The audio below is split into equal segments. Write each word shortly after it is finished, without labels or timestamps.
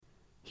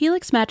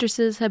Helix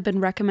mattresses have been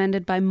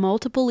recommended by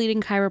multiple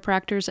leading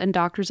chiropractors and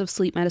doctors of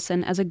sleep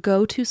medicine as a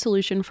go-to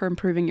solution for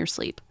improving your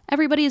sleep.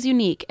 Everybody is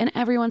unique, and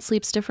everyone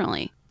sleeps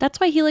differently. That's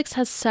why Helix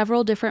has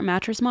several different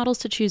mattress models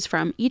to choose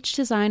from, each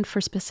designed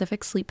for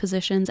specific sleep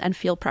positions and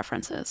feel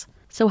preferences.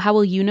 So how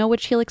will you know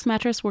which Helix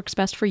mattress works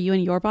best for you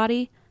and your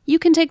body? You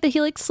can take the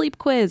Helix Sleep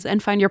Quiz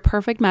and find your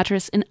perfect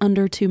mattress in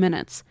under 2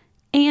 minutes.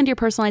 And your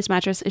personalized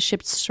mattress is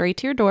shipped straight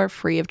to your door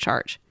free of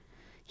charge.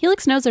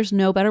 Helix knows there's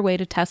no better way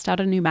to test out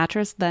a new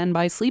mattress than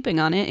by sleeping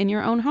on it in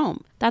your own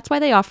home. That's why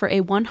they offer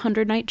a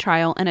 100-night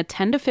trial and a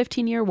 10 to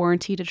 15-year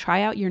warranty to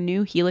try out your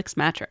new Helix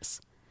mattress.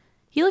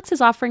 Helix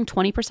is offering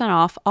 20%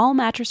 off all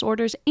mattress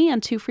orders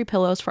and 2 free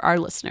pillows for our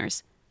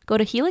listeners. Go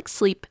to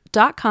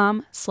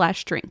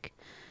helixsleep.com/drink.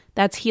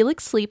 That's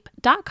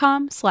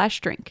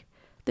helixsleep.com/drink.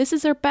 This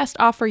is their best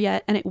offer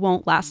yet, and it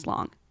won't last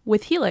long.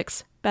 With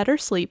Helix, better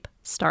sleep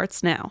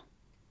starts now.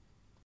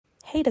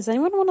 Hey, does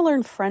anyone want to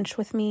learn French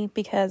with me?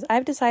 Because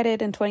I've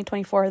decided in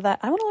 2024 that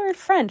I want to learn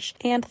French,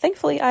 and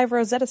thankfully I have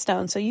Rosetta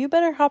Stone, so you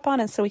better hop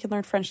on it so we can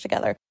learn French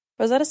together.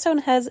 Rosetta Stone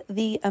has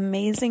the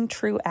amazing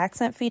True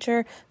Accent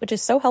feature, which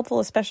is so helpful,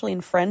 especially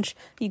in French.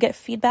 You get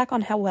feedback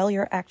on how well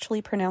you're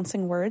actually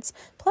pronouncing words.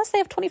 Plus, they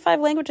have 25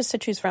 languages to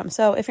choose from.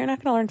 So if you're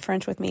not going to learn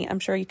French with me, I'm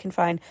sure you can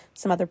find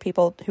some other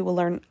people who will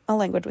learn a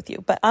language with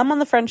you. But I'm on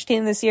the French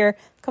team this year.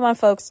 Come on,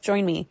 folks,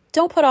 join me.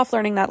 Don't put off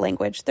learning that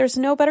language. There's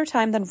no better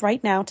time than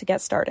right now to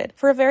get started.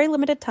 For a very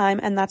limited time,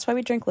 and that's why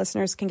We Drink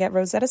listeners can get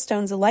Rosetta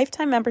Stone's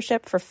lifetime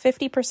membership for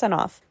 50%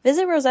 off.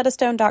 Visit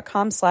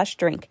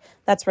rosettastone.com/drink.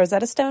 That's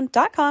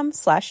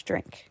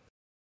rosettastone.com/drink.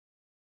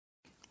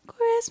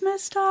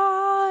 Christmas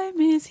time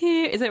is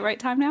here. Is it right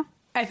time now?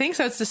 I think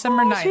so. It's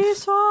December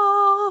 9th.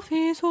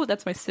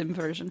 That's my Sim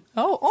version.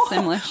 Oh.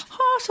 Simlish.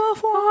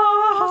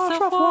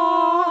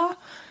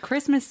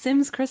 Christmas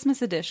Sims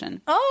Christmas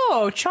edition.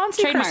 Oh,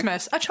 Chauncey Trademark.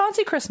 Christmas. A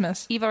Chauncey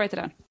Christmas. Eva, write it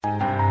down.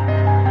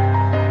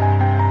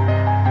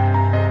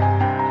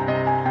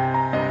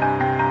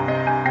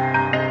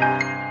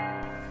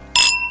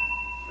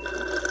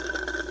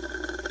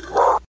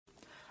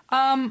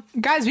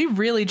 Guys, we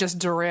really just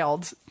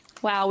derailed.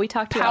 Wow, we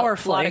talked about a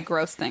Powerfully. lot of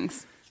gross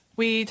things.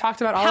 We talked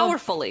about all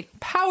Powerfully.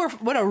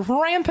 What a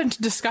rampant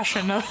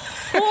discussion.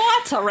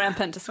 What a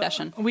rampant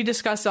discussion. We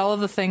discussed all of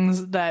the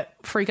things that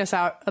freak us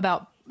out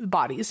about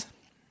bodies.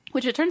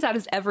 Which it turns out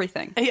is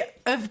everything. Yeah,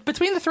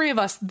 between the three of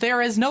us,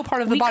 there is no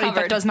part of the body that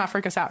covered- does not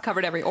freak us out.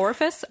 Covered every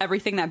orifice,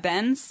 everything that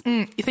bends.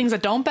 Things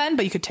that don't bend,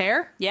 but you could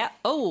tear. Yeah.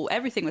 Oh,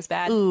 everything was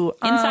bad. Ooh,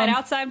 Inside,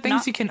 outside.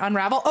 Things you can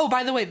unravel. Oh,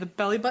 by the way, the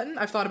belly button.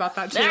 I've thought about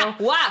that too. Ah,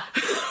 wow.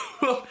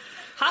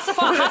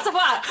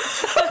 Hasafat.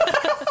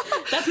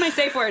 That's my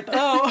safe word.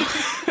 Oh,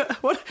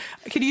 what?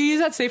 Can you use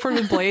that safe word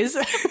with Blaze?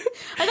 I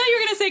thought you were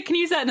going to say, can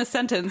you use that in a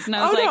sentence? And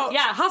I was no.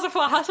 yeah,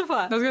 hasafat.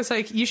 I was gonna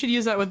say you should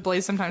use that with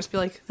Blaze sometimes. Be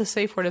like, the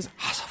safe word is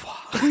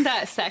Isn't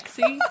that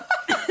sexy?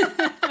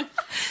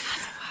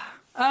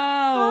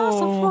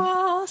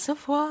 oh.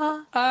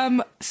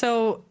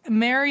 So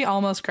Merry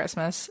almost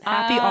Christmas.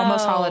 Happy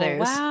almost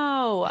holidays.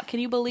 Wow. Can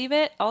you believe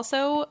it?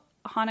 Also,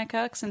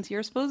 Hanukkah, since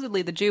you're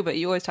supposedly the Jew, but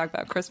you always talk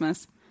about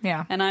Christmas.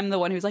 Yeah. And I'm the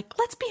one who's like,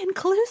 let's be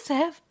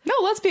inclusive. No,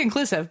 let's be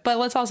inclusive, but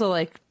let's also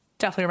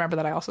definitely remember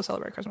that I also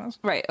celebrate Christmas.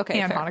 Right.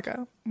 Okay. And fair.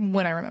 Hanukkah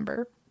when I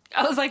remember.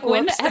 I was like,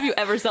 when have you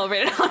ever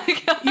celebrated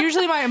Hanukkah?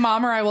 Usually my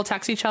mom or I will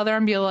text each other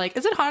and be like,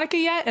 is it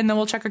Hanukkah yet? And then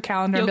we'll check our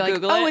calendar You'll and be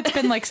Google like, oh, it.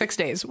 it's been 6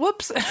 days.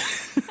 Whoops.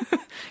 Thank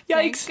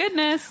Yikes.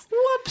 goodness.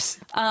 Whoops.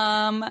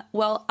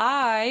 Well,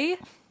 I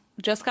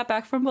just got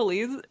back from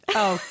Belize.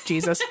 Oh,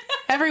 Jesus.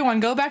 Everyone,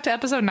 go back to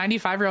episode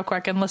 95 real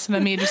quick and listen to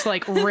me just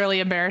really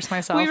embarrass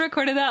myself. We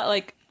recorded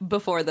that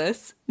before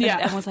this. Yeah.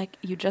 And was like,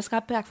 you just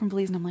got back from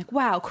Belize. And I'm like,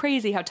 wow,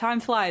 crazy how time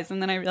flies.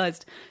 And then I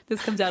realized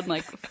this comes out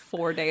in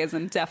 4 days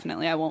and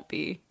definitely I won't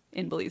be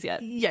in Belize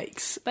yet.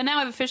 Yikes. But now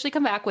I've officially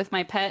come back with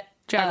my pet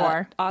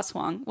Jaguar.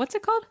 Oswong. What's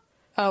it called?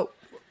 Oh,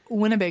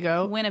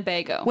 Winnebago.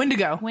 Winnebago.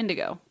 Wendigo.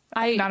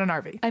 Not an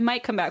RV. I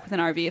might come back with an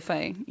RV if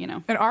I,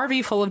 An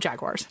RV full of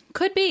Jaguars.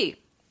 Could be.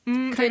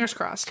 Fingers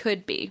crossed.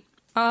 Could be.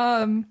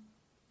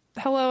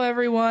 Hello,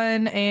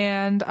 everyone,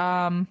 and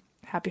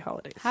happy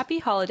holidays. Happy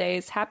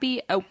holidays.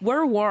 Happy.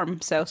 We're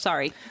warm, so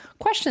sorry.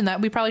 Question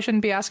that we probably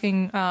shouldn't be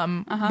asking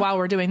while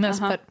we're doing this,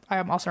 but I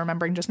am also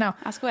remembering just now.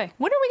 Ask away.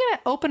 When are we going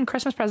to open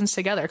Christmas presents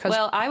together?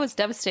 Well, I was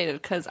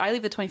devastated because I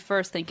leave the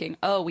 21st thinking,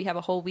 oh, we have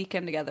a whole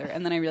weekend together.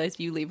 And then I realized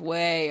you leave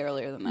way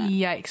earlier than that.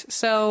 Yikes.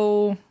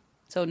 So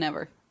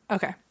never.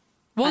 Okay.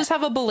 We'll just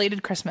have a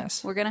belated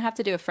Christmas. We're going to have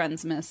to do a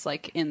Friends Miss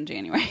in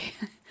January.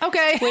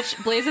 Okay. Which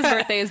Blaze's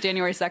birthday is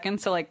January 2nd.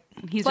 So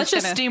he's Let's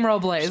just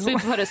steamroll Blaze.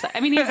 put us. I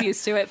mean, he's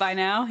used to it by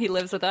now. He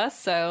lives with us.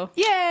 So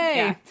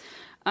Yay.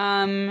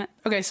 yeah.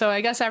 Okay, so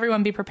I guess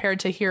everyone be prepared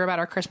to hear about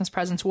our Christmas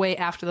presents way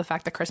after the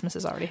fact that Christmas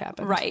has already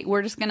happened. Right.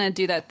 We're just going to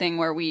do that thing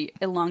where we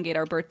elongate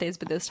our birthdays,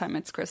 but this time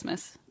it's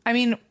Christmas. I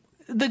mean,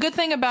 the good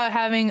thing about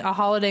having a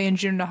holiday in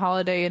June and a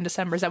holiday in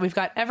December is that we've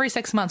got every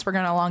 6 months we're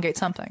going to elongate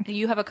something.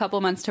 You have a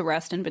couple months to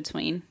rest in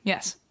between.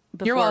 Yes.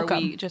 You're before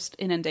welcome. we just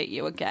inundate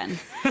you again.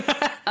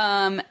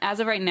 As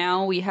of right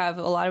now, we have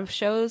a lot of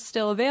shows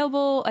still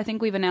available. I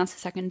think we've announced a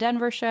second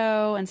Denver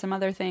show and some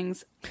other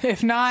things.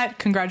 If not,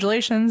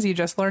 congratulations. You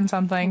just learned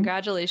something.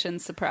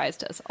 Congratulations,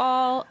 surprised us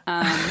all.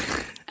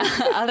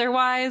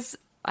 Otherwise,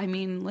 I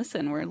mean,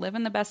 listen, we're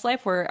living the best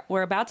life. We're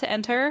about to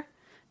enter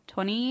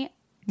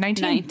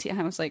 2019.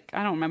 I was like,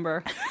 I don't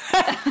remember.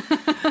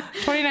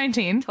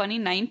 2019.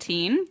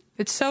 2019.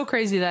 It's so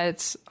crazy that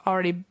it's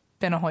already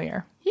been a whole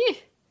year.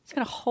 It's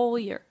been a whole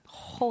year. A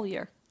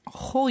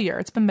whole year.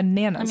 It's been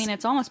bananas. I mean,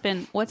 it's almost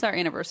been, what's our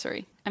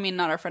anniversary? I mean,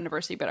 not our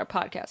friendiversary, but our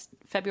podcast.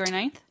 February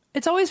 9th?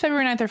 it's always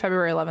February 9th or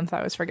February 11th. I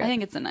always forget. I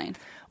think it's the 9th.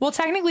 Well,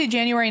 technically,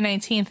 January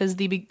 19th is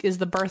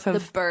the birth of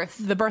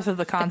the birth of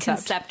the concept,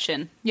 the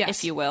conception, yes,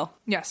 if you will.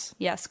 Yes,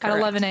 correct. At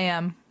 11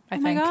 a.m. I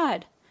think. Oh my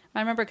god! I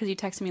remember because you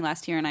texted me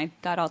last year and I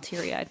got all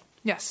teary-eyed.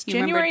 Yes, you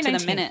January 19th. To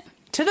the minute.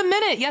 To the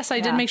minute. Yes, I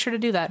did make sure to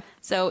do that.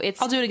 So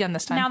it's. I'll do it again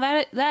this time. Now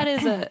that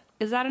is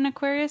is that an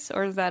Aquarius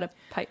or is that a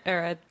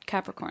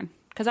Capricorn?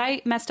 Because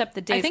I messed up the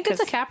dates. I think it's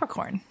a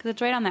Capricorn because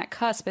it's right on that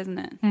cusp, isn't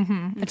it?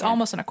 Mm-hmm. Okay. It's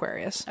almost an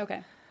Aquarius.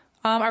 Okay.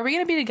 Are we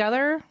going to be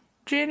together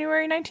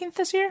January 19th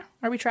this year?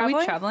 Are we traveling? Are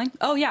we traveling?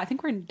 Oh yeah, I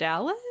think we're in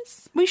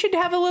Dallas. We should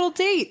have a little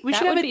date.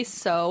 That would be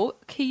so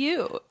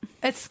cute.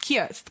 It's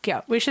cute. It's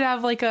cute. We should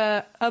have like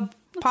a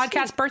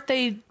podcast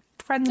birthday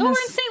friend. Oh, we're in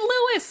St.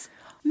 Louis,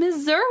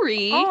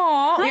 Missouri.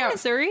 Oh, hi, yeah.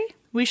 Missouri.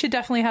 We should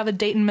definitely have a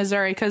date in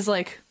Missouri because,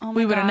 like,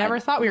 we would have never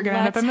thought we were going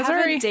to end up in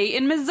Missouri. Let's have a date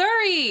in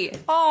Missouri.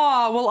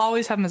 Oh, we'll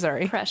always have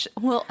Missouri. Precious.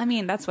 Well, I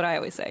mean, that's what I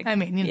always say. I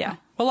mean, you know,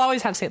 we'll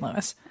always have St.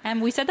 Louis.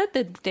 And we said that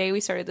the day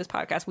we started this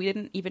podcast. We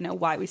didn't even know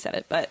why we said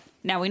it, but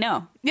now we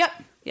know. Yep.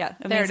 Yeah.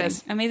 Amazing. There it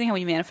is. Amazing how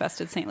we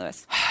manifested St.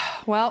 Louis.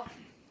 Well,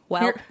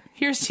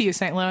 here's to you,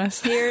 St.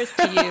 Louis. Here's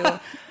to you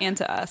and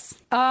to us.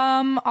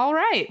 All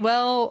right.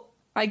 Well,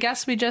 I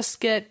guess we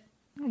just get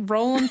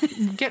rolling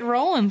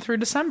through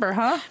December,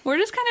 huh? We're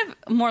just kind of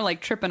more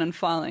like tripping and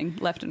falling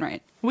left and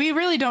right. We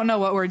really don't know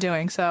what we're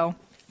doing, so.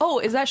 Oh,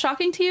 is that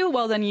shocking to you?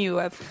 Well, then you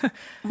have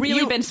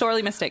really been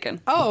sorely mistaken.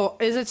 Oh,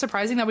 is it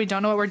surprising that we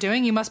don't know what we're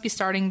doing? You must be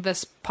starting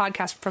this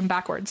podcast from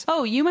backwards.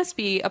 Oh, you must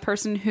be a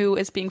person who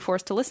is being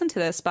forced to listen to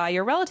this by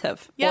your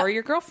relative or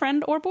your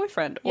girlfriend or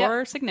boyfriend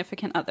or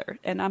significant other.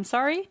 And I'm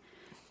sorry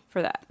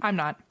for that. I'm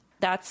not.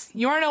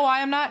 You want to know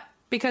why I'm not?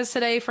 Because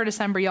today for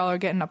December, y'all are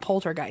getting a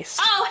poltergeist.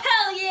 Oh,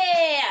 hell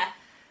yeah!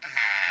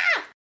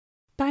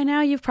 By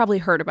now, you've probably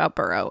heard about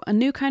Burrow, a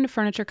new kind of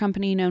furniture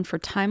company known for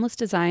timeless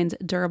designs,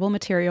 durable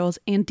materials,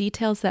 and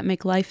details that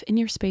make life in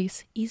your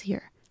space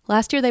easier.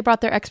 Last year, they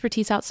brought their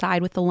expertise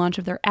outside with the launch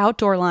of their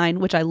outdoor line,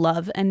 which I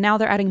love, and now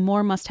they're adding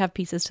more must-have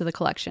pieces to the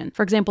collection.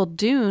 For example,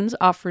 Dunes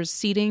offers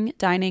seating,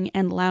 dining,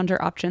 and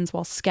lounger options,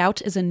 while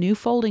Scout is a new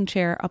folding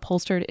chair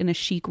upholstered in a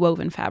chic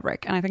woven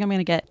fabric. And I think I'm going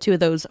to get 2 of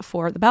those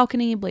for the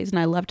balcony. Blaze and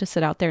I love to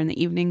sit out there in the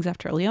evenings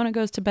after Leona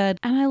goes to bed.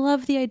 And I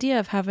love the idea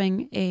of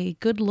having a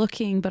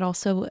good-looking, but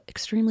also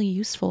extremely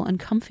useful and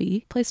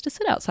comfy place to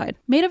sit outside.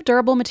 Made of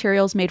durable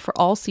materials made for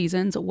all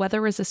seasons,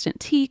 weather-resistant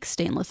teak,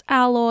 stainless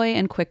alloy,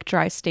 and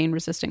quick-dry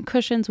stain-resistant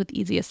cushions with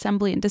easy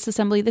assembly and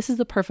disassembly, this is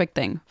the perfect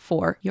thing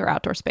for your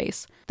outdoor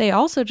space. They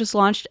also just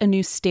launched a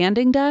new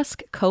standing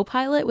desk,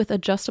 Copilot, with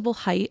adjustable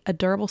height, a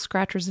durable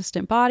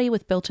scratch-resistant body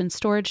with built-in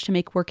storage to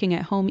make working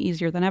at home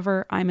easier than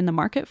ever. I'm in the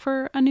market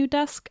for a new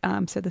desk,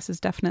 so this is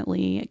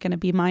definitely going to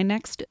be my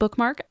next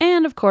bookmark.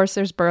 And of course,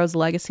 there's Burrow's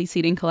legacy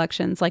seating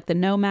collections like the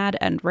Nomad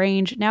and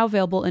Range, now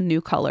available in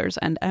new colors.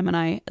 And Em and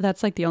I,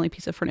 that's like the only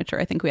piece of furniture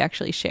I think we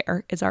actually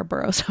share is our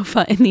Burrow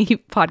sofa in the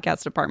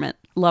podcast department.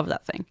 Love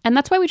that thing. And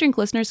that's why We Drink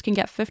listeners can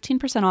get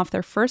 15% off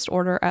their first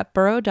order at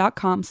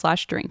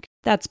burrow.com/drink.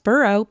 That's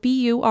Burrow,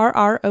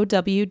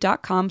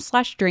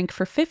 BURROW.com/drink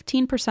for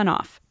 15%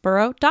 off.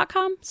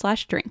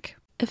 Burrow.com/drink.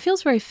 It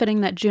feels very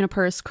fitting that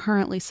Juniper is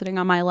currently sitting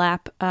on my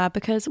lap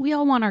because we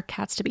all want our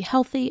cats to be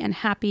healthy and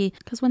happy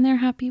because when they're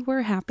happy,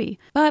 we're happy.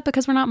 But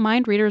because we're not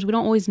mind readers, we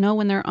don't always know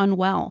when they're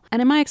unwell.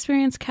 And in my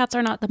experience, cats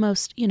are not the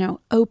most,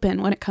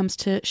 open when it comes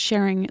to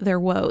sharing their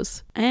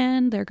woes.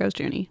 And there goes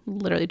Junie.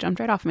 Literally jumped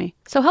right off me.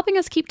 So helping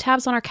us keep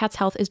tabs on our cat's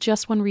health is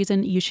just one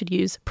reason you should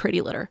use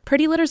Pretty Litter.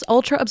 Pretty Litter's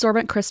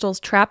ultra-absorbent crystals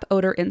trap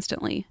odor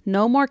instantly.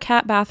 No more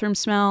cat bathroom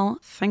smell,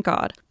 thank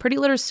God. Pretty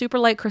Litter's super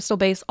light crystal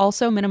base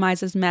also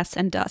minimizes mess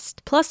and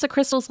dust. Plus, the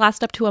crystals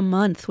last up to a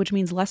month, which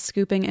means less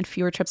scooping and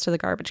fewer trips to the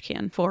garbage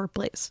can for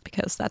Blaze,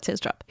 because that's his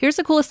job. Here's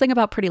the coolest thing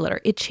about Pretty Litter.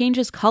 It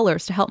changes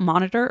colors to help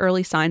monitor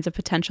early signs of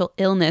potential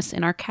illness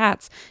in our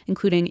cats,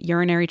 including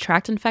urinary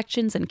tract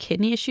infections and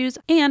kidney issues,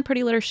 and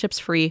Pretty Litter ships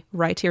free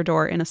right to your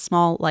door in a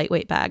small,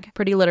 lightweight bag.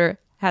 Pretty Litter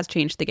has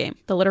changed the game.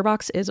 The litter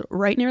box is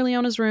right near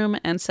Leona's room,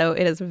 and so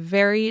it is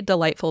very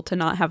delightful to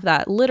not have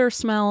that litter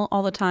smell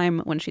all the time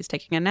when she's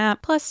taking a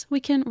nap. Plus,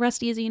 we can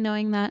rest easy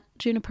knowing that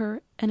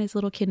Juniper and his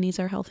little kidneys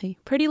are healthy.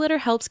 Pretty Litter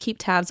helps keep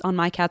tabs on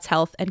my cat's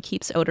health and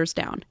keeps odors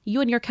down.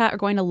 You and your cat are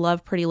going to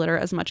love Pretty Litter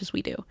as much as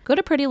we do. Go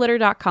to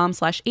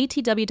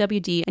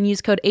prettylitter.com/ATWWD and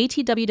use code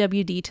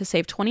ATWWD to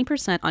save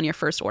 20% on your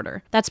first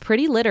order. That's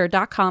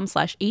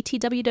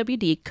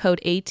prettylitter.com/ATWWD, code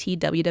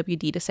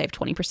ATWWD to save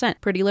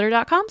 20%.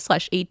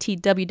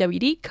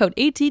 prettylitter.com/ATWWD, code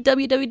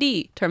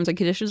ATWWD. Terms and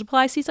conditions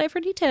apply. See site for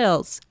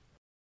details.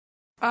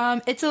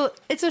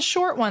 It's a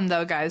short one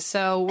though, guys.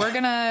 So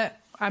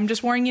I'm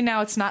just warning you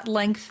now. It's not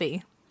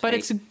lengthy, but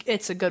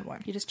it's a good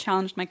one. You just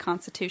challenged my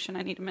constitution.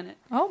 I need a minute.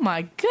 Oh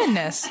my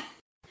goodness!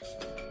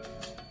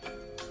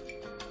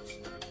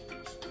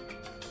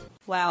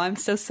 Wow, I'm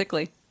so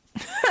sickly.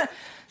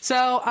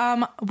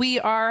 So we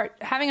are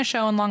having a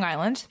show in Long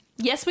Island.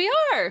 Yes, we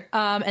are.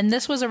 And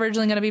this was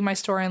originally going to be my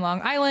story in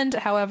Long Island.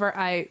 However,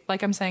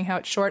 I'm saying how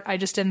it's short. I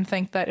just didn't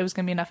think that it was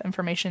going to be enough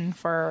information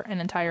for an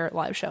entire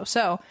live show.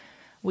 So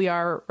we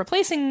are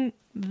replacing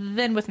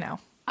then with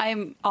now.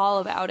 I'm all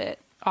about it.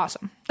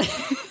 Awesome.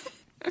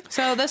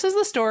 So this is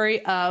the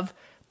story of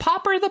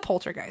Popper the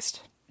Poltergeist.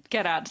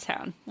 Get out of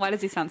town. Why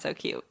does he sound so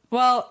cute?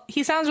 Well,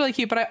 he sounds really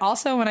cute, but I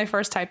also, when I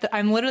first typed it,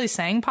 I'm literally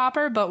saying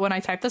Popper, but when I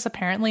typed this,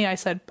 apparently I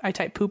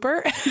typed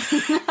Pooper.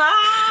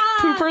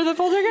 Pooper the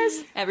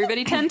Poltergeist?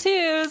 Everybody 10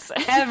 twos.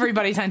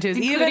 Everybody 10 twos.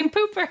 Including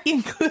Pooper.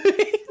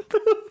 Including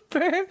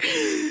Pooper.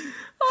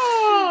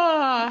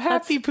 Oh,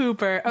 happy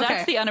Pooper. Okay.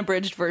 That's the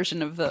unabridged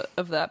version of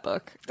that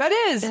book. That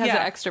is. It has an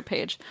extra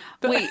page.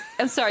 Wait,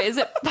 I'm sorry. Is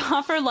it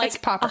Popper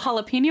like Popper. a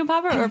jalapeno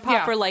popper or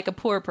Popper like a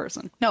poor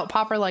person? No,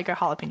 Popper like a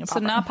jalapeno popper. So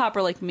not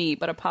Popper like me,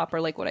 but a Popper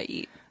like what I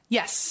eat.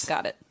 Yes.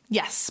 Got it.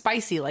 Yes,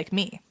 spicy like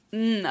me.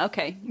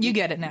 Okay. You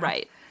get it now.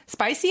 Right.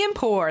 Spicy and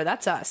poor.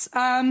 That's us.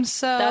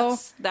 So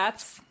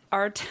that's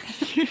our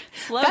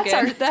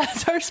slogan.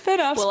 That's our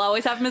spin-offs. We'll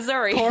always have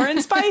Missouri. Poor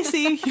and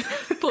spicy.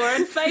 Poor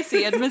and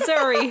spicy in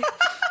Missouri.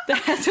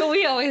 That's what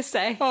we always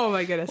say. Oh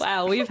my goodness.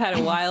 Wow, we've had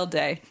a wild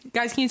day.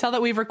 Guys, can you tell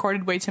that we've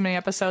recorded way too many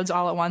episodes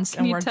all at once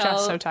and we're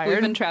just so tired?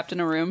 We've been trapped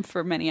in a room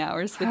for many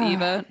hours with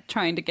Eva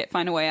trying to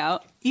find a way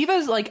out.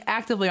 Eva's like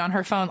actively on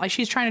her phone. Like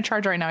she's trying to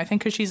charge right now, I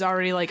think, because she's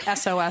already like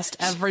SOS'd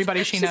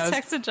everybody she knows.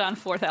 She's texted John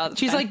 4,000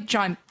 She's like,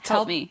 John,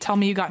 tell me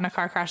you got in a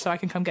car crash so I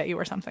can come get you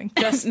or something.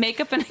 Just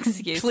make up an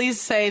excuse. Please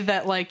say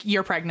that like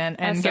you're pregnant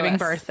and SOS. Giving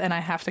birth and I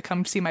have to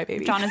come see my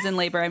baby. John is in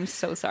labor. I'm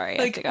so sorry.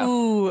 I have to go.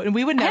 Ooh, and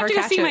we would never catch it.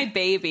 I have to go see it. my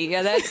baby.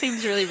 Yeah, that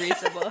seems really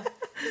reasonable.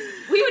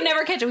 We would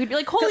never catch it. We'd be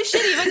like, holy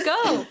shit, Eva,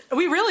 go.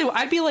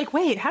 I'd be like,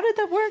 wait, how did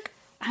that work?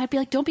 I'd be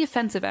like, don't be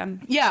offensive, Em.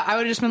 Yeah, I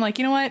would have just been like,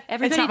 you know what?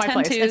 Everybody it's not my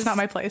place. It's not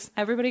my place.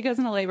 Everybody goes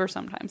into labor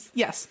sometimes.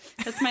 Yes.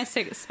 That's my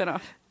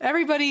spinoff.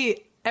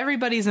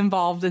 Everybody's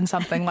involved in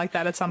something like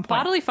that at some point.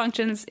 Bodily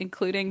functions,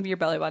 including your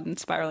belly button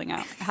spiraling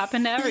out,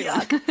 happen to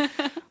everyone.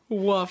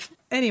 Woof.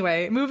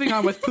 Anyway, moving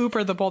on with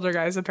Pooper the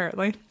Poltergeist,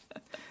 apparently.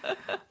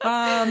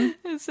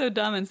 It's so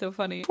dumb and so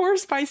funny. Poor,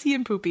 spicy,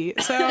 and poopy.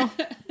 So,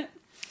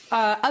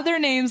 other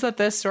names that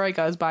this story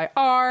goes by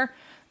are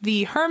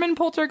the Herman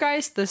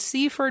Poltergeist, the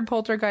Seaford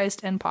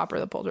Poltergeist, and Popper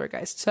the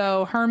Poltergeist.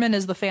 So Herman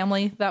is the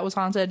family that was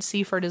haunted.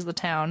 Seaford is the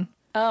town.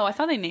 Oh, I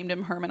thought they named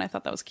him Herman. I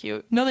thought that was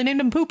cute. No, they named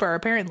him Pooper,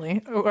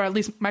 apparently. Or at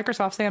least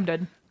Microsoft Sam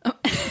did.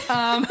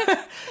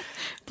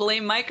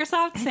 Blame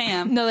Microsoft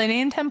Sam. No, they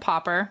named him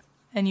Popper,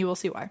 and you will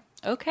see why.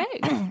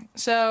 Okay.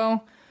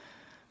 So,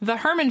 the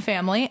Herman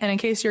family, and in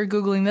case you're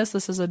Googling this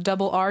is a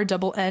double R,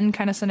 double N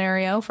kind of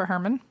scenario for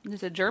Herman.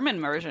 There's a German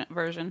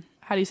version.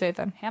 How do you say it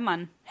then?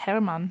 Herman.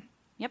 Herman.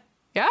 Yep.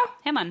 Yeah?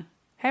 Herman.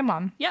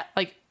 Herman. Yeah.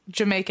 Like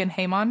Jamaican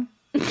Haymon.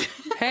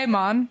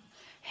 Haymon.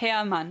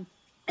 Herman.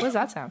 What does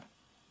that sound?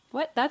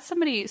 What? That's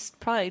somebody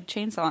probably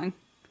chainsawing.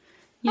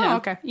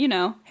 Okay. You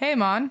know.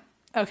 Haymon.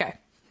 Okay.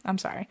 I'm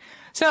sorry.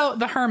 So,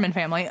 the Herman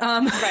family.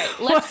 Right.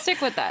 Let's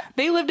stick with that.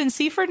 They lived in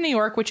Seaford, New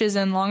York, which is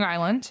in Long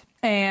Island.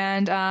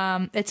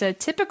 And it's a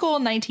typical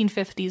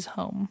 1950s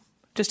home.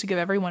 Just to give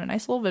everyone a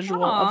nice little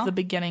visual of the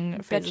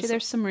beginning phases. Bet you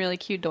there's some really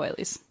cute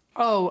doilies.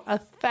 Oh,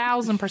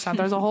 1,000%.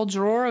 There's a whole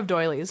drawer of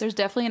doilies. There's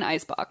definitely an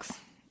icebox.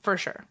 For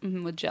sure.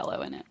 With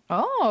Jell-O in it.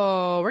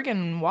 Oh, we're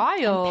getting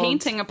wild. I'm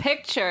painting a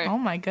picture. Oh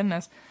my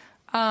goodness.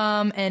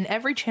 And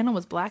every channel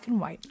was black and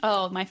white.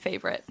 Oh, my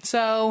favorite.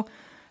 So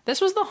this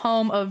was the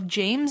home of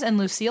James and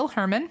Lucille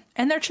Herman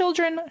and their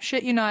children,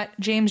 shit you not,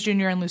 James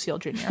Jr. and Lucille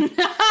Jr.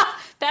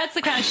 That's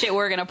the kind of shit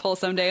we're going to pull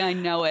someday. I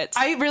know it.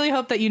 I really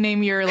hope that you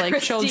name your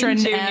children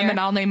Jr. M and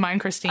I'll name mine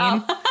Christine.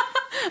 Oh.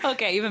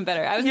 Okay, even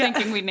better. I was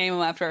thinking we'd name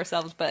them after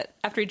ourselves, but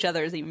after each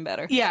other is even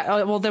better.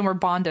 Yeah, well then we're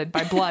bonded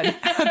by blood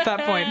at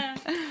that point.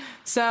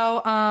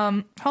 So,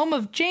 home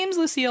of James,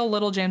 Lucille,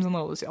 little James, and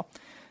little Lucille.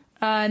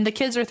 And the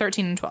kids are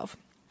 13 and 12.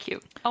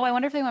 Cute. Oh, I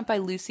wonder if they went by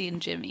Lucy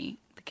and Jimmy,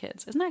 the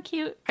kids. Isn't that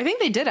cute? I think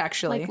they did,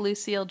 actually. Like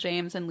Lucille,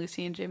 James, and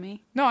Lucy and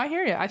Jimmy. No, I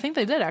hear you. I think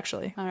they did,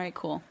 actually. All right,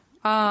 cool.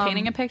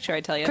 Painting a picture,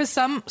 I tell you. Because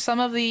some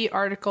of the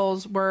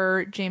articles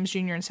were James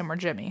Jr. and some were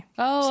Jimmy.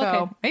 Oh, so,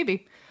 okay.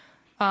 Maybe.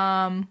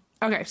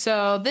 Okay,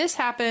 so this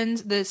happened,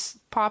 this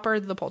Popper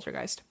the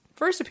Poltergeist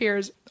first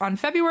appears on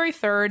February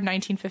 3rd,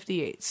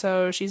 1958.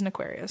 So she's an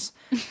Aquarius.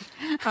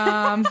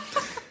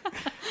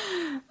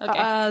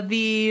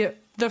 Okay.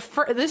 The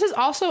This is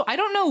also, I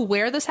don't know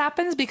where this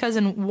happens because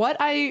in what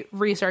I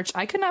researched,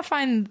 I could not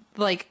find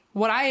like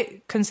what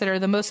I consider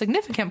the most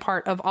significant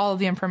part of all of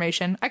the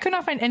information. I could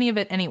not find any of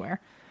it anywhere.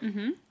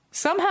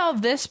 Somehow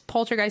this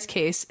poltergeist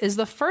case is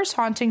the first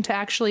haunting to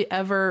actually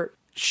ever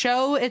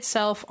show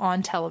itself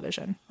on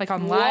television, like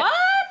on live.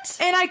 What?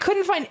 And I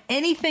couldn't find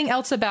anything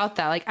else about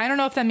that. Like, I don't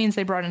know if that means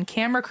they brought in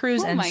camera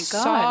crews and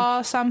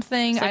saw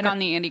something. It's like on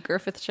the Andy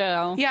Griffith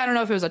show. Yeah, I don't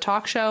know if it was a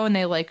talk show and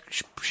they like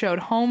showed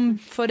home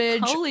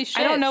footage. Holy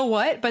shit. I don't know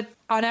what, but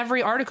on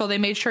every article they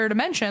made sure to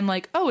mention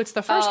like, oh, it's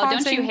the first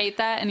haunting. Don't you hate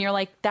that? And you're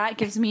like, that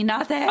gives me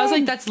nothing. I was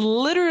like, that's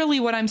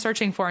literally what I'm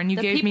searching for, and you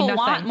gave me nothing.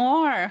 People want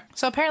more.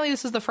 So apparently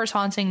this is the first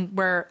haunting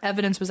where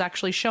evidence was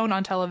actually shown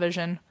on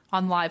television,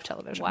 on live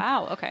television.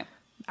 Wow, okay.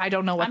 I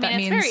don't know what that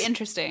means. It's very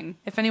interesting.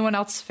 If anyone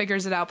else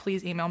figures it out,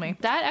 please email me.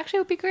 That actually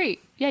would be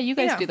great. Yeah, you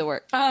guys do the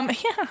work.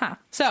 Yeah.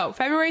 So,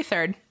 February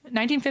 3rd,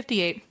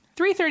 1958,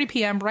 3:30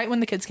 p.m., right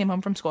when the kids came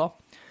home from school.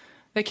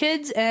 The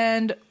kids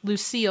and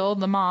Lucille,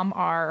 the mom,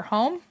 are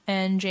home,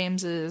 and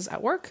James is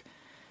at work.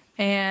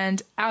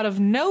 And out of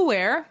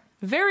nowhere,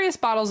 various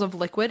bottles of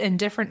liquid in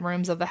different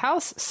rooms of the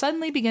house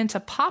suddenly begin to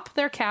pop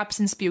their caps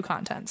and spew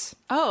contents.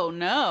 Oh,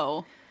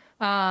 no.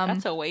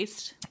 That's a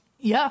waste.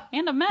 Yeah.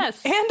 And a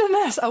mess. And a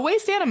mess. A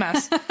waste and a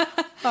mess.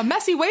 A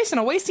messy waste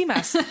and a wasty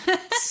mess.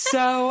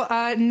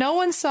 So no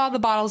one saw the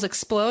bottles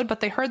explode, but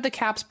they heard the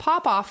caps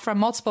pop off from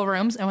multiple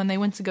rooms. And when they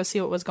went to go see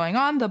what was going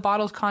on, the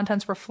bottle's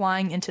contents were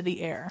flying into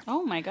the air.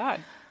 Oh, my God.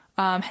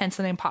 Hence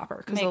the name Popper,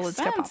 because the lids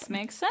kept popping.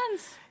 Makes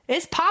sense.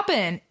 It's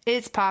popping.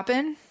 It's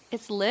popping.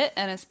 It's lit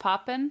and it's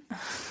popping.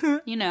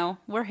 You know,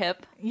 we're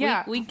hip.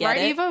 Yeah. We get right,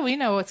 it. Eva? We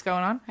know what's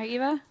going on. Right,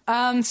 Eva?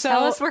 So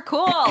Tell us we're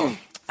cool.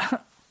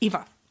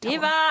 Eva.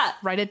 Eva!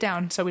 Write it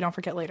down so we don't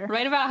forget later.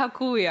 Write about how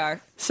cool we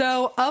are.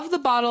 So, of the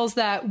bottles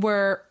that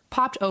were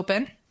popped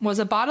open was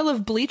a bottle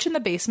of bleach in the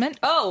basement.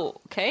 Oh,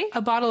 okay.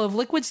 A bottle of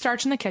liquid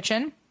starch in the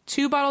kitchen.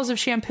 2 bottles of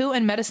shampoo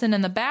and medicine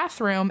in the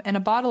bathroom. And a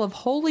bottle of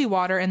holy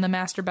water in the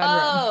master bedroom.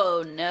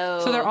 Oh,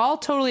 no. So, they're all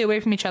totally away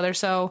from each other.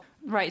 So,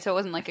 right, so it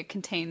wasn't like a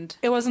contained...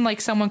 it wasn't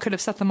like someone could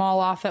have set them all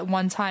off at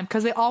one time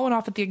because they all went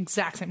off at the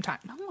exact same time.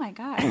 Oh, my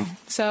God.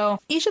 So,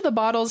 each of the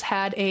bottles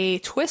had a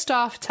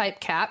twist-off type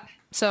cap.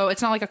 So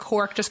it's not like a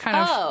cork just kind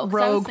of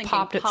rogue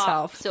popped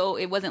itself. So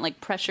it wasn't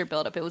like pressure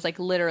buildup. It was like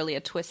literally a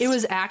twist. It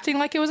was acting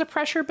like it was a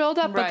pressure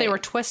buildup, but they were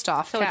twist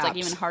off so caps. it's like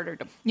even harder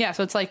to... Yeah,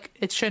 so it's like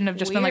it shouldn't have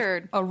just been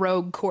like a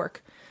rogue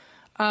cork.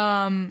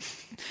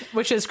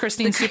 Which is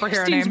Christine's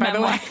superhero name, by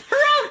the way.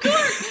 Rogue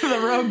cork! The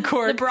rogue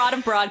cork. The broad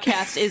of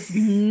broadcast is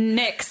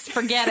nix.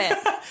 Forget it.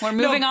 We're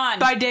moving on.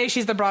 By day,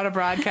 she's the broad of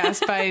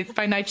broadcast. By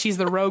night, she's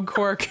the rogue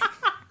cork.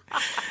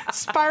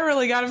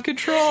 Spiraling out of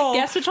control.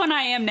 Guess which one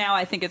I am now.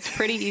 I think it's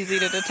pretty easy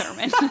to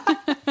determine.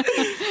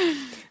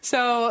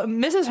 So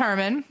Mrs.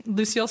 Herman,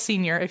 Lucille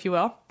Sr., if you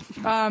will,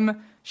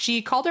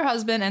 she called her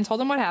husband and told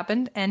him what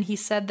happened, and he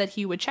said that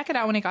he would check it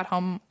out when he got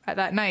home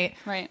that night.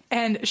 Right.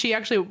 And she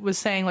actually was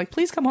saying, like,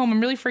 please come home. I'm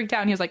really freaked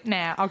out. And he was like,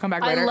 nah, I'll come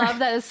back later. I love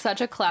that. It's such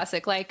a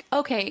classic. Like,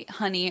 okay,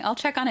 honey, I'll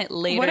check on it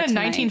later. What a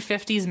tonight.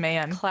 1950s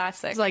man.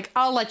 Classic. It's like,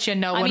 I'll let you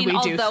know when we do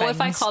things. Although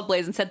if I called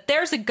Blaze and said,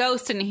 there's a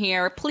ghost in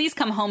here, please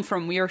come home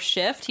from your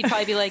shift, he'd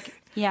probably be like,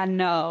 yeah,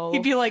 no.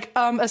 He'd be like,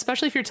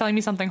 especially if you're telling me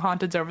something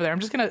haunted's over there.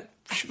 I'm just going to,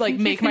 like,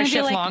 make my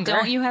shift longer.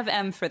 Don't you have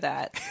M for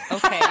that?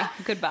 Okay,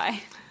 goodbye.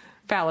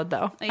 Valid,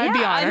 though. Yeah, I'd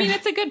be honored. I mean,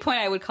 it's a good point.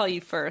 I would call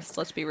you first.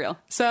 Let's be real.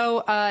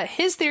 So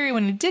his theory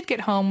when he did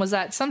get home was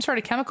that some sort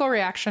of chemical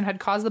reaction had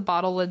caused the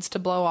bottle lids to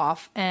blow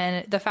off.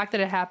 And the fact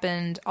that it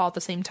happened all at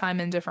the same time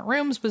in different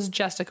rooms was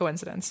just a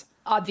coincidence.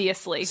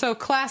 Obviously. So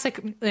classic,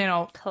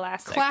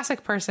 Classic.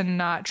 classic person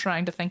not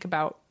trying to think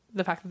about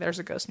the fact that there's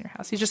a ghost in your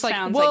house. He's just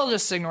Sounds we'll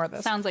just ignore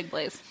this. Sounds like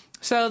Blaze.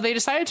 So they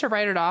decided to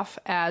write it off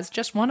as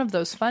just one of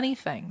those funny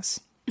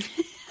things.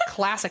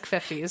 Classic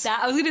 50s.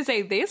 I was going to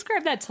say, they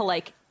ascribe that to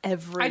like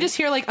every... I just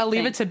hear like a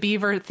Leave It to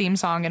Beaver theme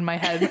song in my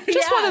head.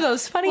 Just one of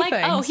those funny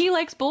things. Oh, he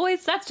likes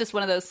boys? That's just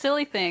one of those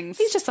silly things.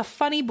 He's just a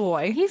funny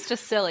boy. He's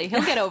just silly.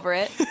 He'll get over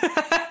it.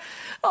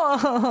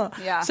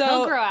 Yeah, So-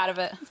 he'll grow out of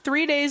it.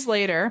 3 days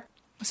later,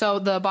 so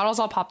the bottles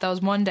all popped. That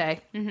was one day.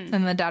 Mm-hmm.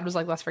 And the dad was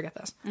like, let's forget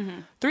this.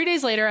 3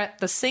 days later, at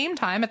the same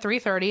time, at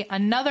 3:30,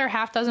 another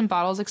half dozen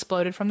bottles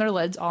exploded from their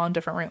lids, all in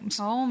different rooms.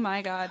 Oh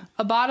my God.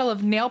 A bottle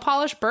of nail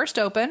polish burst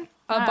open,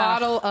 a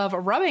bottle of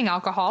rubbing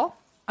alcohol,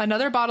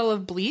 another bottle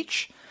of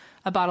bleach,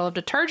 a bottle of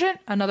detergent,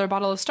 another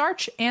bottle of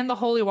starch, and the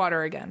holy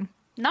water again.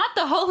 Not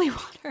the holy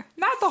water.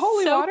 Not the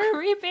holy water. So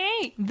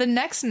creepy. The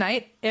next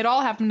night, it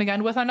all happened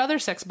again with another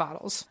 6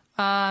 bottles.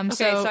 Okay,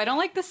 so I don't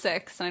like the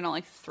 6 and I don't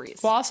like the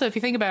 3s. Well, also, if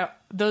you think about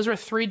it, those were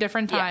 3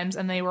 different times,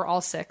 and they were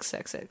all 6,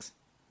 6, 6.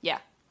 Yeah,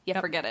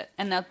 forget it.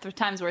 And the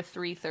times were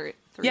 3:30.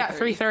 Yeah,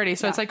 3:30.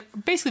 So it's like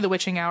basically the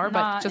witching hour,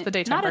 but just the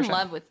daytime not version. in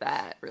love with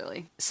that,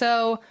 really.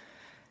 So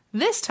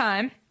this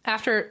time,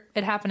 after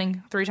it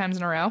happening 3 times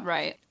in a row,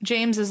 Right.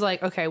 James is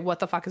like, okay, what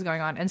the fuck is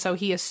going on? And so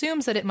he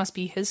assumes that it must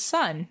be his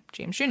son,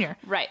 James Jr.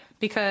 Right.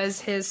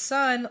 Because his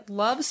son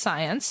loves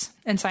science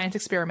and science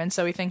experiments,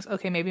 so he thinks,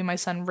 okay, maybe my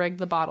son rigged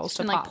the bottles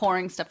to And pop. like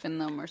pouring stuff in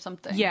them or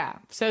something. Yeah.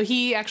 So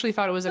he actually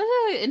thought it was a...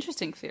 That's an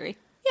interesting theory.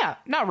 Yeah,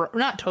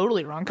 not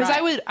totally wrong. Because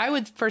Right. I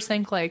would first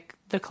think like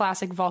the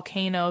classic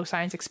volcano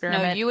science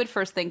experiment. No, you would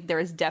first think there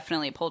is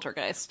definitely a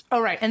poltergeist.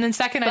 Oh, right. And then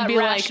second, I'd But be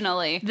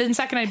rationally. like... Then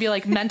second, I'd be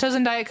like Mentos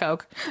and Diet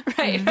Coke.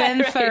 Right. Then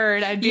right.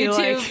 third, I'd be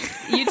like...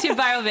 YouTube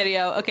viral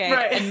video. Okay.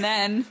 Right. And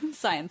then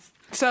science.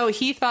 So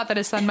he thought that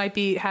his son might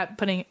be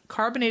putting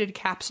carbonated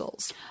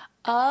capsules.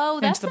 Oh,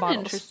 that's the an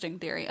bottles. interesting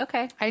theory.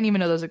 Okay. I didn't even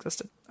know those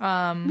existed.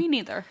 Me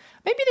neither.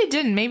 Maybe they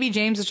didn't. Maybe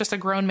James is just a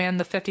grown man in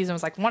the 50s and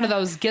was like, one of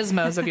those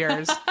gizmos of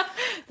yours.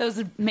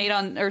 Those made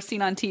on or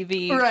seen on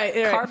TV. Right.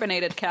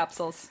 Carbonated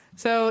capsules.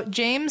 So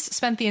James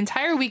spent the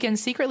entire weekend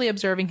secretly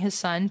observing his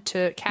son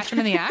to catch him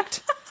in the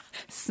act.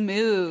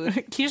 Smooth.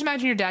 Can you just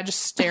imagine your dad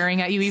just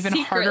staring at you even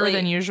harder Secretly.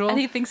 than usual? And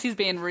he thinks he's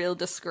being real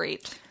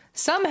discreet.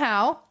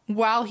 Somehow,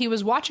 while he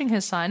was watching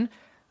his son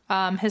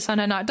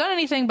had not done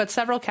anything, but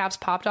several caps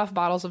popped off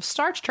bottles of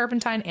starch,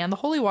 turpentine, and the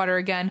holy water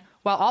again,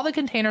 while all the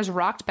containers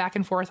rocked back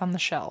and forth on the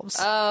shelves.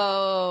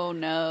 Oh,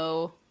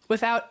 no.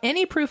 Without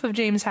any proof of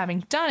James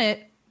having done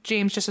it,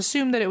 James just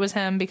assumed that it was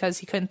him because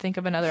he couldn't think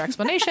of another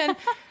explanation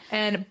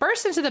and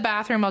burst into the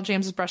bathroom while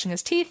James was brushing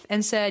his teeth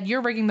and said,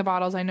 "You're rigging the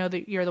bottles. I know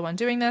that you're the one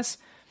doing this."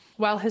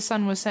 While his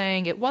son was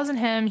saying it wasn't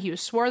him, he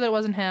swore that it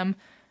wasn't him.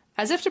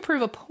 As if to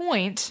prove a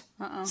point,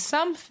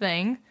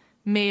 something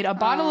made a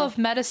bottle of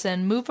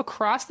medicine move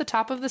across the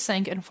top of the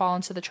sink and fall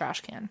into the trash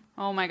can.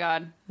 Oh, my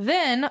God.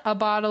 Then a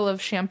bottle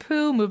of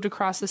shampoo moved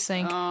across the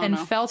sink and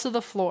fell to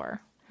the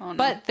floor. Oh, no.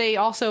 But they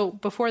also,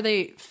 before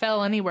they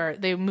fell anywhere,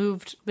 they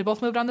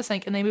both moved on the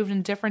sink and they moved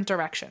in different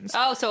directions.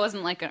 Oh, so it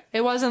wasn't like a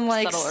It wasn't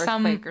like subtle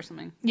some, earthquake or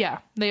something. yeah,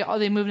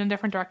 they moved in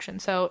different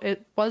directions. So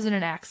it wasn't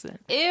an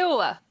accident.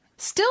 Ew.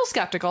 Still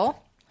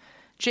skeptical,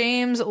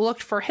 James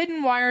looked for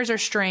hidden wires or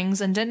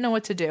strings and didn't know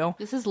what to do.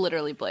 This is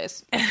literally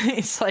Blaze.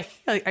 It's like,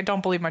 I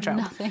don't believe my child.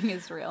 Nothing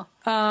is real.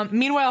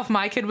 Meanwhile, if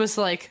my kid was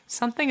like,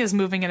 something is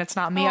moving and it's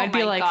not me, Oh I'd be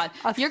my like,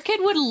 God. Your kid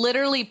would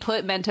literally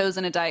put Mentos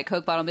in a Diet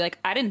Coke bottle and be like,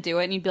 I didn't do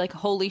it. And you'd be like,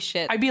 holy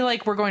shit. I'd be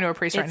like, we're going to a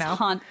priest right now.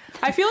 haunt-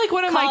 I feel like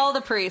one of Call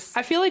the priest.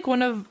 I feel like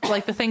one of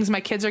like the things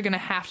my kids are going to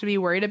have to be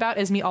worried about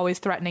is me always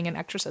threatening an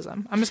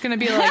exorcism. I'm just going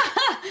to be like,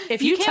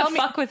 if you, can't tell me,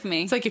 fuck with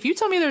me. It's like, if you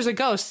tell me there's a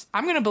ghost,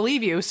 I'm going to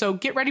believe you. So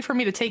get ready for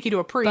me to take you to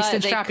a priest But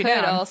and they strap you could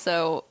down.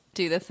 also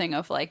do the thing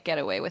of like get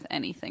away with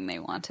anything they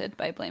wanted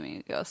by blaming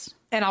a ghost.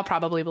 And I'll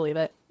probably believe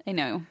it. I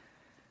know.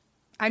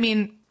 I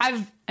mean, I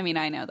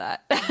know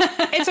that.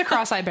 it's a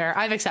cross I bear.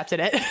 I've accepted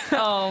it.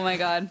 Oh my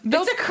God.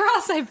 It's a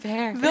cross I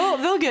bear.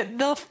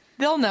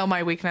 They'll know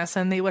my weakness,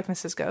 and the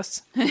weakness is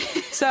ghosts.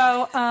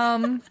 So,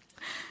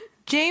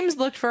 James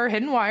looked for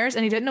hidden wires,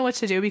 and he didn't know what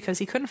to do because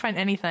he couldn't find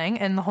anything.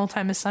 And the whole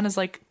time, his son is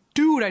like,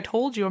 "Dude, I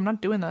told you, I'm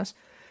not doing this."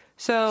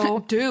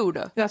 So, Dude.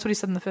 that's what he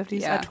said in the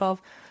 50s Yeah. at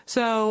 12.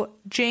 So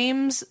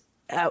James,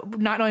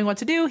 not knowing what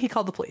to do, he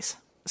called the police.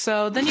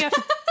 So then you have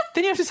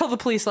to tell the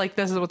police like,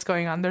 this is what's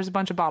going on. There's a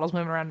bunch of bottles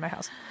moving around in my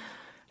house.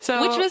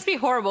 So Which must be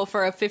horrible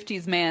for a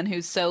 50s man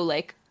who's so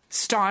like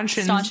staunch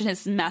in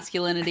his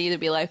masculinity to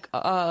be like,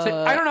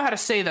 I don't know how to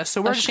say this,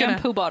 so we're a just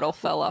shampoo bottle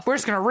fell off. we're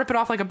just gonna rip it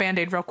off like a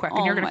Band-Aid real quick,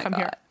 and you're gonna my come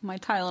here. God. My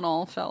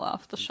Tylenol fell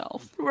off the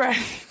shelf. Right.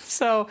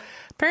 So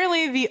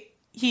apparently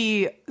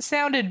he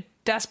sounded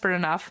desperate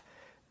enough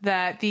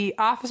that the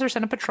officer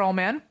sent a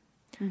patrolman,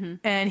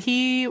 and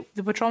the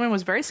patrolman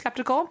was very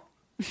skeptical.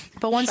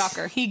 But once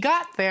Shocker. he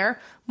got there,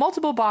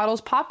 multiple bottles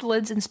popped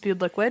lids and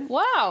spewed liquid.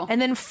 Wow. And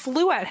then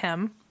flew at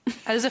him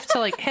as if to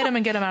like hit him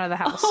and get him out of the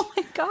house. Oh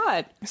my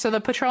God. So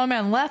the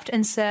patrolman left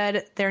and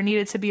said there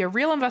needed to be a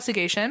real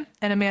investigation,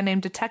 and a man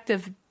named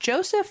Detective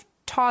Joseph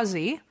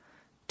Tozzi,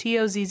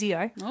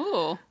 Tozzi,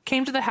 Oh,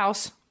 came to the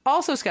house,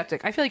 also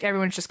skeptic. I feel like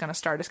everyone's just going to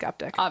start a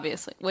skeptic.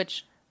 obviously.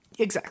 Which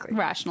Exactly.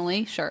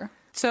 rationally, sure.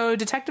 So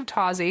Detective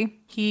Tozzi,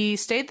 he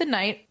stayed the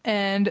night,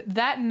 and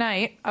that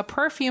night, a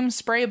perfume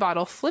spray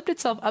bottle flipped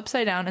itself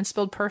upside down and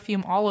spilled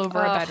perfume all over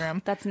a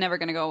bedroom. That's never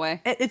going to go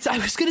away. I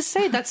was going to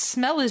say, that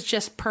smell is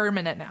just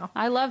permanent now.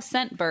 I love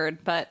Scentbird,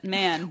 but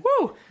man,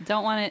 Woo!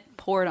 don't want it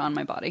poured on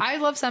my body. I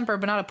love Scentbird,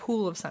 but not a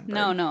pool of Scentbird.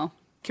 No.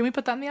 Can we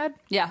put that in the ad?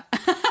 Yeah.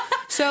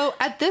 So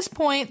at this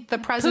point, the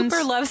presence...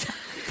 Pooper loves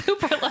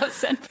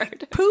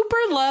Scentbird.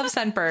 Pooper loves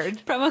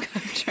Scentbird. Promo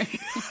code Tracy.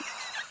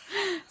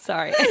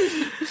 Sorry.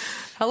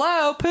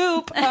 Hello,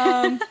 poop.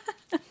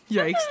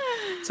 Yikes.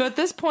 So at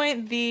this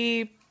point,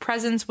 the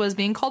presence was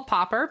being called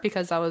Popper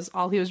because that was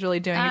all he was really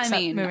doing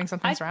except moving some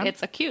things around.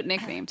 It's a cute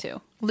nickname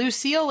too.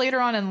 Lucille, later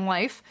on in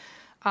life,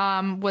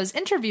 was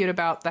interviewed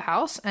about the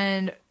house,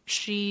 and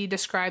she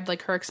described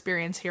like her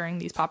experience hearing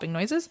these popping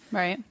noises.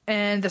 Right.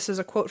 And this is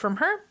a quote from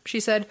her. She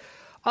said,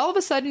 "All of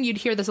a sudden, you'd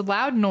hear this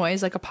loud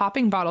noise, like a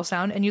popping bottle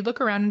sound, and you'd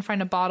look around and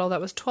find a bottle that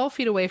was 12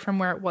 feet away from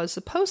where it was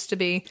supposed to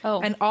be,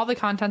 and all the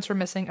contents were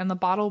missing, and the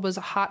bottle was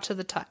hot to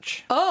the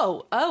touch."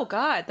 Oh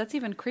God, that's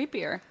even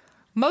creepier.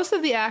 Most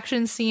of the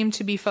action seemed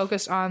to be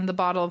focused on the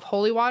bottle of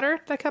holy water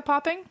that kept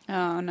popping.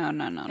 Oh, no.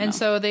 And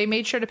so they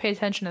made sure to pay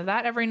attention to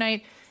that every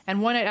night.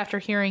 And one night after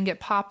hearing it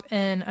pop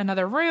in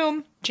another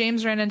room,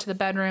 James ran into the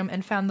bedroom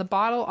and found the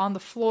bottle on the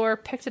floor,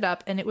 picked it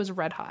up, and it was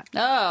red hot.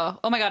 Oh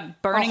my God,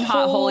 burning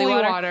hot holy holy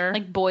water. water.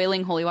 Like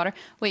boiling holy water.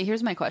 Wait,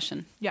 here's my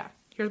question. Yeah.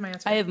 Here's my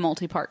answer. I have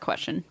multi-part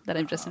question that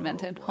I've just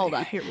invented. Hold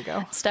on. Here we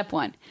go. Step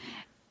 1.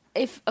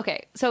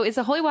 So is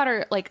the holy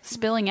water like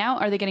spilling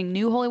out? Are they getting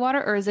new holy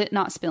water, or is it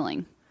not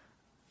spilling?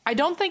 I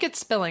don't think it's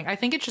spilling. I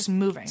think it's just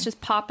moving. It's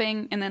just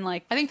popping and then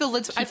like I think the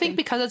lids. I think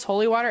because it's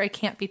holy water, it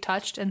can't be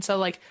touched, and so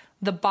like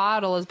the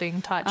bottle is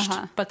being touched,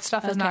 but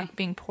stuff is not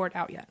being poured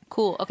out yet.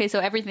 Cool. Okay, so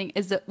everything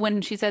is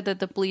when she said that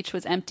the bleach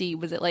was empty,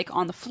 was it like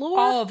on the floor?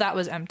 All of that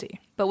was empty.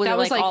 But was that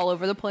it like all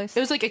over the place? It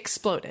was like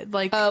exploded.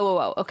 Like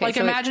okay. Like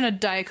so imagine a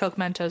Diet Coke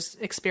Mentos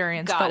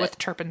experience, but with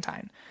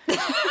turpentine.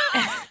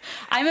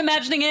 I'm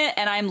imagining it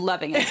and I'm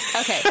loving it.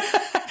 Okay.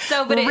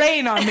 So but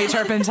rain on me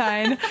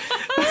turpentine.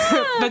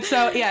 But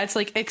so yeah, it's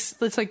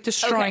like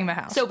destroying the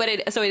house. So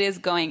it is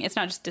going. It's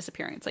not just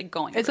disappearing. It's like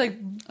going. It's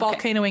like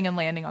volcanoing and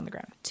landing on the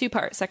ground.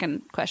 2-part. Second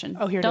question.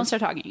 Oh, here it Don't is.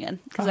 start talking again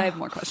because I have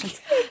more questions.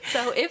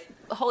 So if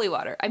holy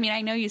water, I mean,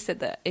 I know you said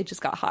that it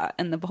just got hot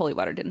and the holy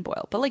water didn't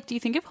boil, but like, do you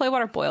think if holy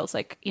water boils,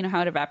 like, you know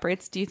how it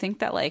evaporates, do you think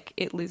that like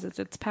it loses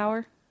its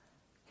power?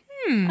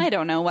 I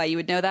don't know why you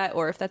would know that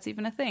or if that's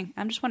even a thing.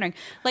 I'm just wondering.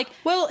 Like,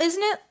 well,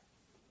 isn't it?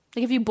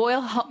 Like if you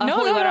boil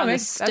holy water on the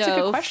stove, that's a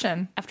good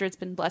question. After it's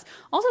been blessed.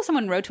 Also,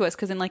 someone wrote to us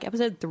because in like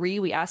episode 3,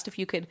 we asked if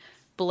you could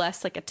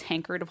bless like a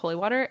tankard of holy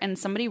water, and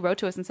somebody wrote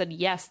to us and said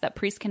yes, that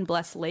priests can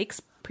bless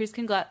lakes. Priests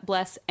can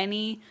bless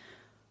any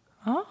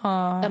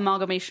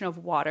amalgamation of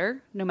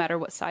water, no matter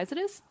what size it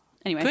is.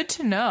 Anyway, good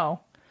to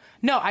know.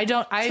 No, I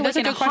don't. So that's like a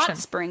in good question. Hot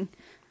spring.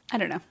 I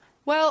don't know.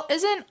 Well,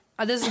 isn't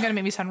this is going to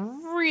make me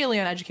sound really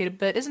uneducated,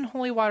 but isn't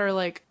holy water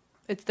like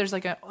there's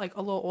like a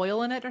little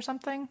oil in it or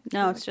something?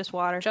 No, it's just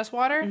water. Just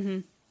water? Mm-hmm.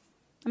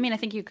 I mean, I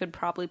think you could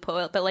probably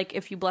put it, but like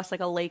if you bless like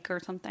a lake or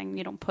something,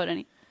 you don't put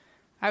any.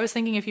 I was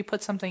thinking if you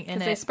put something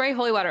in it. They spray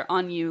holy water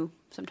on you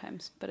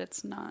sometimes, but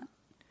it's not.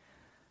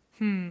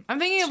 I'm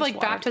thinking of like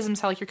water.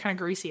 baptisms, how like you're kind of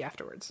greasy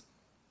afterwards.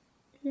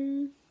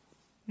 No?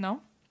 I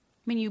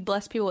mean, you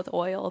bless people with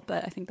oil,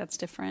 but I think that's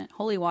different.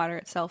 Holy water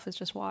itself is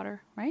just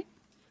water, right?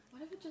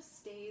 What if it just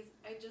stays?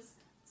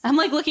 I'm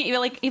like looking at you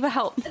like, Eva,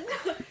 help.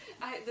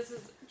 This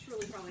is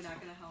truly probably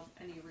not going to help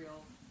any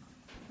real.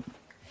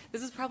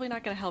 This is probably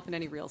not going to help in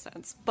any real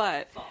sense,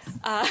 but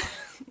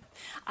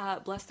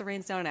Bless the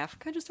Rains Down in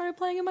Africa just started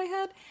playing in my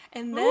head,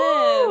 and then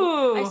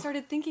I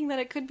started thinking that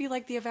it could be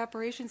like the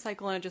evaporation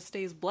cycle and it just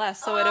stays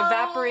blessed, so it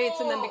evaporates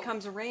and then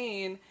becomes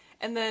rain,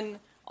 and then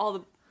all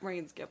the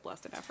rains get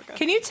blessed in Africa.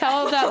 Can you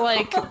tell that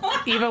like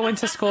Eva went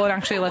to school and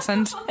actually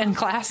listened in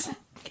class?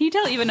 Can you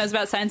tell Eva knows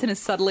about science and is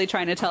subtly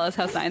trying to tell us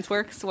how science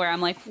works? Where I'm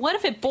like, what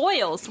if it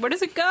boils? Where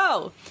does it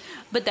go?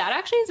 But that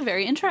actually is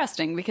very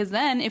interesting because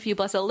then if you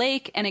bless a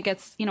lake and it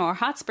gets, you know, a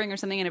hot spring or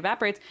something and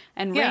evaporates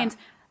and rains,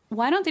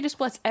 why don't they just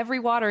bless every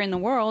water in the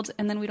world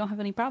and then we don't have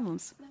any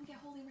problems? Then get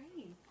holy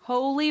rain.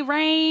 Holy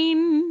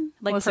rain.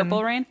 Like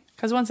purple rain?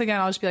 Because once again,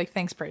 I'll just be like,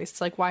 thanks,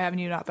 priests. Like, why haven't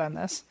you not done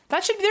this?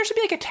 There should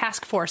be like a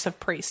task force of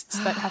priests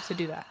that have to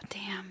do that.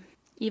 Damn.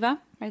 Eva,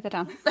 write that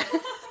down.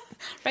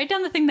 Write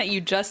down the thing that you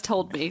just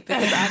told me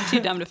because I'm too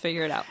dumb to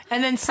figure it out.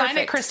 And then sign it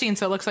Perfect. Christine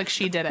so it looks like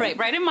she did it. Right,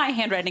 write in my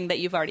handwriting that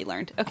you've already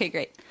learned. Okay,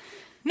 great.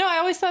 No, I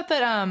always thought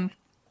that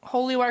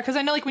holy water, because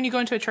I know like when you go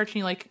into a church and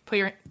you like put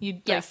your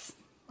Yes,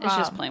 it's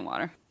just plain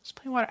water. Just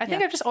plain water. I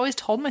think I've just always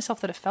told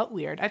myself that it felt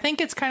weird. I think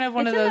it's kind of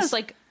one It's of in those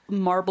like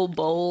marble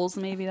bowls.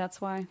 Maybe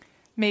that's why.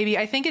 Maybe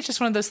I think it's just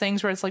one of those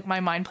things where it's like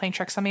my mind playing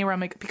tricks on me where I'm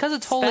like, because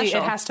it's holy,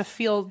 Special. it has to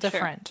feel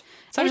different.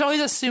 So I've just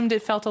always assumed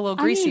it felt a little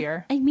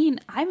greasier. I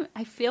mean,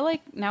 I feel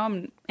like now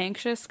I'm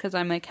anxious because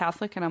I'm a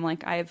Catholic and I'm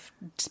like, I've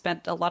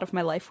spent a lot of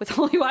my life with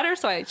holy water,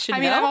 so I should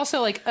know. I'm also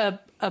like a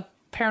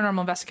paranormal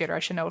investigator. I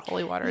should know what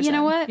holy water is. You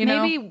know what? You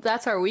Maybe know?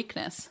 that's our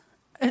weakness.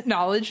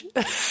 Knowledge.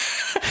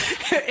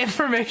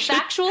 Information.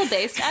 Factual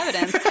based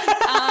evidence.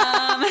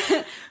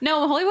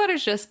 No, holy water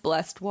is just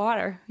blessed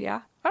water.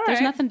 Yeah. All There's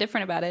right. nothing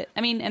different about it.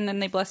 I mean, and then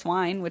they bless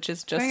wine, which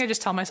is I just. think I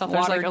just tell myself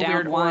there's like a watered down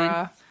weird wine.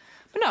 aura.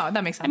 But no,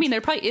 that makes sense. I mean,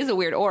 there probably is a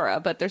weird aura,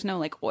 but there's no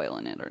like oil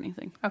in it or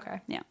anything. okay.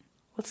 Yeah.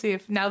 Let's see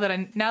if now that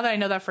I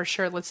know that for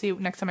sure. Let's see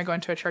next time I go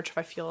into a church if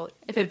I feel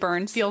If it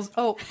burns. feels.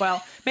 Oh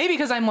well, maybe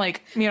because I'm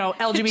like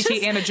LGBT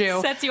Just and a Jew.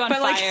 sets you on but,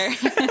 fire.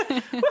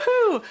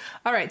 Woohoo!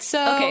 All right,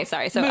 so Okay,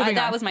 sorry. So moving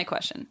that on. was my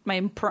question,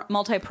 my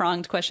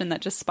multi-pronged question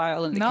that just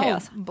spiraled into no.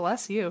 chaos.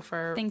 Bless you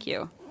for Thank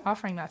you.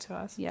 offering that to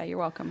us. Yeah, you're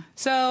welcome.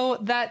 So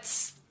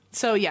that's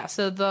so yeah.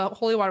 So the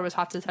holy water was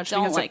hot to the touch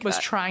Don't because like it was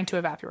that. trying to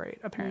evaporate.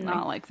 Apparently,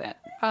 Not like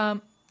that.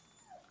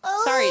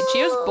 Sorry,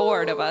 Gio's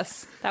bored of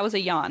us. That was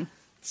a yawn.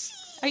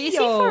 Are you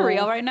for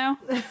real right now?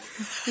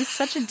 He's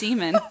such a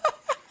demon.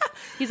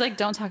 He's like,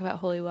 don't talk about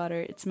holy water.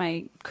 It's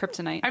my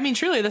kryptonite. I mean,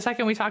 truly, the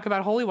second we talk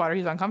about holy water,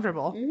 he's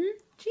uncomfortable.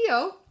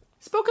 Gio,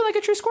 spoken like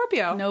a true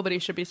Scorpio. Nobody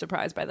should be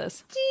surprised by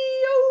this.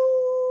 Gio,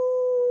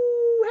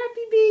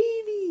 happy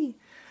baby.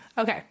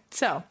 Okay,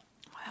 so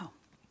Wow.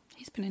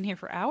 He's been in here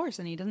for hours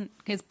and he doesn't.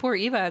 His poor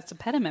Eva has to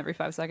pet him every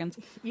 5 seconds.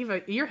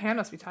 Eva, your hand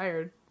must be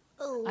tired.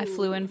 I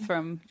flew in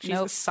from. Jesus,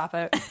 Nope. stop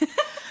it.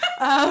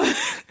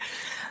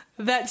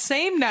 That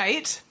same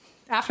night,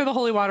 after the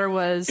holy water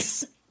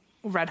was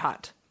red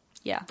hot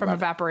Yeah. from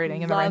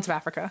evaporating in the rains of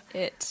Africa,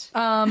 It.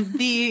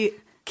 the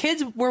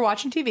kids were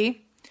watching TV,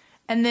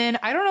 And then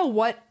I don't know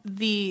what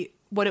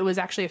it was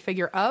actually a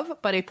figure of,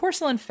 but a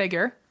porcelain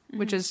figure,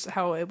 which is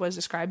how it was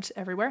described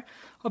everywhere.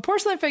 A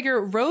porcelain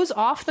figure rose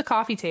off the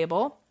coffee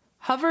table,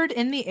 hovered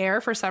in the air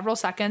for several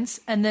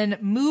seconds, and then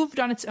moved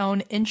on its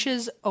own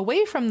inches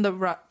away from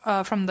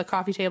the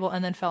coffee table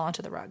and then fell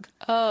onto the rug.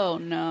 Oh,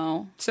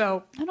 no.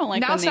 So I don't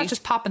like now when it's not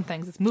just popping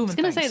things, it's moving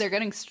I was things.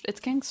 going to say it's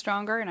getting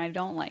stronger, and I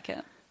don't like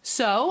it.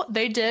 So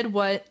they did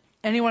what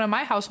anyone in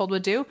my household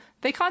would do.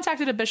 They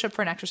contacted a bishop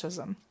for an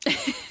exorcism.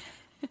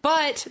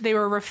 But they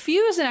were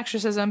refused an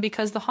exorcism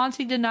because the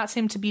haunting did not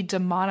seem to be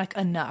demonic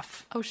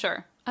enough. Oh,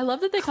 sure. I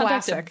love that they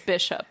contacted a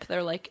bishop.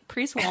 They're like,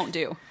 priests won't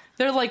do.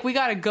 They're like, we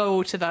got to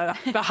go to the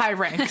high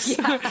ranks.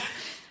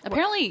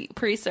 Apparently,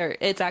 priests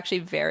it's actually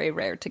very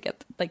rare to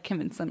get, like,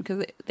 convince them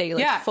because they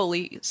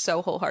fully,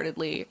 so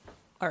wholeheartedly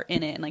are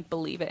in it and, like,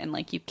 believe it. And,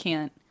 like, you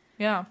can't,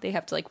 they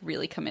have to, like,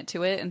 really commit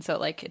to it. And so,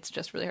 like, it's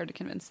just really hard to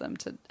convince them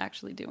to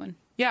actually do it.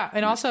 Yeah.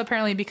 And also,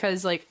 apparently,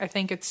 because, like, I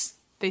think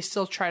they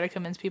still try to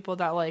convince people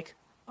that, like,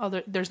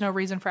 there's no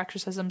reason for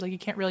exorcisms. Like, you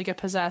can't really get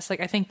possessed.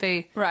 Like, I think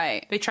they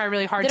try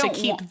really hard to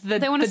keep the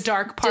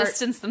dark part.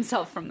 Distance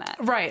themselves from that.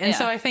 Right. And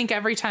so I think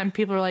every time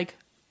people are like,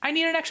 I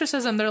need an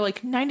exorcism, they're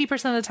like, 90%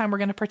 of the time we're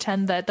going to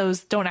pretend that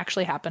those don't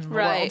actually happen in the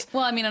world.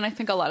 Well, I mean, and I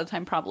think a lot of the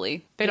time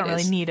probably they don't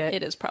really need it.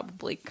 It is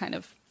probably kind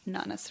of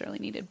not necessarily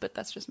needed, but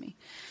that's just me.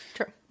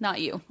 True.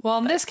 Not you. Well,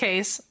 in this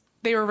case,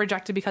 they were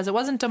rejected because it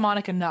wasn't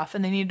demonic enough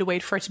and they needed to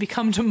wait for it to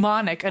become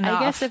demonic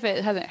enough. I guess if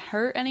it hasn't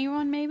hurt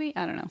anyone, maybe.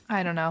 I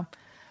don't know.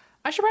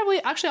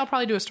 I'll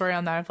probably do a story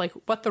on that of like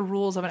what the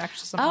rules of an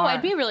exorcism are. Oh,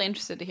 I'd be really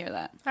interested to hear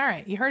that. All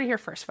right. You heard it here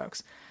first,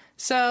 folks.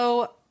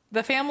 So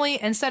the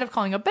family, instead of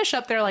calling a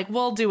bishop, they're like,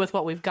 we'll do with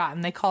what we've got.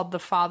 And they called the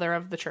father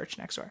of the church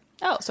next door.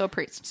 Oh, so a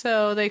priest.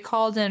 So they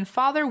called in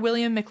Father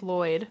William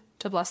McLeod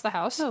to bless the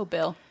house. Oh,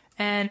 Bill.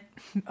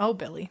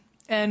 Billy.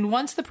 And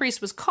once the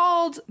priest was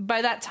called,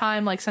 by that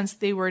time, like since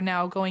they were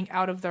now going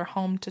out of their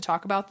home to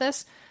talk about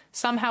this,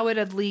 somehow it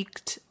had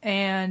leaked,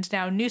 and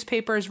now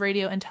newspapers,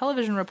 radio, and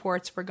television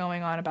reports were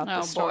going on about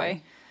this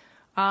story.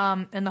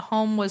 And the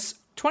home was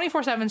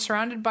 24/7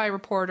 surrounded by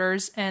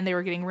reporters, and they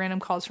were getting random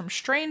calls from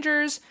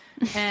strangers.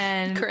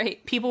 And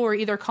Great. People were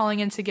either calling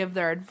in to give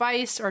their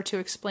advice or to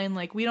explain,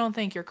 like, we don't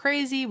think you're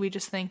crazy. We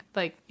just think,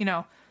 like, you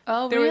know.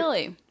 Oh,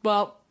 really?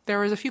 There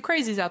was a few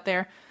crazies out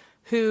there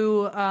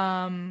who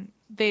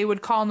they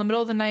would call in the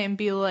middle of the night and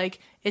be like,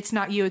 it's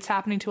not you, it's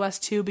happening to us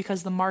too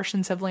because the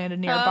Martians have landed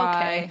nearby.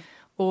 Okay.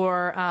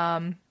 Or,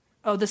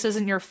 oh, this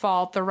isn't your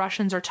fault. The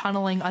Russians are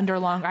tunneling under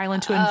Long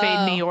Island to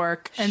invade New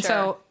York. And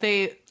so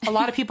a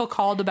lot of people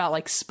called about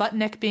like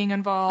Sputnik being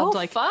involved. Oh,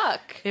 like,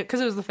 fuck.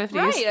 Because it was the 50s.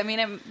 Right. I mean,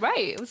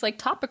 it was like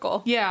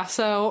topical. Yeah.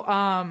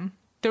 So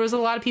there was a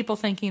lot of people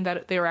thinking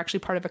that they were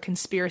actually part of a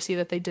conspiracy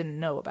that they didn't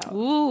know about.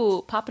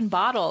 Ooh, popping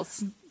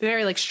bottles.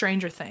 Very like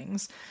Stranger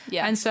Things.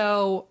 Yeah. And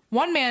so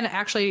one man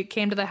actually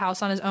came to the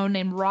house on his own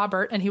named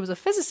Robert, and he was a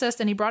physicist,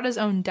 and he brought his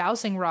own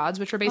dowsing rods,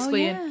 which are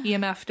basically an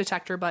EMF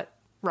detector, but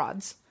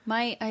rods.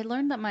 I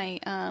learned that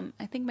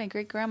I think my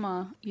great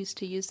grandma used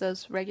to use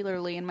those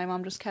regularly, and my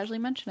mom just casually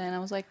mentioned it, and I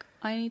was like,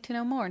 I need to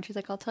know more. And she's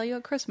like, I'll tell you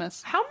at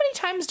Christmas. How many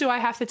times do I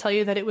have to tell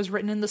you that it was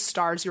written in the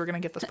stars you were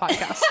going to get this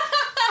podcast?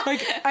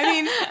 Like, I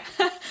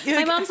mean,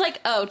 my mom's like,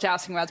 oh,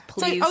 dowsing rods,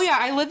 please. Like, oh yeah,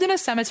 I lived in a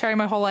cemetery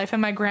my whole life,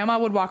 and my grandma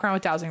would walk around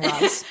with dowsing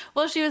rods.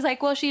 Well, she was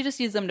like, well, she just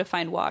used them to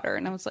find water,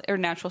 and I was like, or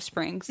natural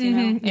springs, you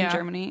know, in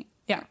Germany.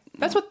 Yeah,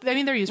 that's what I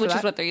mean. They're used for which that.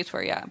 is what they're used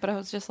for. Yeah, but I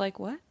was just like,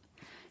 what?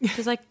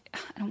 She's like,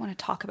 I don't want to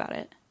talk about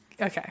it.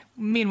 Okay.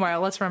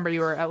 Meanwhile, let's remember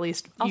you were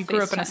you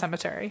grew up in a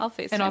cemetery. I'll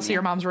FaceTime and also you.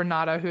 your mom's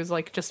Renata, who's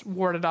like just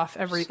warded off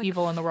every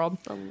evil in the world.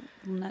 The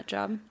nut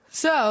job.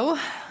 So,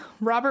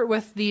 Robert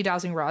with the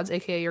dowsing rods,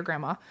 aka your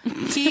grandma,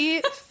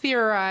 he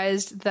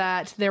theorized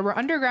that there were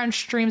underground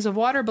streams of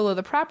water below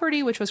the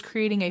property, which was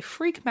creating a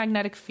freak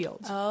magnetic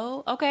field.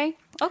 Oh, okay.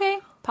 Okay.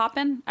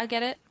 Poppin'. I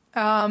get it.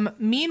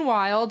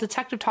 Meanwhile,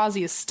 Detective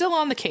Tozzi is still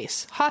on the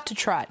case. Hot to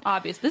trot.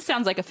 Obvious. This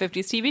sounds like a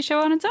 50s TV show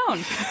on its own.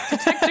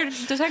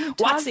 Detective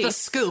Tozzi. What's the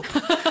scoop?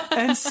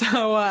 And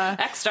so,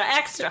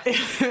 extra.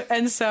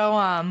 And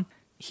so,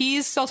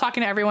 he's still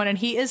talking to everyone, and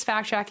he is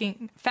fact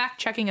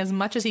checking as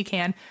much as he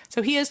can.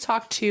 So he has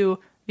talked to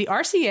the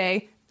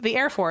RCA, the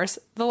Air Force,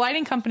 the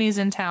lighting companies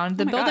in town,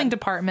 the building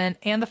department,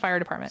 and the fire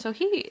department. So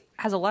he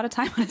has a lot of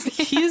time on his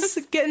hands.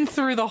 He's getting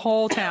through the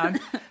whole town.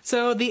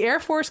 So the Air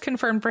Force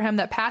confirmed for him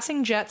that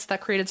passing jets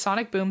that created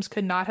sonic booms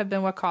could not have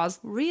been what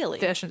caused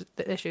the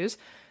issues.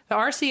 The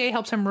RCA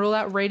helped him rule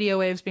out radio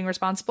waves being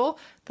responsible.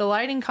 The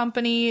lighting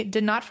company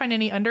did not find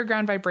any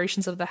underground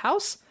vibrations of the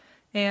house.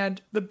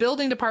 And the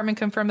building department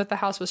confirmed that the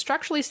house was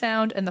structurally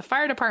sound, and the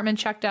fire department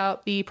checked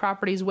out the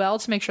property's well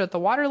to make sure that the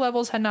water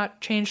levels had not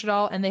changed at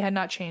all, and they had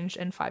not changed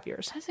in 5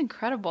 years. That's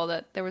incredible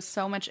that there was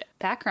so much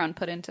background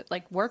put into,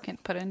 like, work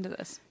put into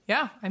this.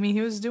 Yeah, I mean,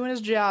 he was doing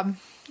his job.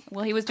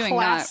 Well, he was doing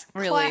that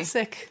really.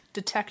 Classic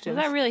detective.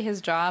 Was that really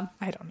his job?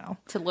 I don't know.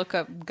 To look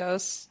up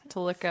ghosts, to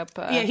look up...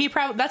 Yeah, he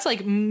probably... That's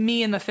like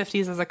me in the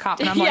 50s as a cop.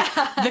 And I'm like,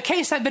 the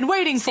case I've been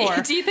waiting for.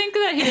 Do you think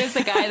that he was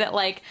the guy that,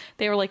 like,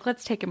 they were like,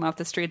 let's take him off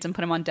the streets and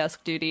put him on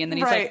desk duty? And then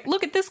he's like,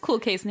 look at this cool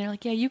case. And they're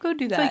like, yeah, you go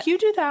do that. It's like, you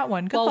do that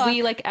one. Good luck.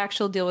 We, like,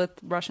 actually deal with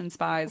Russian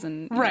spies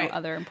and you know,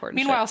 other important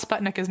Meanwhile, shit.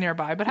 Sputnik is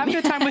nearby. But have a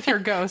good time with your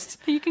ghosts.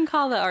 You can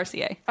call the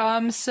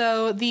RCA.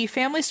 So the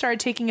family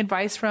started taking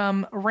advice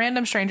from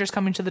random strangers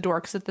coming to the door.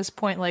 Because at this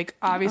point, like,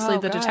 obviously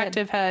the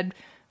detective had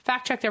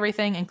fact-checked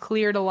everything and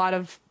cleared a lot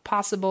of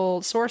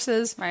possible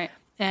sources. Right.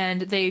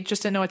 And they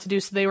just didn't know what to do,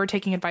 so they were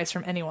taking advice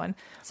from anyone.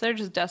 So they're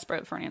just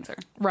desperate for an answer.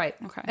 Right.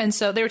 Okay. And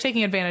so they were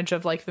taking advantage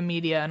of, like, the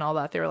media and all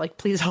that. They were like,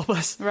 please help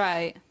us.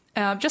 Right.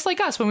 Just like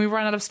us, when we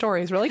run out of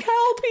stories, we're like,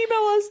 help,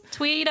 email us.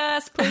 Tweet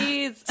us,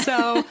 please.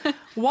 So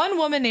one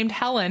woman named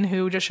Helen,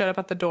 who just showed up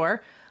at the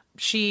door,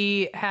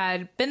 she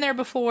had been there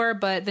before,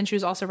 but then she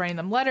was also writing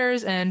them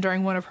letters. And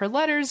during one of her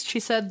letters,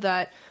 she said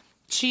that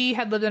she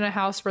had lived in a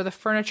house where the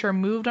furniture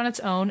moved on its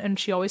own, and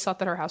she always thought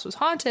that her house was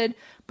haunted,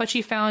 but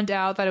she found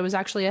out that it was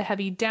actually a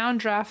heavy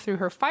downdraft through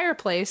her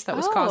fireplace that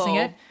was causing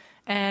it,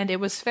 and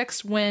it was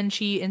fixed when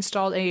she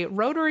installed a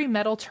rotary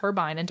metal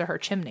turbine into her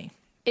chimney.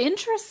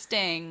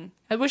 Interesting.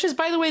 Which is,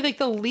 by the way, like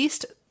the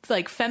least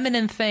like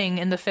feminine thing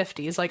in the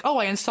 50s. Like, oh,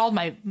 I installed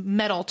my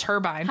metal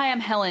turbine. Hi,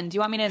 I'm Helen. Do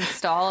you want me to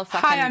install a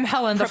fucking Hi, I'm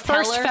Helen, propeller?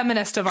 the first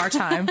feminist of our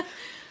time.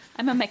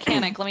 I'm a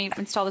mechanic. Let me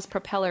install this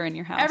propeller in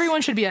your house.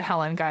 Everyone should be a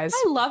Helen, guys.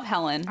 I love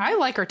Helen. I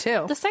like her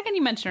too. The second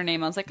you mentioned her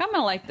name, I was like, I'm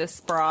gonna like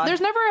this broad.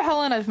 There's never a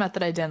Helen I've met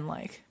that I didn't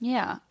like.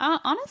 Yeah.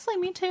 Honestly,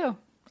 me too.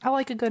 I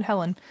like a good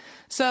Helen.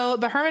 So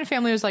the Herman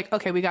family was like,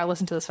 okay, we gotta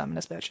listen to this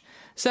feminist bitch.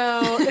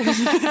 So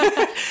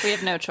we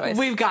have no choice.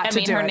 We've got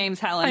to do it. Her name's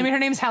Helen. I mean, her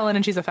name's Helen,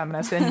 and she's a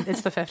feminist, and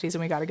it's the 50s,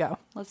 and we gotta go.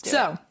 Let's do it.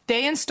 So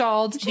they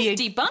installed she's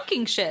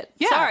debunking shit.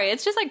 Yeah. Sorry,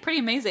 it's just like pretty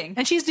amazing.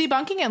 And she's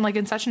debunking it like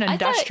in such an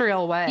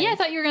industrial way. Yeah, I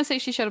thought you were gonna say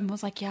she showed up and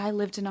was like, yeah, I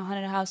lived in a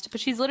haunted house, but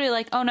she's literally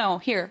like, oh no,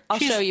 here, I'll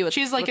show you.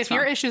 She's like, if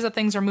your issue is that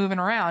things are moving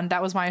around,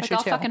 that was my issue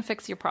I'll too. fucking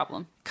fix your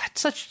problem. God,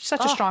 such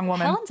a strong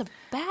woman. Helen's a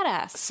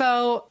badass.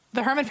 So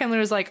the Herman family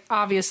was like,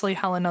 obviously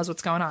Helen knows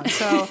what's going on.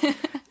 So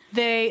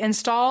they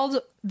installed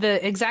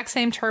the exact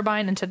same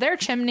turbine into their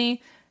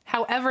chimney.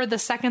 However, the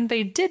second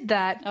they did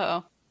that,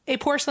 a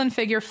porcelain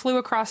figure flew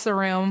across the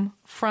room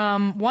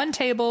from one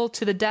table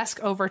to the desk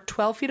over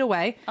 12 feet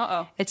away.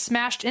 It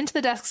smashed into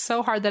the desk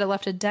so hard that it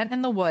left a dent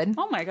in the wood.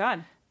 Oh my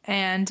God.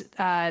 And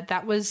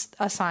that was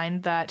a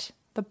sign that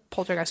the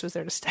poltergeist was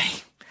there to stay.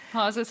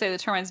 Well, I was going to say the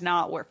turbine's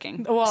not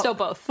working. Well, so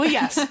both. Well,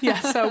 yes.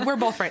 So we're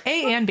both right.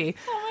 A and B.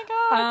 Oh my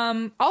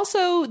God.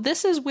 Also,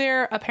 this is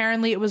where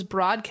apparently it was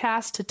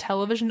broadcast to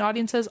television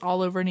audiences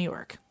all over New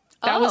York.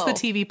 That was the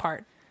TV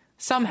part.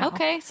 Somehow.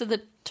 Okay, so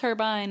the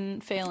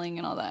turbine failing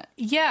and all that.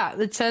 Yeah,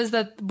 it says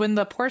that when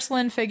the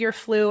porcelain figure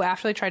flew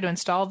after they tried to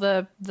install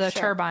the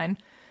turbine,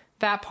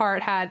 that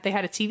part they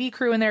had a TV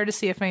crew in there to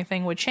see if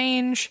anything would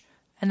change.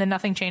 And then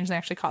nothing changed, and they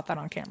actually caught that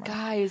on camera.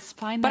 Guys,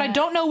 find that. But I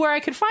don't know where I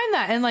could find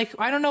that. And, like,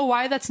 I don't know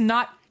why that's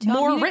not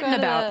more written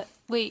about.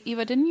 Wait,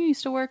 Eva, didn't you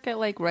used to work at,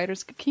 like,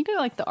 writers? Can you go to,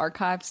 like, the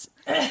archives?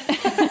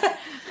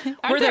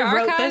 Where they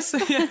wrote this?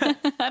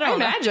 I don't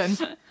imagine.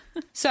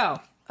 So,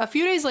 a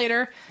few days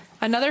later,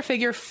 another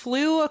figure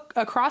flew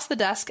across the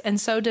desk, and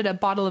so did a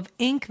bottle of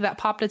ink that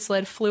popped its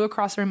lid, flew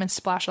across the room, and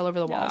splashed all over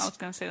the walls. I was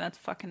going to say, that's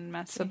fucking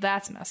messy. So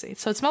that's messy.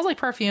 So it smells like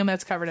perfume, and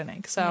it's covered in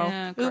ink. So,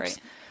 yeah, great. Oops.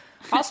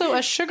 Also,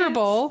 a sugar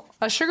bowl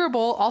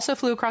also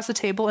flew across the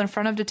table in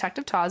front of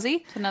Detective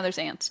Tozzi. So now there's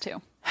ants,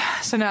 too.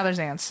 So now there's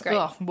ants. Great.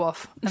 Ugh,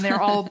 woof. And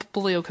they're all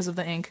blue because of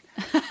the ink.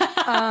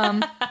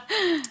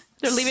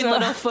 They're leaving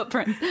little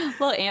footprints,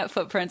 little ant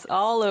footprints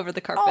all over the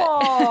carpet.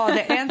 Oh,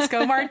 the ants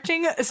go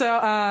marching.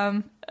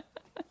 So,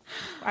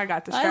 I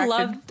got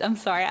distracted. I'm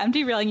sorry. I'm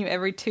derailing you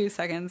every 2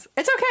 seconds.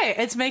 It's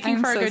okay. It's making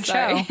for a good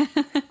show.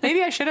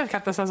 Maybe I should have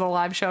kept this as a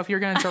live show if you're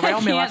going to derail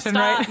me left and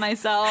right. I can't stop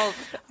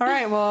myself. All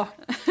right, well,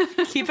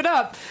 keep it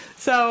up.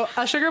 So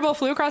a sugar bowl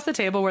flew across the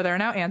table where there are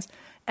now ants,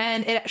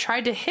 and it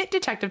tried to hit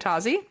Detective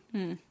Tozzi.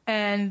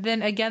 And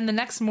then again, the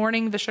next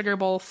morning, the sugar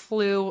bowl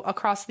flew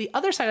across the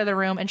other side of the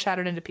room and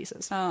shattered into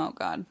pieces. Oh,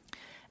 God.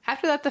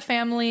 After that, the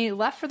family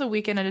left for the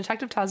weekend, and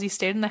Detective Tozzi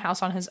stayed in the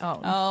house on his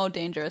own. Oh,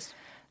 dangerous.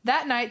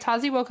 That night,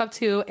 Tozzi woke up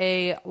to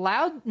a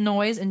loud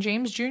noise in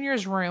James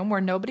Jr.'s room where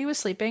nobody was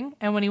sleeping,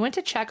 and when he went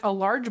to check, a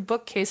large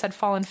bookcase had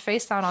fallen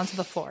face down onto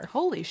the floor.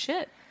 Holy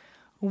shit.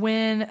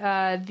 When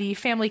the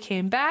family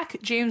came back,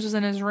 James was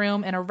in his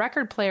room, and a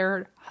record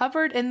player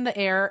hovered in the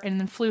air and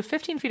then flew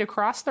 15 feet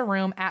across the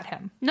room at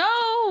him.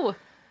 No!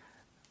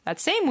 That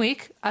same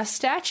week, a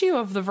statue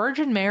of the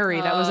Virgin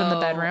Mary that was in the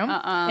bedroom.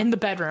 In the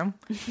bedroom.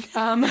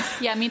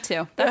 Yeah, me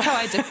too. That's how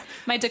I do.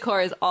 My decor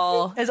is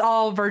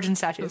all virgin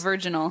statues.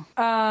 Virginal.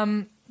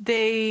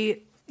 The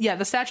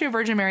statue of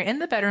Virgin Mary in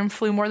the bedroom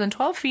flew more than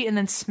 12 feet and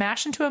then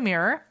smashed into a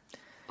mirror.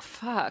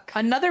 Fuck.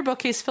 Another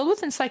bookcase filled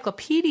with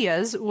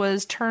encyclopedias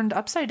was turned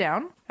upside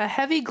down. A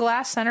heavy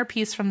glass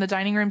centerpiece from the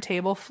dining room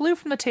table flew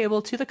from the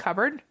table to the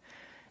cupboard.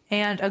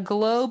 and a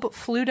globe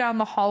flew down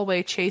the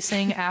hallway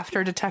chasing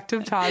after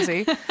Detective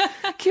Tazi.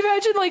 Can you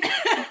imagine,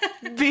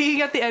 like,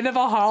 being at the end of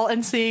a hall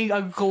and seeing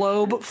a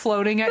globe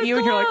floating at you,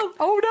 and you're like,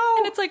 oh no!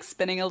 And it's like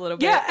spinning a little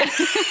bit. Yeah.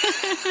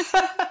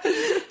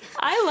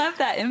 I love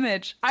that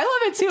image. I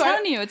love it too. I'm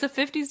telling you, it's a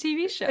 50s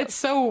TV show.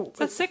 It's a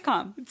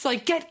sitcom. It's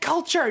like, get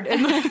cultured.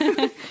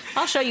 And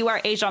I'll show you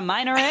where Asia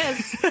Minor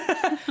is.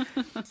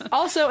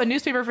 also, a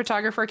newspaper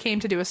photographer came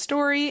to do a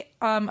story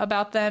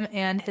about them,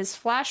 and his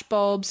flash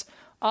bulbs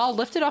all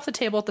lifted off the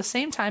table at the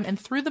same time and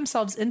threw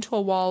themselves into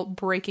a wall,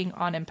 breaking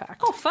on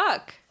impact. Oh,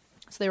 fuck.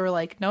 So they were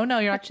like, no,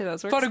 you're Actually,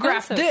 those were not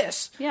photograph expensive.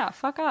 this. Yeah,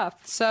 fuck off.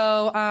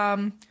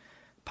 So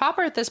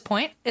Popper at this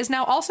point is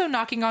now also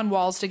knocking on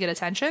walls to get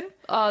attention,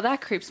 Oh,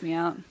 that creeps me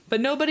out.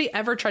 but nobody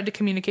ever tried to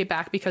communicate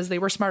back because they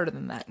were smarter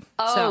than that.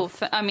 Oh,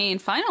 So, I mean,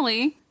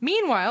 finally.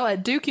 meanwhile,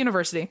 at Duke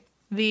University,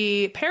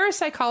 the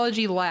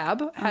parapsychology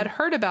lab had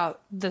heard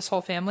about this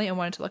whole family and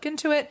wanted to look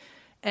into it.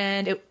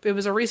 And it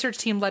was a research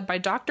team led by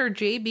Dr.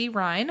 J.B.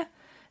 Rhine.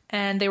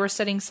 And they were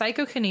studying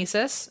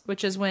psychokinesis,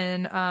 which is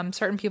when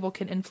certain people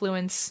can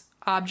influence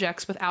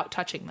objects without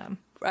touching them.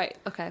 Right,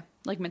 okay.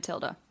 Like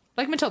Matilda.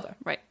 Like Matilda.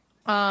 Right.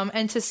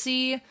 And to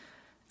see,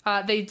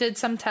 they did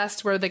some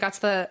tests where they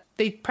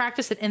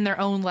practiced it in their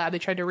own lab. They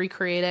tried to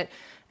recreate it,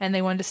 and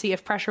they wanted to see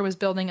if pressure was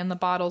building in the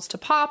bottles to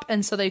pop.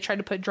 And so they tried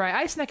to put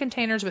dry ice in the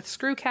containers with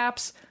screw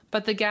caps,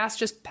 but the gas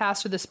just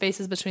passed through the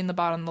spaces between the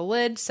bottom and the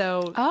lid.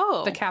 So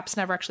the caps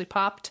never actually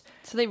popped.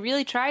 So they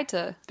really tried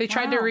to. They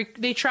tried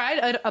they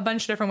tried a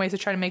bunch of different ways to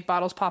try to make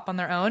bottles pop on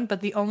their own, but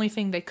the only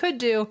thing they could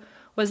do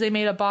was they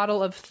made a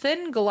bottle of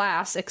thin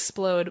glass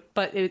explode,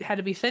 but it had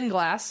to be thin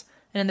glass.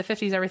 And in the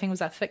 50s, everything was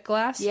that thick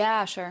glass.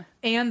 Yeah, sure.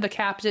 And the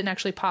cap didn't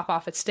actually pop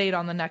off. It stayed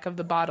on the neck of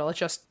the bottle. It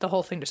just, the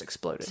whole thing just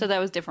exploded. So that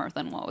was different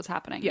than what was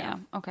happening. Yeah.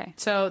 Yeah. Okay.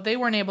 So they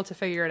weren't able to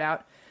figure it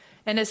out.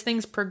 And as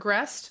things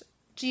progressed,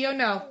 Gio,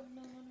 no.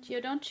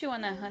 Gio, don't chew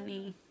on that,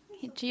 honey.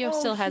 Gio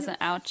still has an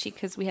ouchie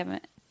because we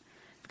haven't.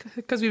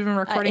 Because we've been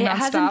recording It nonstop.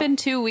 hasn't been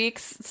 2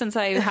 weeks since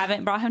I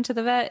haven't brought him to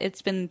the vet.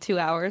 It's been 2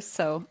 hours,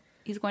 so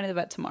he's going to the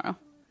vet tomorrow.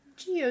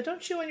 Gio,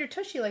 don't chew on your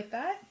tushy like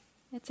that.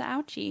 It's an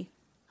ouchie.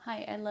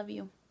 Hi, I love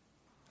you.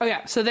 Oh,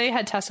 yeah. So they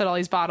had tested all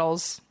these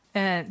bottles,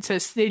 and so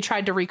they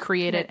tried to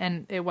recreate it,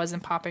 and it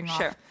wasn't popping off.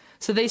 Sure.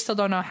 So they still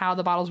don't know how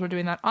the bottles were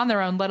doing that on their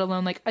own, let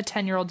alone like a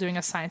 10-year-old doing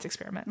a science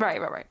experiment. Right.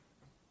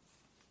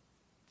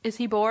 Is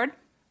he bored?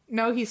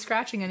 No, he's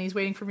scratching, and he's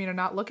waiting for me to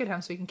not look at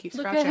him so he can keep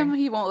Look scratching. at him.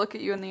 He won't look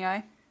at you in the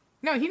eye.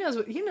 No, he knows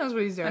what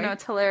he's doing. I know,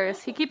 it's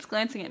hilarious. He keeps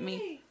glancing at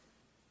me.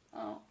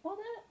 Oh, well,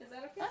 is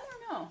that okay? I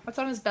don't know. What's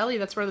on his belly?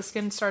 That's where the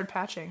skin started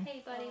patching.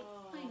 Hey, buddy.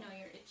 I know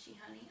you're itchy,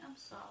 honey. I'm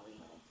sorry.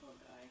 Poor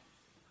guy.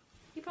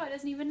 He probably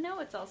doesn't even know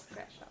it's all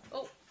scratched up.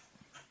 Oh,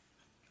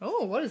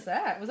 Oh, what is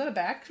that? Was that a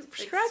back big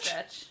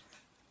stretch?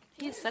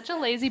 He's such a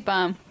lazy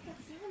bum.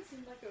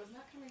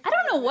 I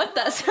don't know what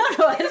that sound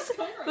was.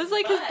 It was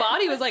like his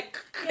body was like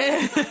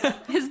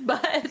his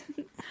butt.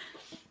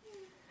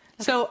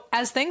 So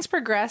as things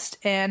progressed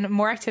and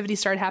more activity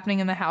started happening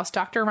in the house,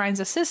 Dr. Rhine's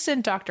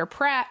assistant, Dr.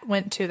 Pratt,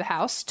 went to the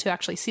house to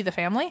actually see the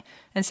family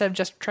instead of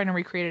just trying to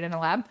recreate it in a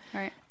lab.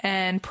 Right.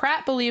 And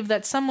Pratt believed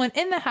that someone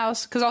in the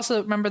house, because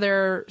also remember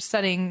they're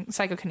studying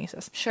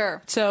psychokinesis.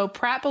 Sure. So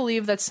Pratt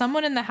believed that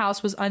someone in the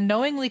house was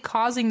unknowingly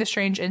causing the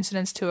strange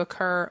incidents to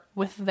occur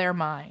with their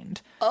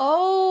mind.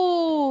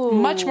 Oh.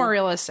 Much more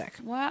realistic.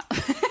 Wow.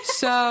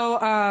 So,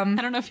 I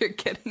don't know if you're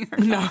kidding or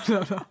not.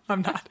 no,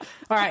 I'm not.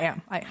 Or I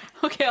am.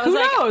 Okay, I was Who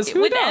like, knows?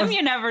 Who with knows? him,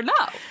 you never know.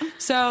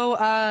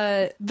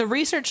 So the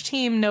research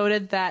team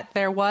noted that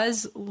there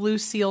was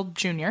Lucille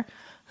Jr.,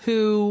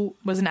 who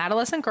was an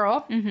adolescent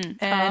girl, and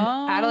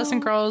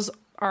adolescent girls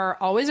are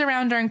always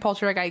around during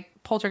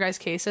poltergeist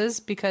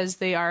cases because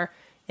they are,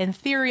 in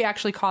theory,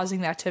 actually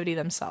causing the activity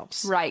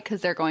themselves. Right,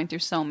 because they're going through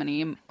so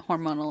many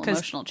hormonal,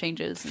 emotional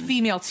changes. And...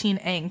 Female teen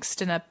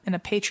angst in a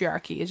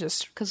patriarchy is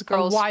just 'Cause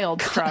girls- a wild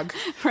drug.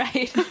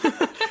 Right.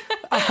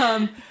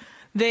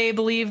 They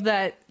believe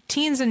that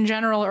teens in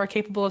general are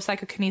capable of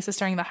psychokinesis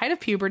during the height of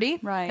puberty.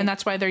 Right. And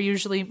that's why they're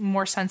usually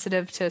more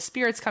sensitive to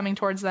spirits coming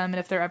towards them. And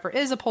if there ever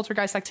is a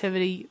poltergeist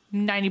activity,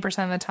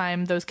 90% of the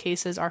time, those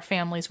cases are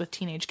families with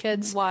teenage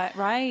kids. What?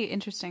 Right.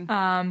 Interesting.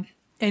 And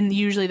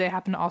usually they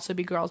happen to also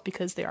be girls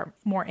because they are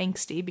more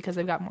angsty because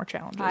they've got more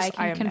challenges. I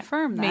can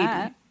confirm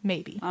that.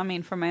 Maybe. I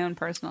mean, from my own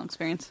personal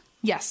experience.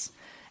 Yes.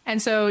 And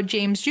so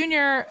James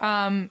Jr.,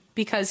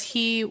 because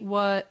he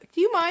was... Do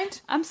you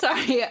mind? I'm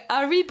sorry.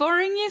 Are we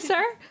boring you,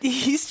 sir?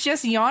 He's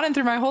just yawning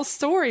through my whole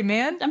story,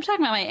 man. I'm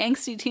talking about my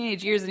angsty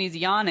teenage years and he's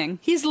yawning.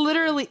 He's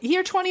literally...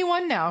 You're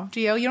 21 now,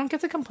 Gio. You don't get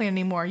to complain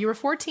anymore. You were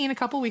 14 a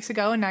couple weeks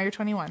ago, and now you're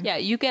 21. Yeah,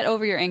 you get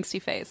over your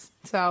angsty phase.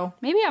 So...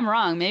 Maybe I'm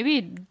wrong.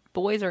 Maybe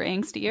boys are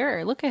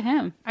angstier. Look at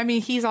him. I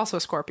mean, he's also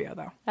a Scorpio,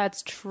 though.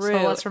 That's true.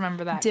 So let's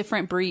remember that.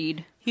 Different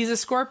breed. He's a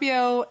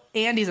Scorpio,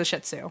 and he's a Shih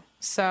Tzu.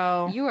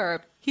 So... You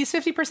are... He's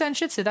 50%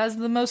 Shih Tzu. That's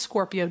the most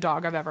Scorpio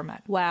dog I've ever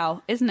met.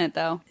 Wow. Isn't it,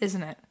 though?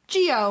 Isn't it?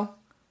 Gio,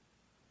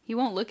 He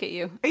won't look at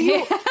you. look me in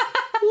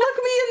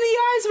the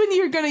eyes when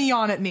you're gonna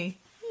yawn at me.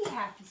 Be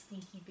happy,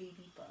 stinky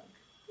baby bug.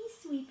 Be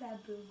sweet,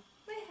 babu.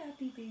 My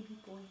happy baby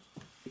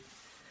boy.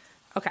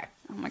 Okay.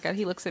 Oh my god,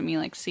 he looks at me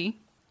like, see?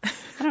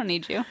 I don't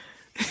need you.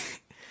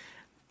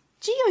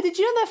 Gio, did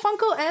you know that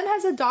Funko M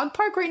has a dog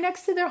park right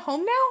next to their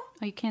home now?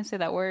 Oh, you can't say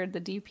that word, the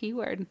DP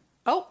word.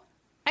 Oh,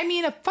 I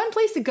mean, a fun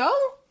place to go?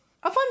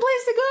 A fun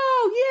place to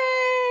go!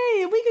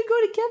 Yay! We could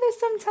go together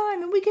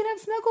sometime and we can have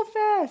Snuggle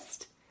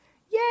Fest.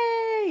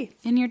 Yay!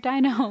 In your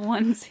dino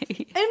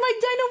onesie. And my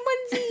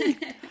dino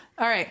onesie!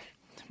 All right,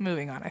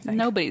 moving on, I think.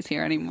 Nobody's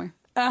here anymore.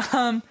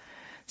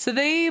 So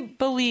they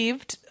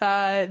believed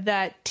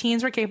that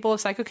teens were capable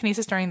of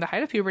psychokinesis during the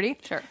height of puberty.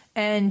 Sure.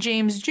 And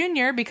James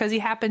Jr., because he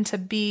happened to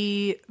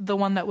be the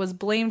one that was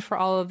blamed for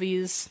all of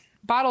these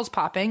bottles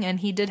popping, and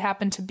he did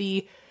happen to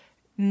be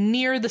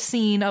near the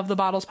scene of the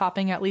bottles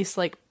popping at least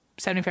like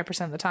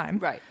 75% of the time.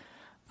 Right.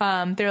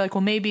 They're like,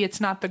 well, maybe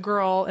it's not the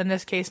girl in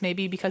this case.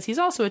 Maybe because he's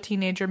also a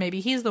teenager, maybe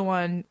he's the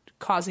one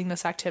causing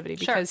this activity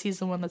because he's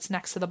the one that's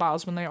next to the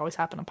bottles when they always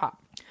happen to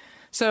pop.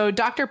 So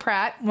Dr.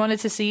 Pratt wanted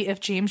to see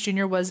if James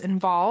Jr. was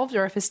involved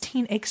or if his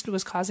teen angst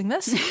was causing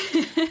this.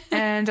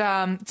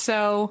 And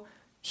so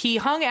he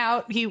hung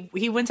out.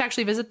 He went to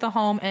actually visit the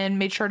home and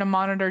made sure to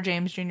monitor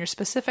James Jr.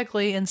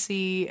 specifically and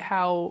see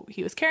how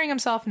he was carrying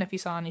himself and if he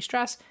saw any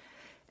stress.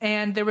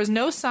 And there was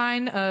no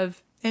sign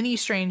of any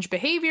strange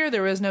behavior.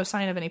 There was no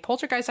sign of any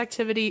poltergeist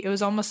activity. It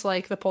was almost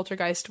like the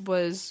poltergeist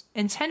was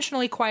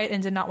intentionally quiet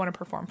and did not want to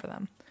perform for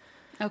them.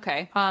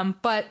 Okay.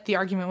 But the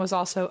argument was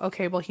also,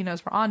 okay, well, he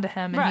knows we're on to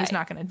him and he's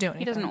not going to do anything.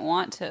 He doesn't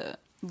want to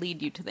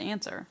lead you to the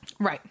answer.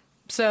 Right.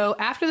 So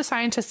after the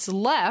scientists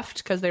left,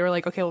 because they were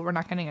like, okay, well, we're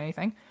not getting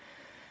anything.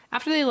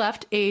 After they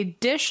left, a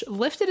dish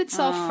lifted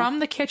itself from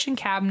the kitchen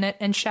cabinet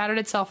and shattered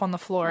itself on the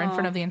floor in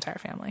front of the entire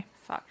family.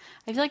 Fuck.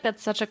 I feel like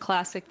that's such a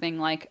classic thing.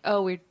 Like,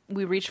 oh, we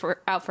reach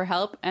out for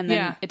help and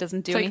then it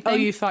doesn't do anything. Oh,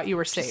 you thought you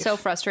were safe. So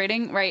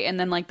frustrating, right? And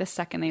then like the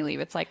second they leave,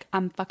 it's like,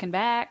 I'm fucking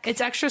back.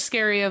 It's extra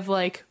scary of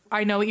like,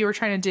 I know what you were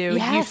trying to do.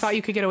 Yes. You thought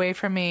you could get away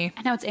from me.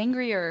 And now it's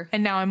angrier.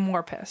 And now I'm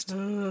more pissed.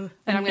 And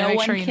I'm going to no make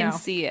one sure you can know.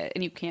 see it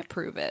and you can't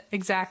prove it.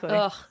 Exactly.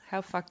 Ugh,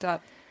 how fucked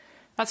up.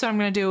 That's what I'm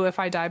going to do if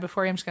I die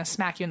before you. I'm just going to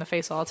smack you in the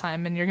face all the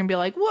time. And you're going to be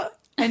like, what?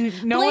 And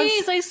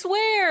Please, I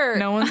swear.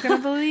 No one's going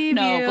to believe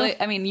you.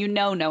 I mean,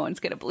 no one's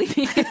going to believe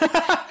me.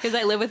 Because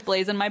I live with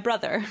Blaze and my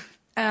brother.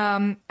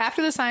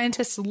 After the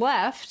scientists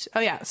left,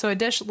 so a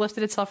dish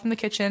lifted itself from the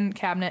kitchen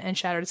cabinet and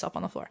shattered itself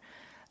on the floor.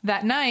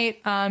 That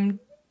night,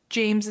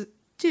 James,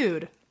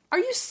 dude, are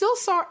you still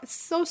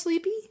so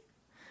sleepy?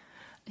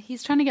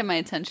 He's trying to get my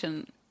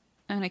attention,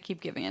 and I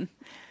keep giving in.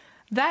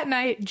 That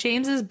night,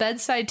 James's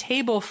bedside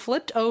table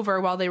flipped over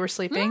while they were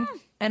sleeping,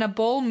 and a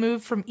bowl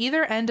moved from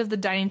either end of the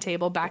dining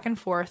table back and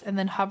forth and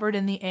then hovered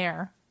in the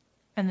air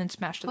and then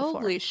smashed to the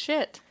floor. Holy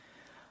shit.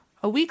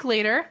 A week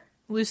later,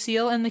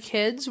 Lucille and the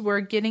kids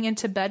were getting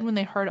into bed when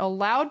they heard a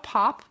loud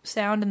pop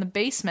sound in the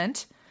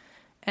basement,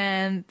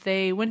 and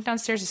they went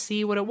downstairs to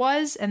see what it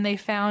was, and they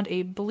found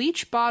a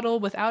bleach bottle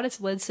without its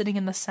lid sitting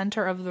in the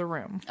center of the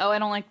room. Oh, I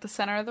don't like the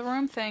center of the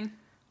room thing.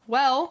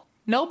 Well,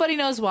 nobody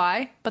knows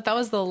why, but that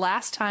was the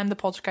last time the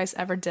poltergeist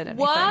ever did anything.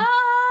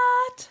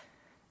 What?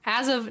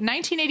 As of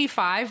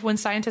 1985, when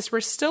scientists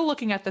were still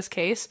looking at this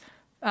case,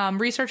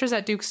 researchers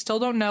at Duke still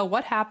don't know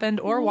what happened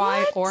or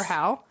why or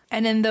how.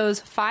 And in those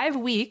 5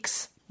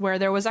 weeks where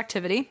there was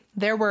activity,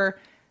 there were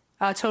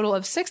a total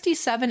of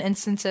 67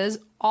 instances.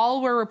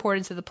 All were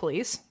reported to the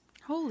police.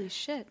 Holy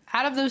shit.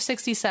 Out of those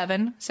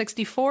 67,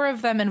 64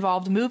 of them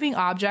involved moving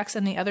objects,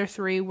 and the other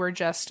 3 were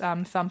just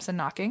thumps and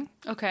knocking.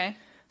 Okay.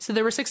 So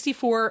there were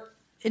 64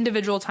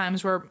 individual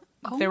times where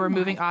there were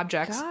moving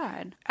objects.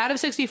 God. Out of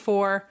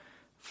 64,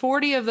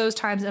 40 of those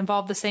times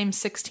involved the same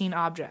 16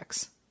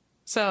 objects.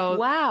 So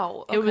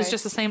wow. Okay. It was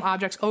just the same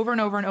objects over and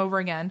over and over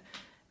again.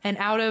 And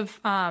out of,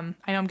 I know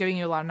I'm giving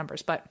you a lot of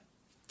numbers, but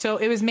so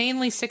it was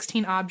mainly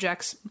 16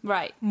 objects.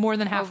 Right. More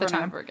than half over the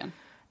time. And over again.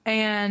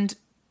 And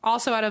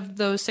also out of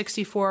those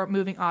 64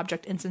 moving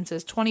object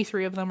instances,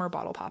 23 of them were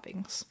bottle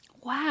poppings.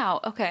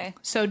 Wow. Okay.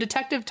 So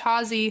Detective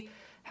Tazi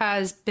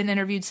has been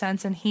interviewed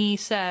since, and he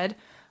said,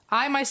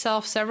 I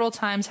myself several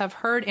times have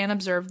heard and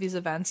observed these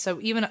events. So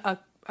even a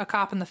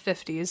cop in the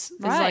 50s is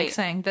like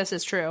saying this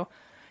is true.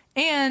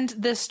 And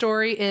this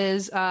story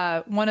is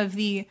one of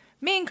the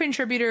main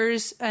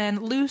contributors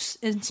and loose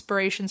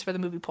inspirations for the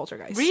movie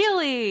Poltergeist.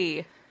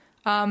 Really?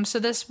 So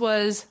this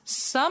was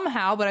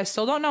somehow, but I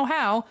still don't know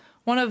how,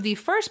 one of the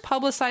first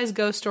publicized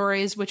ghost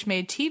stories which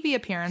made TV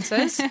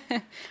appearances.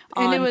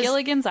 On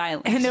Gilligan's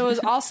Island. And it was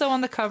also on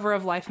the cover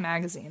of Life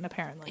magazine,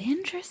 apparently.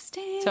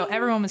 Interesting. So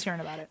everyone was hearing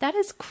about it. That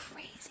is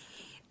crazy.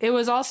 It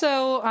was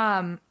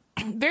also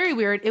very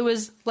weird. It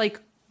was like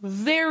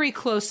very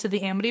close to the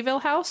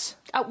Amityville house.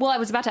 Well, I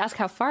was about to ask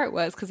how far it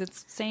was because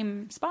it's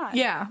same spot.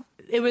 Yeah.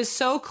 It was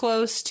so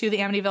close to the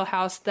Amityville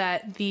house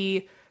that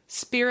the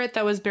spirit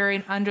that was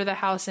buried under the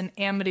house in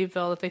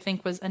Amityville that they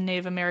think was a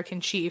Native American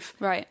chief.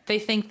 Right. They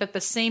think that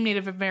the same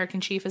Native American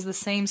chief is the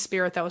same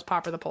spirit that was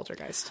Popper the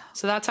Poltergeist.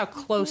 So that's how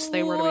close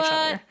they were to each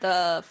other. What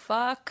the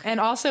fuck? And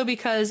also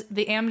because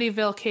the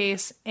Amityville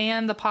case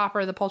and the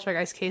Popper the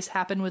Poltergeist case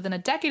happened within a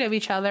decade of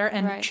each other,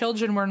 and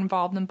children were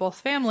involved in both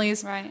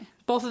families. Right.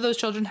 Both of those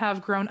children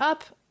have grown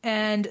up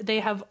and they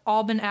have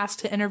all been asked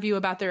to interview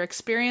about their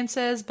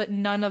experiences, but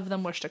none of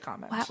them wish to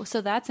comment. Wow,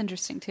 so that's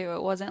interesting too.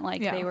 It wasn't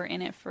like Yeah. they were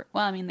in it for,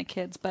 well, I mean the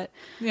kids, but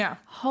Yeah.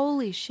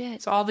 holy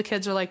shit. So all the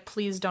kids are like,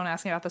 please don't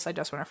ask me about this. I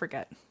just want to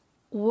forget.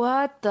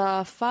 What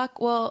the fuck?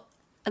 Well,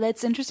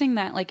 that's interesting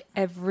that like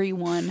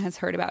everyone has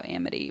heard about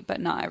Amity, but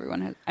not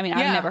everyone has. I mean,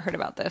 Yeah. I've never heard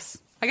about this.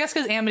 I guess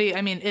because Amity,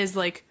 I mean, is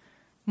like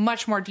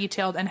much more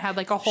detailed and had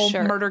like a whole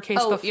Sure. murder case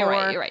Oh, before.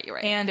 you're right.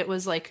 And it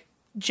was like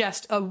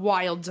just a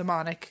wild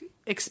demonic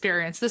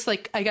experience. This,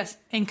 like, I guess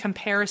in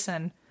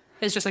comparison,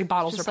 is just like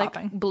bottles Just are like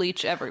popping.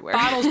 bleach everywhere.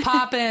 Bottles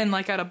popping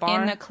like at a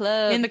bar. In the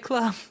club. In the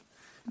club.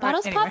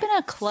 Bottles Anyway. pop in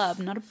a club,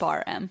 not a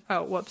bar, M.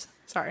 Oh, whoops.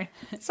 Sorry.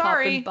 Popping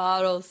Sorry.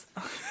 bottles.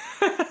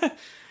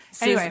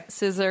 Anyway.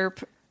 Scissor.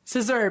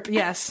 Scissorp,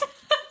 yes.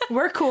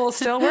 We're cool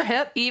still. We're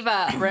hip.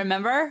 Eva,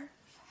 remember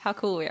how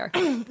cool we are.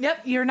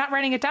 Yep, you're not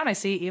writing it down, I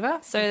see, Eva.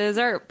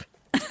 Scissor.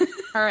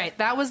 All right,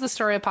 that was the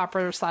story of Popper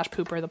 /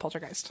 Pooper the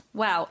Poltergeist.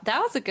 Wow,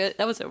 that was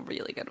a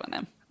really good one,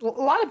 Em. A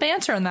lot of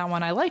banter in that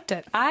one. I liked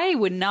it. I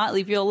would not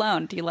leave you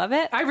alone. Do you love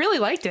it? I really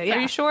liked it, yeah. Are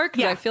you sure?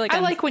 'Cause Yeah. I feel like I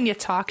I'm like when you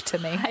talk to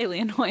me. highly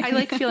annoying. I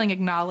like feeling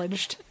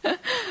acknowledged.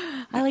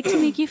 I like to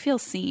make you feel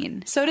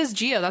seen. So does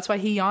Gio. That's why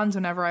he yawns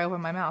whenever I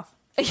open my mouth.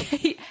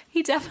 He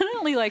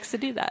definitely likes to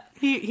do that.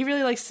 He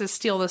really likes to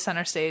steal the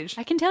center stage.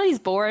 I can tell he's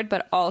bored,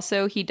 but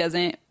also he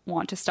doesn't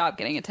want to stop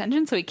getting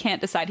attention, so he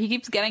can't decide. He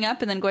keeps getting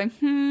up and then going,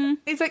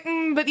 He's like,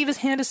 but Eva's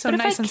hand is so But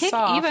nice if I and kick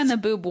soft. Eva in the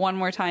boob one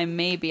more time,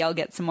 maybe I'll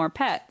get some more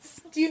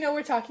pets. Do you know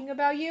we're talking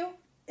about you?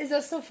 Is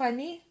that so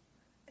funny?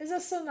 Is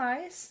that so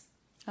nice?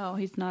 Oh,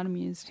 he's not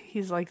amused.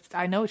 He's like,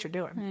 I know what you're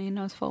doing. He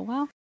knows full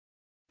well.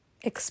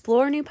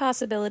 Explore new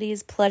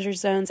possibilities, pleasure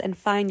zones, and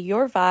find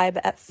your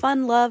vibe at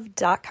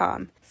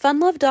funlove.com.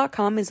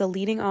 Funlove.com is a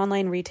leading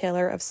online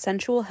retailer of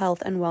sensual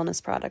health and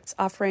wellness products,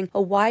 offering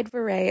a wide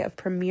array of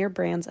premier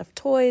brands of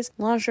toys,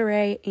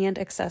 lingerie, and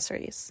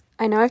accessories.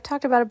 I know I've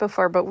talked about it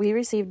before, but we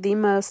received the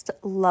most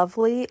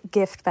lovely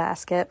gift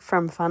basket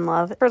from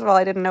Funlove. First of all,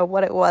 I didn't know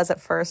what it was at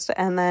first,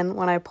 and then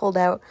when I pulled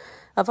out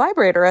a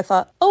vibrator, I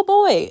thought, oh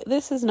boy,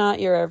 this is not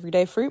your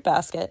everyday fruit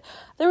basket.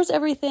 There was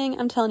everything,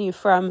 I'm telling you,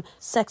 from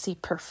sexy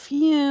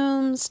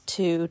perfumes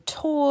to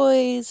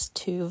toys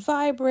to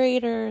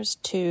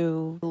vibrators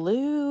to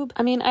lube.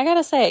 I mean, I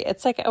gotta say,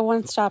 it's like a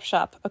one-stop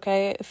shop,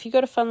 okay? If you go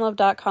to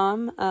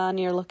funlove.com and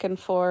you're looking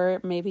for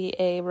maybe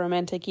a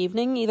romantic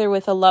evening, either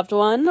with a loved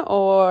one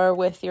or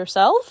with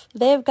yourself,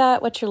 they've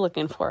got what you're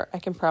looking for, I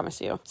can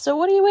promise you. So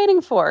what are you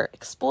waiting for?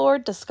 Explore,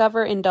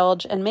 discover,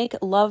 indulge, and make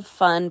love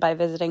fun by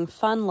visiting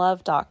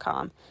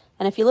funlove.com.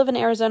 And if you live in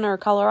Arizona or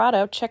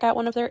Colorado, check out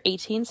one of their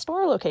 18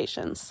 store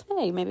locations.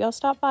 Hey, maybe I'll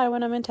stop by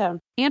when I'm in town.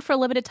 And for a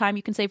limited time,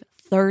 you can save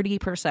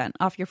 30%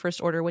 off your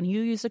first order when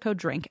you use the code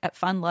DRINK at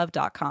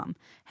funlove.com.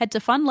 Head to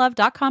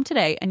funlove.com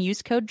today and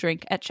use code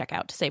DRINK at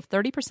checkout to save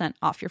 30%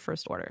 off your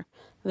first order.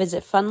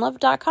 Visit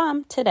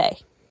funlove.com today.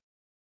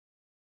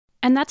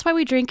 And that's why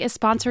We Drink is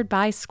sponsored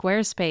by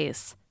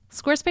Squarespace.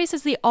 Squarespace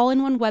is the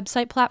all-in-one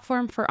website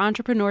platform for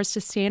entrepreneurs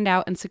to stand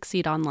out and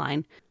succeed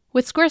online.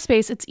 With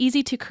Squarespace, it's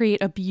easy to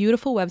create a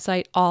beautiful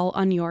website all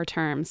on your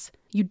terms.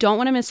 You don't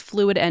want to miss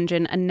Fluid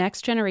Engine, a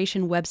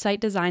next-generation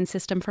website design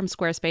system from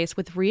Squarespace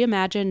with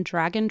reimagined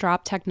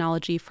drag-and-drop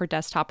technology for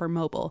desktop or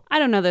mobile. I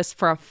don't know this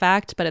for a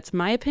fact, but it's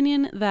my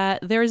opinion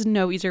that there is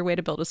no easier way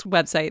to build a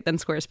website than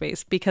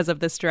Squarespace because of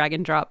this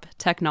drag-and-drop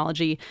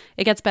technology.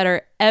 It gets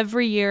better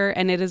every year,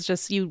 and it is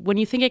just, when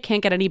you think it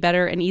can't get any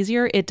better and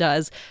easier, it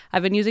does.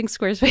 I've been using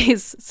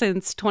Squarespace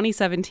since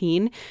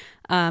 2017.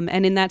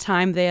 And in that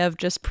time, they have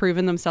just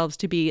proven themselves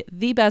to be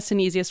the best and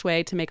easiest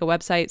way to make a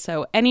website.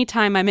 So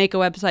anytime I make a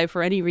website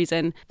for any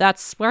reason,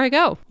 that's where I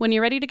go. When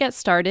you're ready to get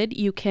started,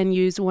 you can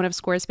use one of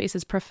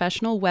Squarespace's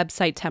professional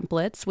website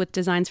templates with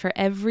designs for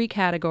every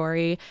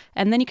category,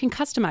 and then you can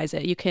customize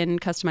it. You can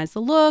customize the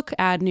look,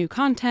 add new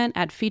content,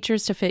 add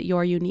features to fit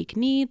your unique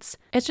needs.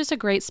 It's just a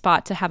great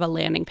spot to have a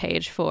landing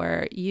page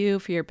for you,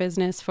 for your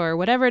business, for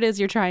whatever it is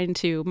you're trying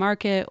to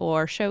market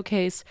or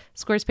showcase.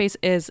 Squarespace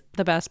is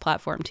the best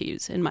platform to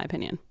use, in my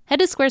opinion. Head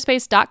to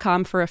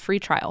squarespace.com for a free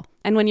trial.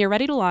 And when you're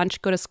ready to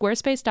launch, go to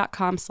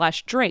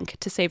squarespace.com/drink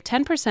to save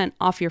 10%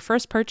 off your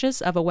first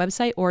purchase of a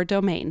website or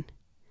domain.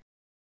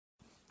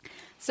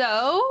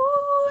 So,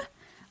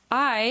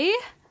 I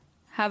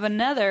have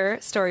another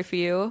story for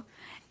you.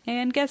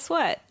 And guess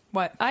what?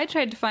 What? I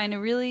tried to find a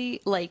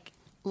really,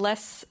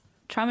 less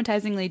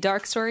traumatizingly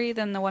dark story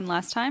than the one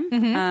last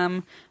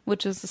time,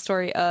 which was the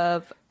story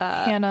of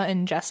Hannah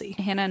and Jesse.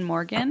 Hannah and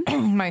Morgan.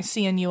 My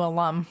CNU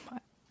alum,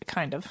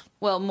 kind of.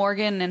 Well,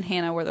 Morgan and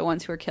Hannah were the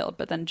ones who were killed,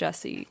 but then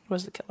Jesse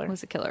Was the killer.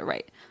 was the killer,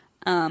 right?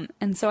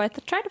 And so I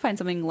tried to find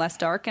something less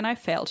dark, and I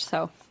failed.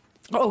 So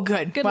Oh,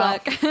 good. good Well,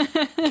 luck.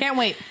 Can't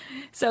wait.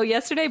 So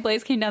yesterday,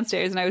 Blaze came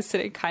downstairs, and I was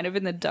sitting kind of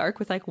in the dark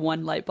with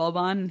one light bulb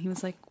on, and he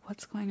was like,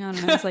 "What's going on?"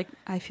 And I was like,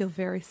 "I feel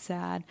very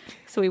sad."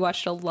 So we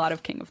watched a lot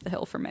of King of the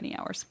Hill for many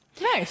hours.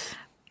 Nice.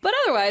 But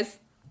otherwise,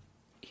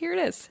 here it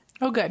is.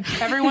 Oh, good.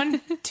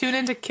 Everyone, tune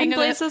into King And of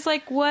the Blaze was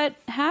like, "What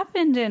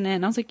happened in it?"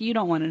 And I was like, "You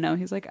don't want to know."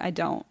 He's like, "I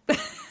don't."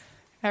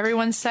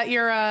 Everyone, set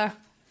your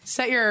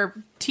set your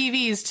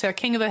TVs to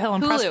King of the Hill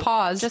and press Hulu.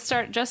 pause.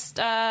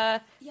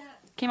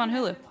 Came on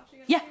Hulu.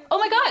 Yeah. Oh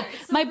my God.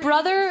 My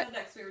brother.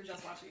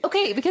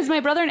 Okay, because my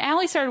brother and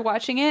Allie started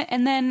watching it,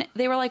 and then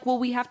they were like, "Well,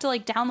 we have to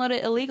like download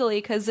it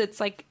illegally because it's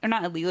like, or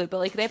not illegally, but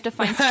like they have to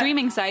find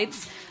streaming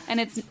sites, and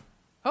it's."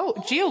 Oh,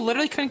 Gio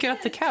literally couldn't get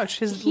off the couch.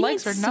 His He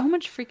legs needs are so not.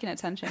 much freaking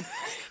attention.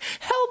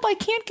 Help! I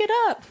can't get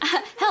up.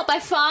 Help!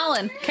 I've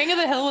fallen. King of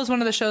the Hill was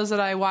one of the shows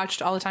that I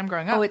watched all the time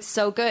growing up. Oh, it's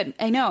so good.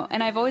 I know.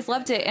 And I've always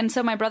loved it. And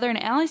so my brother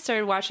and Allie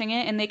started watching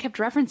it and they kept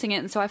referencing it.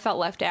 And so I felt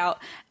left out.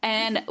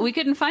 And we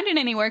couldn't find it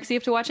anywhere because you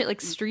have to watch it like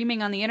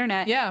streaming on the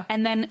internet. Yeah.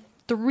 And then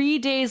 3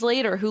 days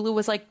later, Hulu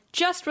was like,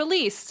 just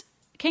released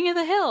King of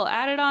the Hill,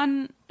 added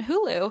on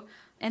Hulu.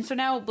 And so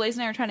now Blaze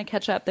and I are trying to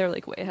catch up. They're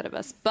like way ahead of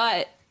us.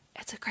 But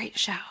it's a great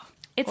show.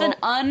 It's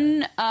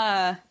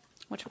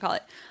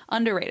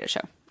underrated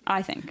show.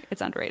 I think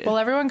it's underrated. Well,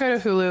 everyone go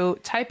to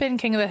Hulu, type in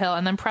King of the Hill,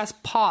 and then press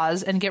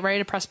pause and get ready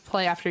to press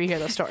play after you hear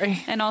the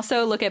story. And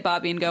also look at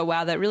Bobby and go,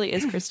 wow, that really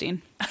is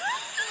Christine.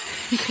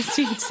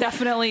 Christine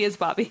definitely is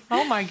Bobby.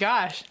 Oh my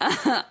gosh.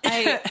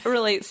 I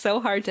relate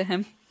so hard to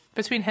him.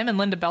 Between him and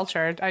Linda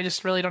Belcher, I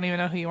just really don't even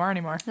know who you are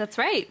anymore. That's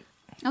right.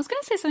 I was going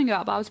to say something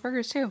about Bob's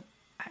Burgers, too.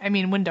 I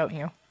mean, when don't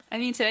you? I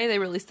mean, today they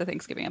released the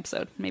Thanksgiving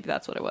episode. Maybe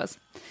that's what it was.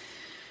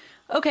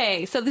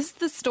 Okay, so this is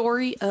the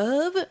story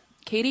of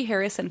Katie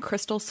Harris and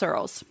Crystal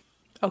Searles.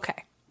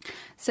 Okay.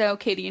 So,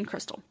 Katie and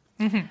Crystal.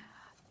 Mm-hmm.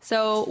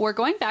 So, we're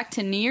going back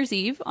to New Year's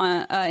Eve in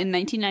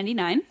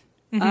 1999.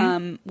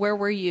 Mm-hmm. Where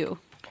were you?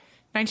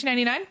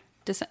 1999?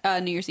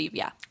 New Year's Eve,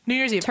 yeah. New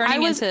Year's Eve.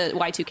 Turning into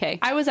Y2K.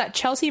 I was at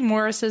Chelsea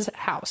Morris's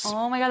house.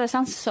 Oh my God, that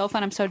sounds so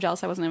fun. I'm so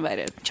jealous I wasn't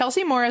invited.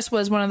 Chelsea Morris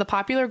was one of the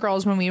popular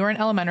girls when we were in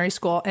elementary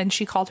school, and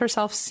she called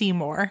herself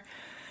Seymour.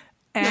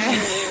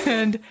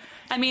 And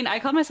I mean, I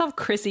called myself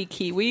Chrissy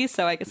Kiwi,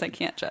 so I guess I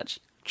can't judge.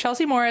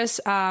 Chelsea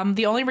Morris,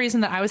 the only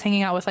reason that I was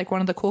hanging out with like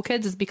one of the cool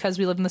kids is because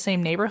we lived in the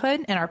same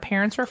neighborhood and our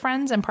parents were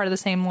friends and part of the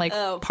same like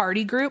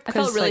party group. I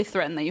felt really like,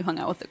 threatened that you hung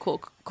out with the cool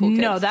kids.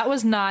 No, that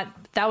was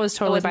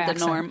totally by the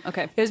accident. norm.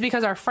 Okay. It was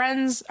because our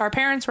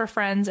parents were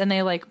friends, and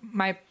they like,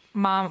 my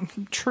mom,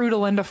 true to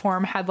Linda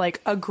form, had like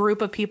a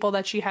group of people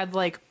that she had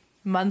like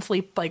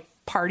monthly like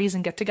parties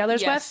and get-togethers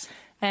Yes. with,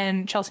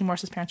 and Chelsea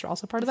Morris's parents were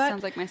also part of that.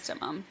 Sounds like my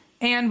stepmom.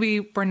 And we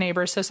were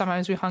neighbors, so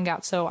sometimes we hung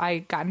out. So I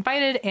got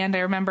invited, and I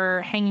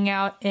remember hanging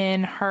out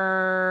in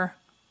her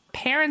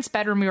parents'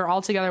 bedroom. We were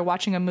all together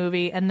watching a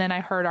movie, and then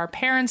I heard our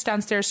parents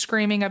downstairs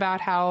screaming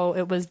about how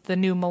it was the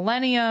new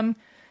millennium.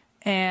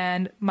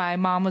 And my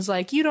mom was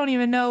like, "You don't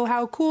even know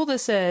how cool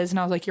this is." And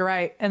I was like, "You're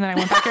right." And then I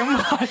went back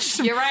and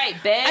watched. You're right,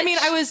 bitch. I mean,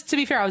 to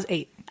be fair, I was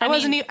 8. I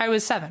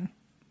was 7.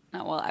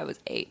 Oh, well, I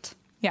was 8.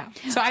 Yeah.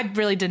 So I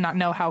really did not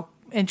know how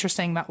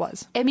interesting that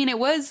was. I mean, it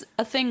was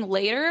a thing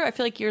later. I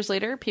feel like years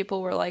later,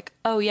 people were like,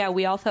 "Oh yeah,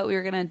 we all thought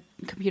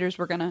computers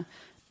were gonna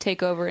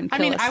take over and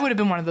kill us." I would have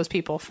been one of those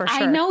people for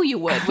sure. I know you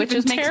would, which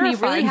just makes me really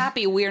terrified.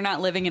 happy we're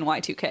not living in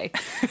Y2K.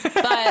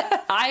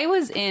 But I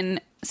was in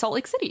Salt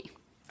Lake City.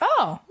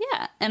 Oh.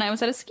 Yeah, and I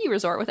was at a ski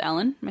resort with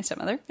Ellen, my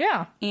stepmother.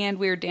 Yeah. And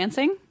we were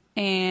dancing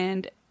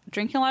and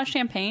drinking a lot of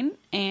champagne.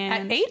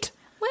 And At 8?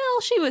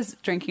 Well, she was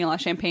drinking a lot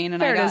of champagne,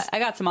 and I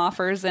got some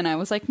offers, and I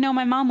was like, "No,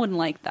 my mom wouldn't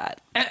like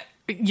that."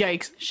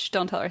 Yikes. Shh,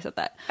 don't tell her I said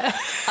that.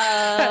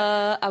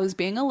 I was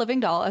being a living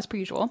doll, as per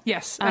usual.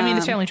 Yes. I mean,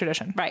 it's family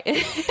tradition. Right. It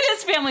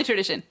is family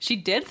tradition. She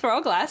did throw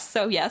a glass,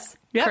 so yes.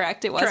 Yep.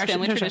 Correct. It was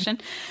family tradition.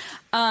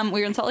 We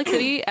were in Salt Lake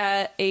City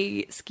at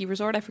a ski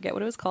resort. I forget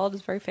what it was called. It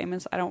was very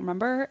famous. I don't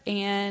remember.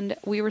 And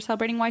we were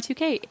celebrating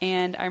Y2K.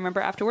 And I remember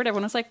afterward,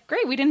 everyone was like,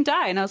 "Great, we didn't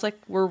die." And I was like,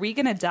 "Were we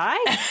going to die?"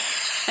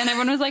 And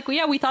everyone was like, "Well,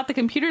 yeah, we thought the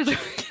computers were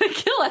going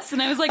to kill us."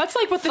 And I was like, That's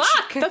like what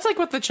that's like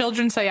what the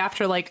children say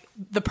after like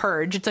the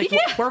purge. It's like,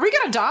 were we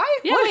gonna die?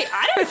 Yeah, wait,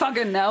 I didn't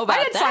fucking know about that.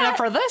 I didn't sign up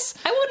for this.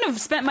 I wouldn't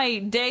have spent my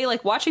day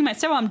like watching my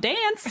stepmom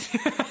dance.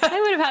 I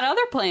would have had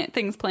other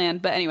things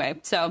planned. But anyway,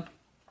 so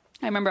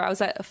I remember I was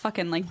at a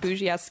fucking like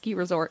bougie ass ski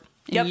resort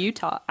in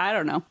Utah. I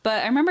don't know,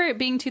 but I remember it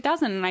being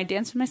 2000 and I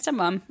danced with my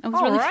stepmom. It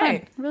was really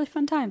fun. Really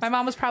fun times. My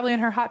mom was probably in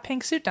her hot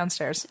pink suit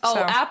downstairs. Oh,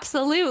 so.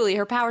 Absolutely,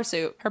 her power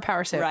suit. Her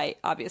power suit, right?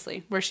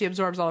 Obviously, where she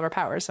absorbs all of her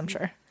powers. I'm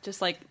sure.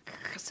 Just like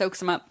soaks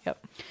them up.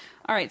 Yep.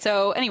 All right.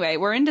 So anyway,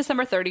 we're in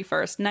December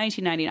 31st,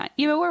 1999.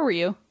 Eva, where were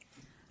you?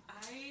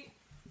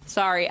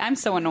 Sorry, I'm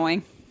so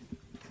annoying.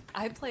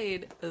 I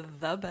played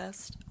the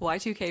best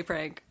Y2K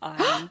prank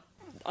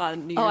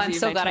on New Year's Eve. Oh, I'm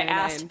so glad I 1999.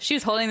 asked. She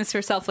was holding this to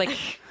herself like...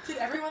 Did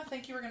everyone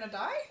think you were gonna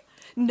die?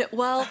 No,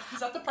 well, Is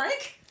that the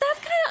prank? that's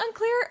kind of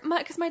unclear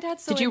because my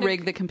dad's so Did you into-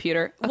 rig the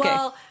computer? Okay,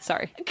 Well,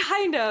 sorry.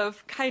 Kind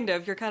of.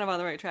 You're kind of on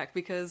the right track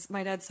because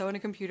my dad's so into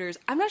computers.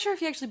 I'm not sure if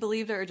he actually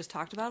believed it or just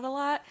talked about it a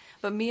lot.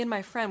 But me and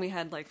my friend, we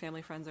had like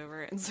family friends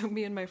over, and so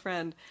me and my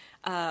friend,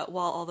 while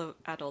all the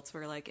adults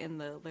were like in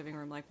the living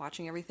room, like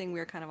watching everything, we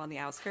were kind of on the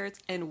outskirts,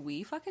 and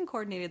we fucking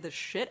coordinated the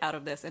shit out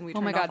of this, and we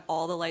turned my God. off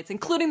all the lights,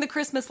 including the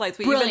Christmas lights.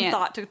 We Brilliant. even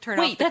thought to turn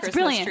Wait, off the that's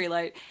Christmas brilliant. tree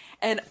light,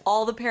 and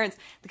all the parents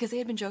because they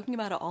had been joking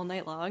about it all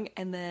night long,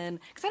 and then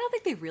because I don't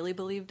think they really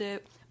believed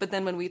it. But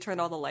then when we turned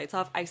all the lights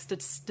off, I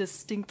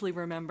distinctly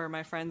remember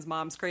my friend's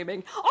mom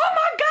screaming, "Oh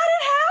my God,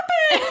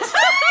 it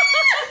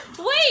it!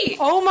 Wait!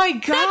 Oh my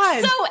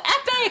god! That's so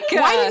epic!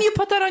 Why didn't you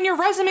put that on your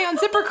resume on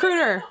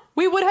ZipRecruiter?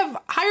 We would have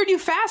hired you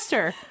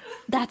faster.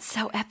 That's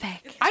so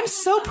epic. I'm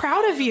so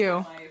proud of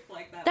you.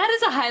 That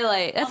is a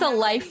highlight. That's a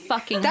life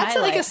fucking That's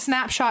highlight. like a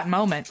snapshot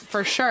moment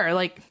for sure.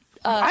 Like,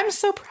 I'm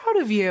so proud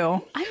of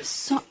you.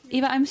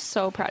 Eva, I'm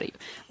so proud of you.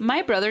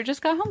 My brother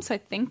just got home, so I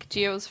think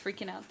Gio was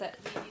freaking out that.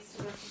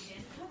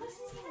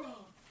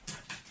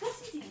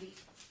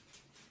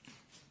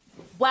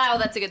 Wow,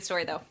 that's a good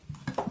story though.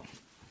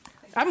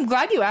 I'm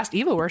glad you asked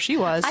Eva where she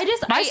was.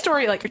 My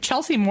story, like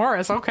Chelsea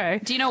Morris.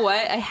 Okay. Do you know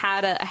what? I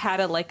had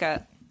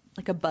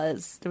a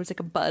buzz. There was like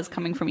a buzz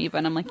coming from Eva,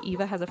 and I'm like,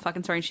 Eva has a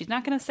fucking story, and she's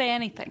not going to say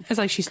anything. It's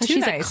like she's too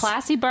she's nice. a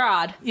classy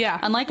broad. Yeah.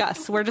 Unlike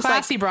us, we're just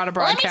Classy like broad of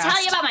broadcast. Let me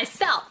tell you about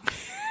myself.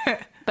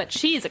 But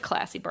she's a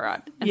classy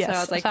broad, and Yes, so I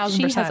was like, 1000%.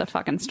 she has a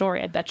fucking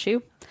story. I bet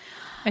you.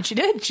 And she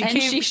did. She And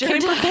came, she sure came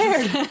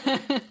does.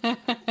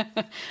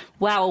 prepared.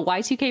 Wow, a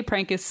Y2K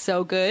prank is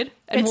so good.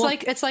 And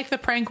It's like the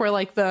prank where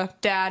like the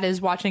dad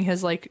is watching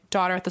his like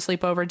daughter at the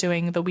sleepover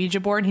doing the Ouija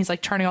board, and he's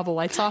like turning all the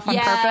lights off on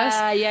purpose.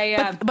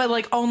 Yeah. But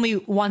like only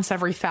once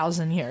every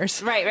 1,000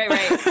 years. Right.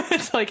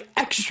 It's like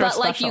extra But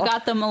like special. you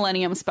got the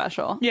Millennium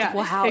Special. Yeah,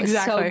 Wow,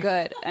 exactly. it's so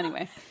good.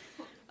 Anyway.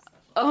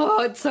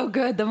 Oh, it's so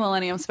good, the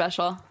Millennium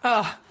Special.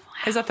 Oh,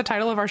 is that the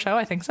title of our show?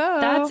 I think so.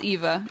 That's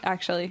Eva,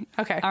 actually.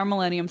 Okay. Our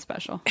Millennium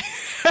Special.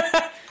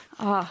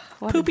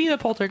 Poopy the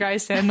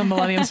Poltergeist and the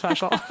Millennium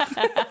Special.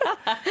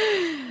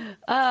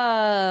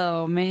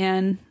 Oh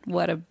man,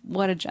 what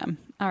a gem.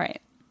 All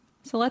right.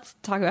 So let's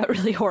talk about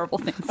really horrible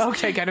things.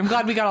 Okay, good. I'm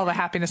glad we got all the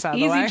happiness out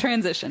of the way. Easy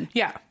transition.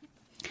 Yeah.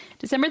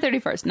 December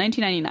 31st,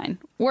 1999.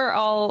 We're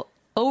all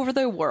over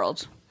the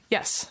world,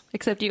 Yes.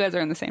 except you guys are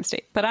in the same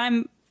state, but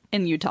I'm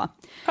in Utah.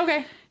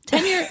 Okay.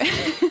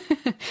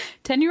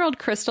 10-year-old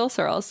Crystal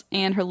Searles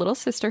and her little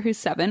sister, who's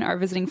 7, are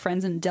visiting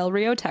friends in Del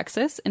Rio,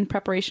 Texas, in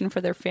preparation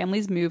for their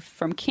family's move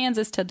from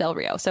Kansas to Del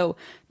Rio. So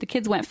the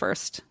kids went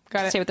first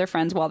to stay with their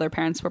friends while their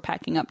parents were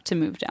packing up to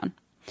move down.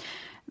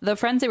 The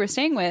friends they were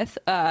staying with,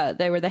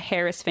 they were the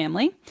Harris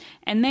family,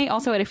 and they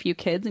also had a few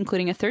kids,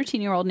 including a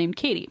 13-year-old named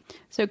Katie.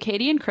 So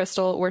Katie and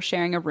Crystal were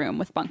sharing a room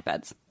with bunk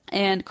beds.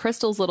 And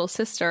Crystal's little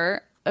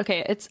sister, I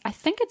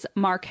think it's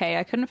Marque.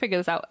 I couldn't figure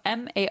this out.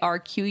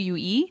 Marque.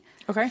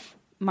 Okay.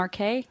 Marque?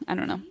 I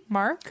don't know.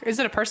 Mark? Is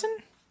it a person?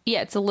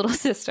 Yeah, it's a little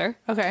sister.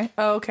 Okay.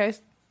 Oh, okay.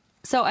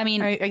 So, I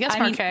mean, I guess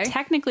Marque.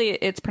 Technically,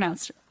 it's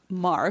pronounced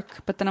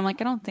Mark, but then I'm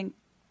like, I don't think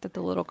that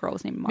the little girl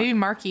was named Mark. Maybe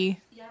Marky.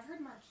 Yeah, I've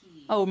heard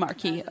Marquis. Oh,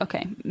 Marquis.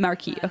 Okay.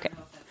 Marquis. Okay.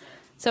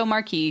 So,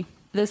 Marquis,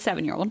 the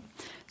 7-year-old.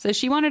 So,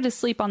 she wanted to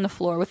sleep on the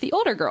floor with the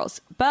older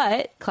girls,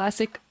 but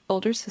classic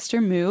older sister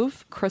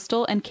move,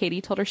 Crystal and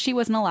Katie told her she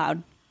wasn't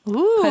allowed.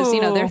 Ooh. Because,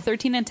 they're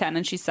 13 and 10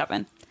 and she's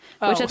 7,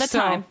 which at the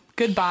time,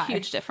 goodbye.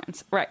 huge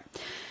difference. Right.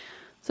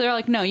 So they're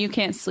like, no, you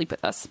can't sleep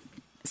with us.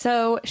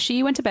 So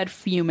she went to bed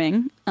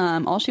fuming.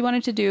 All she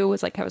wanted to do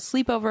was like have a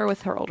sleepover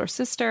with her older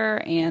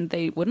sister, and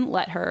they wouldn't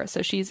let her.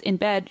 So she's in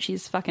bed.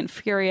 She's fucking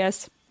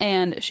furious.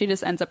 And she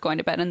just ends up going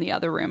to bed in the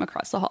other room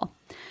across the hall.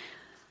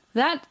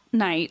 That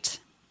night,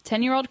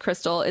 10-year-old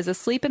Crystal is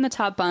asleep in the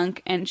top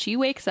bunk, and she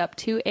wakes up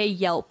to a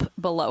yelp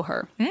below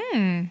her.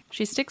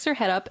 She sticks her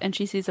head up, and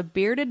she sees a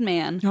bearded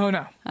man. Oh,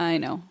 no. I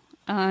know.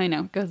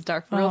 It goes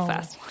dark real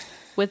fast.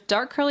 With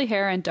dark curly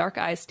hair and dark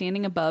eyes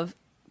standing above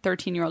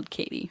 13-year-old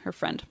Katie, her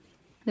friend.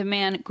 The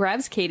man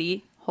grabs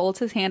Katie, holds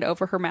his hand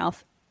over her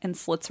mouth, and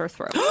slits her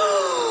throat.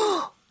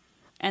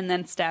 And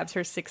then stabs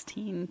her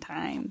 16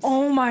 times.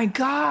 Oh, my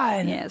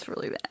God. Yeah, it's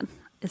really bad.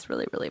 It's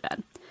really, really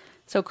bad.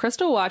 So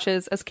Crystal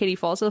watches as Katie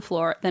falls to the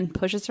floor, then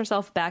pushes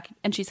herself back,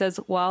 and she says,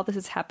 while this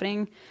is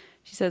happening,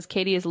 she says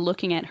Katie is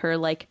looking at her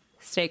like,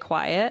 stay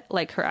quiet.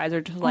 Like, her eyes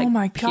are just like, oh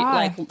my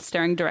God. like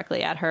staring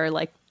directly at her,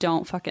 like,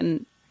 don't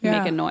fucking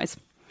make a noise.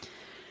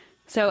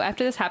 So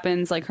after this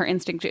happens, like, her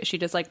instinct, she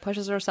just like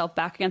pushes herself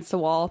back against the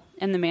wall,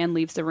 and the man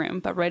leaves the room.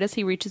 But right as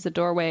he reaches the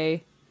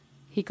doorway,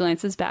 he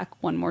glances back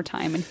one more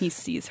time, and he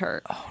sees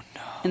her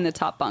in the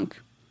top bunk.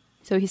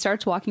 So he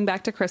starts walking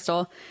back to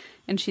Crystal,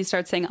 and she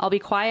starts saying, I'll be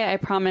quiet. I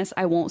promise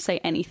I won't say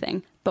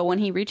anything. But when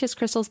he reaches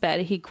Crystal's bed,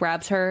 he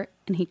grabs her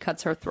and he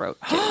cuts her throat.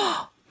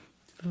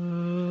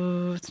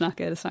 Ooh, it's not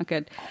good. It's not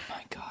good. Oh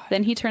my God.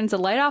 Then he turns the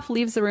light off,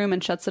 leaves the room,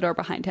 and shuts the door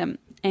behind him.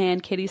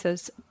 And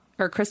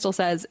Crystal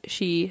says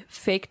she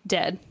faked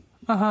dead.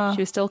 She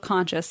was still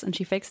conscious, and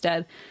she fakes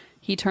dead.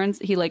 He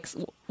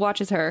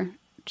watches her.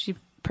 She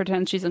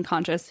pretends she's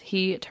unconscious.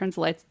 He turns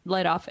the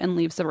light off and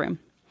leaves the room.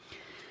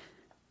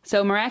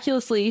 So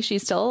miraculously,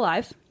 she's still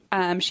alive.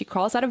 She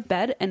crawls out of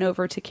bed and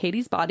over to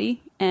Katie's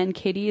body, and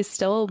Katie is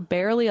still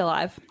barely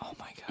alive. Oh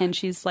my God. And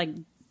she's like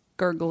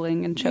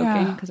gurgling and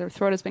choking because her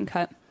throat has been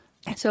cut.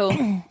 So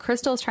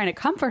Crystal is trying to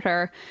comfort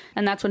her,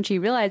 and that's when she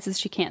realizes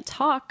she can't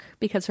talk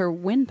because her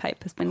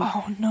windpipe has been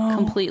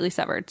completely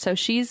severed. So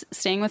she's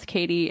staying with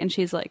Katie, and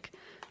she's like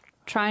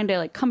trying to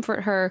like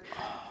comfort her.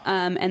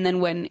 And then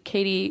when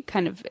Katie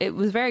it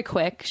was very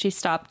quick, she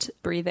stopped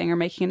breathing or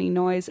making any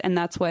noise, and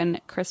that's when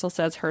Crystal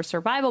says her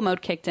survival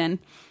mode kicked in,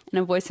 and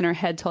a voice in her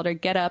head told her,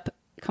 get up,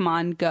 come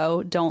on,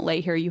 go, don't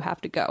lay here, you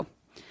have to go.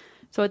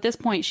 So at this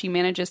point, she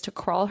manages to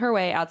crawl her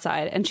way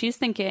outside, and she's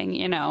thinking,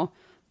 you know,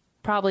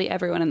 probably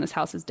everyone in this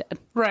house is dead.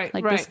 Right,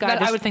 like right. This guy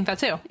I would think that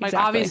too. Like, Exactly.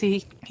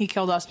 obviously, he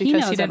killed us because he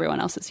knows didn't-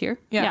 everyone else is here.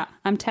 Yeah.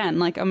 I'm 10.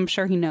 Like, I'm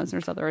sure he knows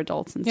there's other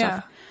adults and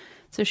stuff.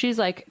 So she's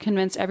like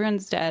convinced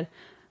everyone's dead.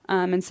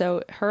 And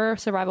so her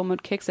survival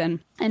mode kicks in,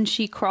 and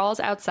she crawls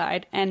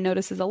outside and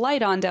notices a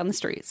light on down the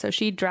street. So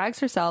she drags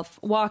herself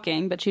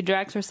walking, but she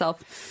drags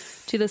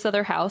herself to this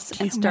other house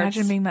and starts.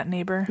 Imagine being that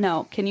neighbor.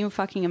 No, can you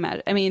fucking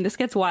imagine? I mean, this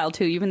gets wild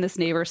too, even this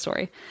neighbor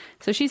story.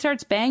 So she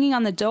starts banging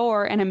on the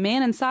door, and a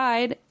man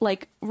inside,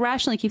 like,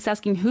 rationally keeps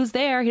asking who's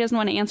there. He doesn't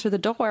want to answer the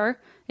door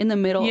in the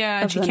middle Yeah,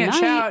 of and she the can't night.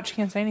 shout. She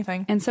can't say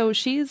anything. And so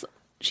she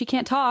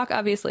can't talk,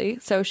 obviously.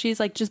 So she's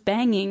like just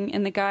banging,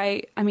 and the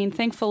guy, I mean,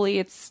 thankfully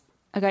it's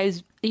a guy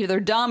who's either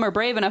dumb or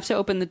brave enough to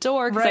open the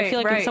door, because I Right, feel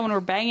like if right. someone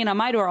were banging on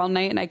my door all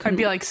night and I couldn't, I'd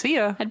be like, see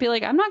ya. I'd be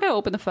like, I'm not gonna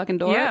open the fucking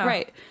door. Yeah.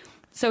 Right.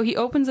 So he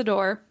opens the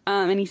door,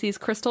 and he sees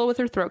Crystal with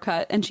her throat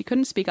cut, and she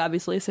couldn't speak,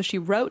 obviously, so she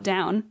wrote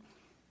down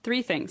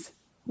 3 things.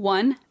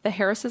 1, the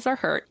Harrises are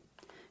hurt.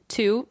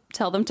 2,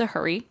 tell them to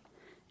hurry.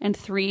 And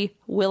 3,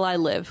 will I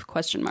live? ?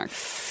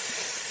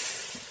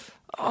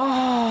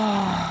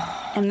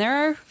 Oh. And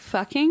there are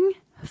fucking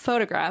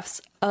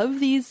photographs of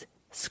these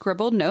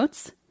scribbled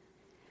notes.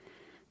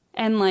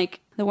 And, like,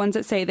 the ones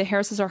that say the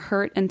Harrises are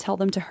hurt and tell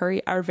them to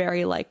hurry are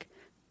very, like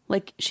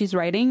she's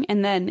writing,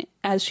 and then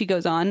as she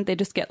goes on, they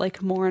just get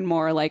like more and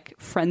more like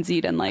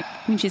frenzied, and like,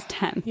 I mean, she's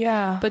 10,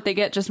 Yeah. but they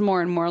get just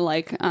more and more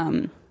like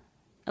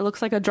it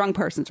looks like a drunk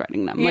person's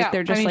writing them. Like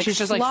they're just, I mean, like, she's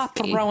just like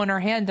sloppy. throwing her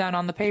hand down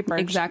on the paper,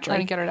 and Exactly. trying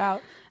to get it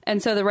out.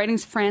 And so the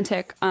writing's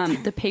frantic.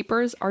 The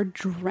papers are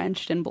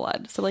drenched in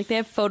blood. So like they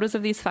have photos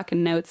of these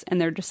fucking notes, and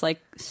they're just like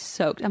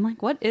soaked. I'm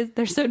like, what is?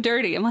 They're so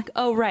dirty. I'm like,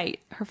 oh right,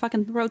 her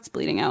fucking throat's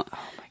bleeding out. Oh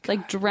my God.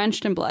 Like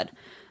drenched in blood.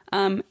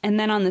 And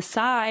then on the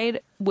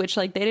side, which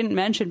like they didn't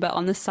mention, but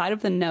on the side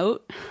of the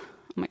note, oh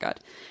my God,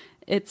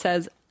 it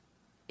says,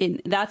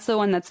 that's the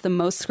one that's the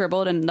most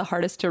scribbled and the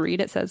hardest to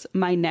read. It says,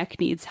 my neck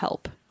needs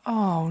help.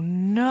 Oh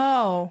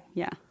no.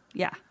 Yeah.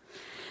 Yeah.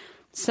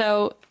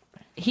 So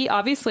he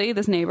obviously,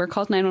 this neighbor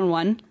calls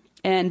 911,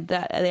 and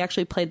that they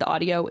actually played the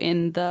audio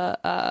in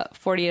the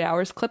 48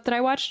 hours clip that I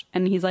watched.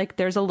 And he's like,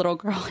 there's a little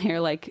girl here.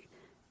 Like,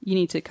 you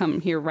need to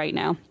come here right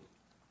now.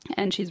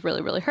 And she's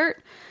really, really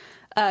hurt.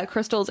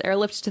 Crystal's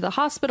airlifted to the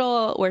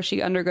hospital where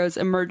she undergoes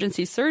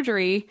emergency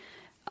surgery.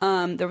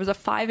 There was a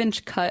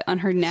 5-inch cut on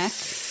her neck,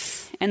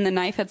 and the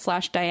knife had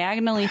slashed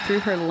diagonally through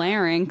her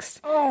larynx.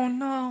 Oh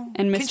no.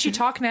 And Can she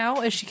talk now?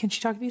 Can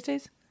she talk these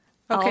days?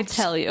 I'll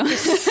tell you.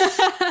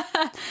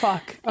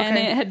 Fuck. Okay. And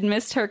it had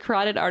missed her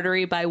carotid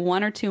artery by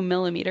 1 or 2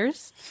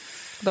 millimeters.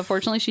 But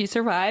fortunately, she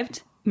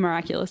survived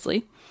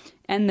miraculously.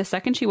 And the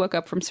second she woke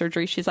up from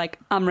surgery, she's like,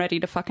 I'm ready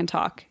to fucking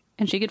talk.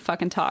 And she could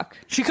fucking talk.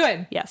 She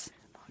could. Yes.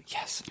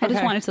 Yes. I just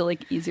Okay. wanted to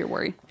like ease your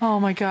worry. Oh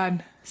my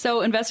God.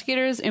 So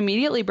investigators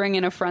immediately bring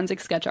in a forensic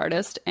sketch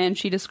artist, and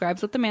she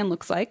describes what the man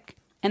looks like.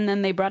 And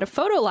then they brought a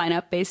photo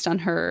lineup based on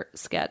her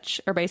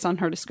sketch, or based on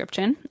her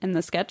description in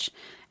the sketch.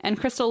 And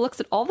Crystal looks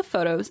at all the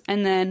photos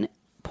and then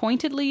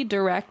pointedly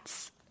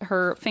directs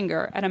her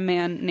finger at a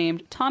man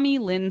named Tommy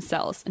Lynn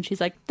Sells. And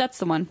she's like, that's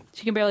the one.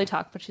 She can barely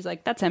talk, but she's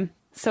like, that's him.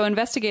 So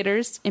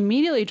investigators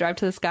immediately drive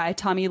to this guy,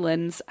 Tommy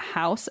Lynn's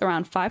house,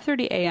 around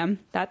 5:30 a.m.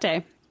 that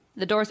day.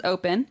 The doors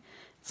open,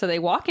 so they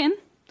walk in.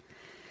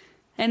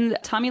 And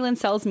Tommy Lynn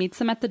Sells meets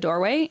them at the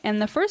doorway,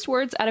 and the first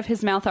words out of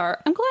his mouth are,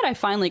 I'm glad I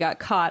finally got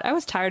caught. I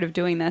was tired of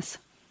doing this,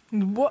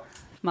 What?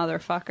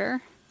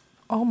 motherfucker.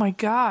 Oh my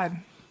God.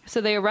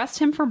 So they arrest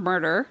him for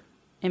murder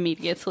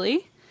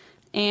immediately.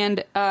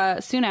 And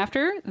soon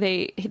after,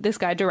 this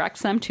guy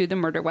directs them to the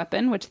murder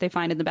weapon, which they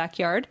find in the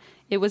backyard.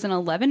 It was an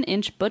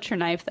 11-inch butcher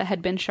knife that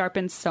had been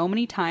sharpened so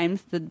many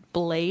times. The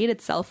blade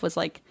itself was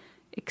like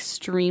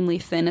extremely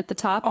thin at the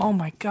top. Oh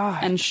my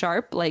God. And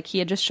sharp. Like he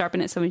had just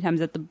sharpened it so many times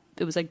that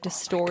it was like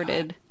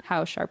distorted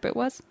how sharp it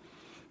was.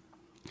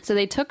 So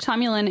they took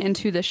Tommy Lynn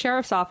into the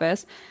sheriff's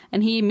office,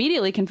 and he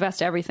immediately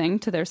confessed everything,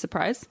 to their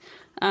surprise.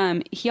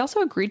 He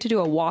also agreed to do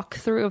a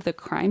walkthrough of the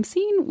crime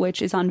scene,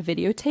 which is on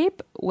videotape,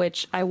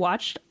 which I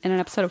watched in an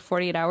episode of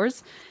 48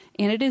 Hours,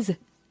 and it is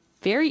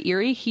very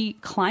eerie. He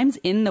climbs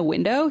in the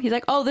window. He's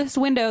like, oh, this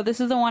window, this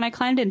is the one I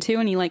climbed into,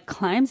 and he like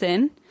climbs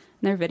in, and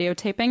they're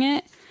videotaping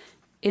it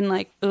in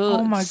like, ugh,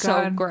 Oh my so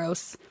God.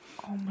 gross.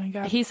 Oh my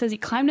God. He says he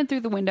climbed in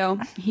through the window.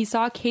 He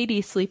saw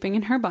Katie sleeping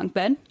in her bunk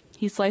bed.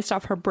 He sliced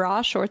off her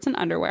bra, shorts, and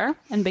underwear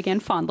and began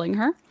fondling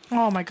her.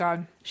 Oh my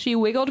God. She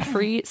wiggled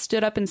free,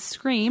 stood up, and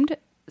screamed.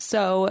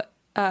 So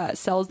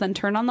Sells then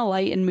turned on the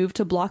light and moved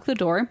to block the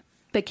door.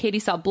 But Katie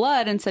saw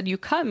blood and said, you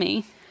cut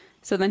me.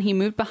 So then he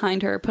moved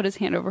behind her, put his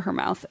hand over her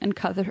mouth, and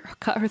cut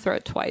her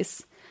throat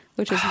twice,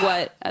 which is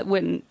what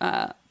when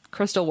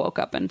Crystal woke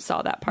up and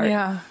saw that part.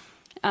 Yeah.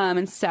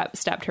 And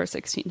stabbed her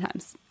 16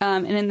 times.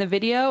 And in the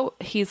video,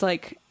 he has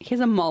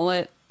a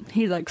mullet.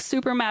 He's like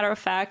super matter of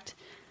fact,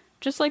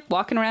 just like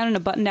walking around in a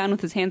button down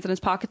with his hands in his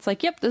pockets,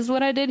 like, yep, this is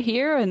what I did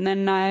here. And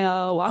then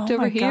I walked Oh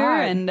over my here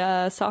God.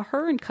 and saw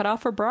her and cut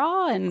off her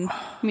bra. And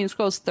I mean, this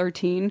girl's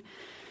 13.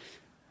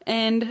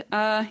 And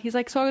he's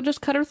like, so I'll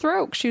just cut her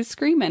throat. She was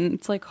screaming.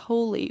 It's like,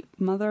 holy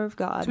mother of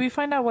God. Do we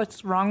find out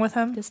what's wrong with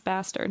him? This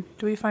bastard.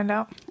 Do we find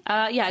out?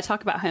 Yeah, I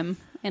talk about him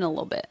in a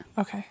little bit.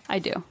 Okay. I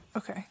do.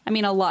 Okay. I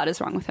mean, a lot is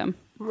wrong with him.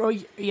 Oh,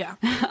 yeah.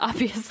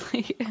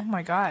 Obviously. Oh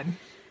my God.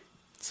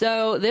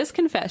 So this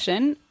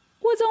confession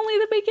was only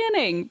the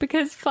beginning,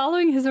 because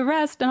following his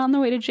arrest and on the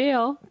way to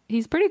jail,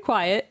 he's pretty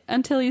quiet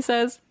until he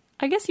says,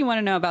 I guess you want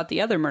to know about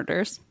the other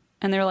murders.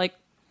 And they're like,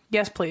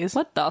 Yes, please.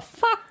 what the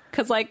fuck?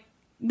 Because, like,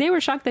 they were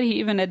shocked that he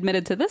even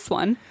admitted to this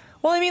one.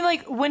 Well, I mean,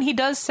 like, when he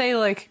does say,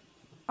 like,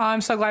 oh,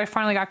 I'm so glad I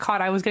finally got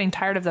caught. I was getting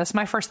tired of this.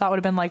 My first thought would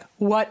have been, like,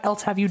 what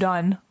else have you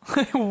done?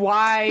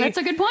 Why? That's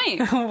a good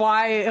point.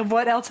 Why?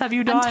 What else have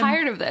you done? I'm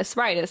tired of this.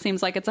 Right. It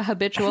seems like it's a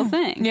habitual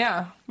thing.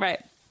 Yeah.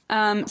 Right.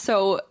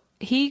 So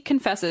he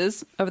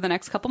confesses over the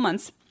next couple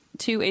months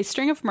to a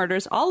string of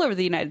murders all over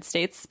the United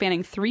States,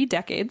 spanning 3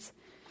 decades.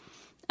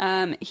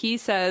 He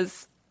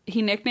says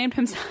he nicknamed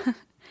himself...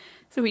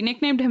 So he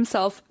nicknamed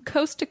himself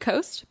Coast to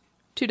Coast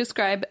to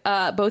describe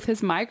both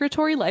his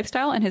migratory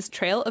lifestyle and his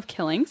trail of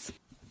killings.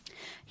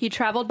 He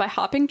traveled by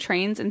hopping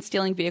trains and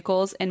stealing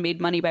vehicles and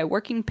made money by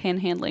working,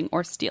 panhandling,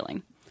 or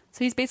stealing.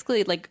 So he's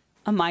basically like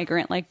a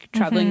migrant, like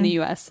traveling the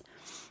U.S.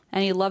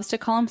 And he loves to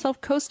call himself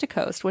Coast to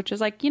Coast, which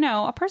is like, you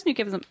know, a person who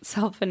gives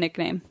himself a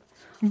nickname.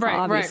 Right,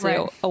 Obviously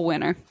right. a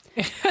winner.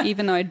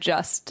 Even though I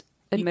just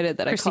admitted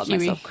that Chrissy I called Kiwi.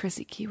 myself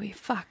Chrissy Kiwi.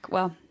 Fuck.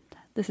 Well,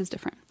 this is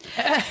different.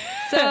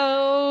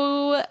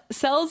 So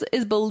Sells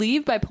is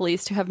believed by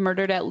police to have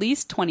murdered at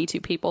least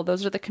 22 people.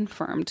 Those are the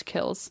confirmed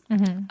kills.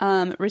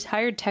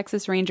 Retired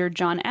Texas Ranger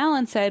John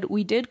Allen said,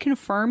 we did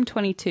confirm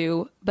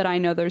 22, but I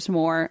know there's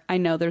more. I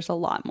know there's a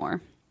lot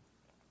more.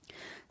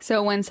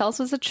 So when Sells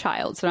was a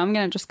child, so I'm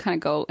going to just kind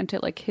of go into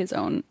like his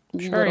own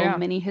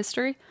mini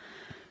history.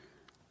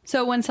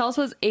 So when Sells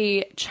was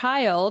a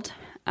child,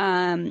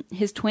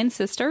 his twin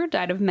sister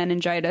died of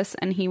meningitis,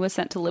 and he was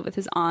sent to live with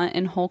his aunt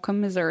in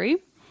Holcomb, Missouri.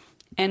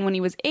 And when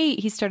he was 8,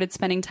 he started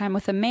spending time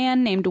with a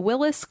man named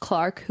Willis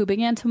Clark, who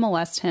began to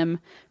molest him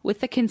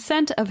with the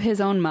consent of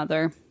his own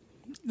mother.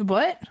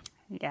 What?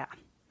 Yeah.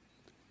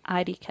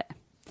 IDK.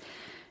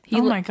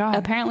 Oh my God.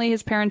 Apparently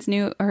his parents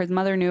knew, or his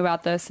mother knew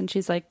about this, and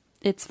she's like,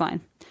 it's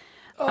fine.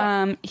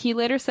 He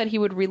later said he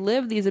would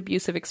relive these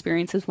abusive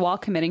experiences while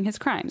committing his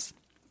crimes.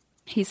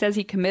 He says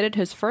he committed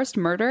his first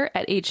murder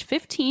at age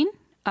 15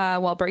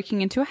 while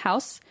breaking into a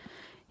house.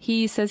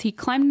 He says he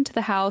climbed into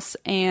the house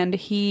and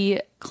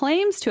he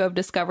claims to have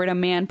discovered a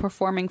man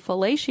performing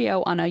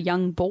fellatio on a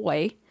young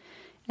boy,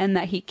 and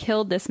that he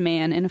killed this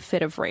man in a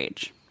fit of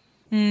rage.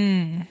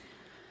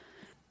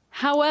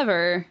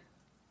 However...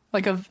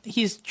 Like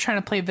he's trying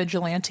to play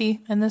vigilante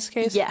in this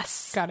case?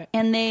 Yes. Got it.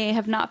 And they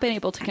have not been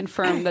able to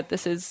confirm that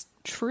this is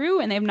true,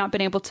 and they have not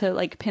been able to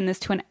like pin this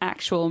to an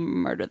actual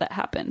murder that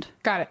happened.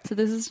 Got it. So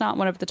this is not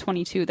one of the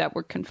 22 that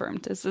were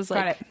confirmed. This is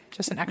like Got it.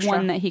 Just an extra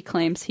one that he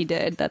claims he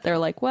did, that they're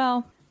like,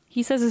 well,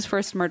 he says his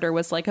first murder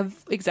was like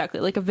exactly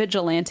like a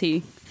vigilante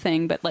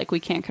thing, but like we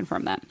can't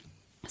confirm that.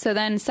 So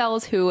then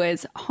Sells, who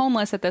is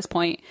homeless at this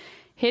point,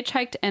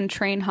 hitchhiked and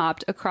train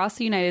hopped across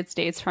the United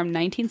States from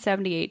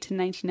 1978 to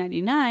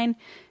 1999,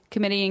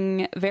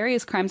 committing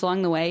various crimes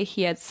along the way.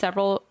 He had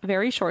several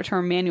very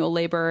short-term manual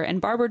labor and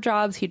barber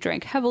jobs. He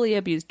drank heavily,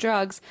 abused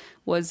drugs,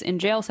 was in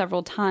jail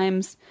several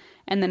times.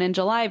 And then in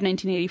July of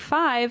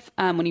 1985,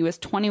 when he was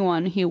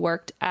 21, he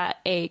worked at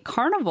a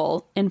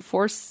carnival in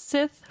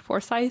Forsyth,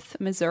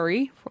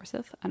 Missouri.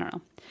 Forsyth? I don't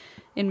know.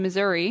 In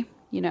Missouri,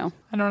 you know.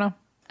 I don't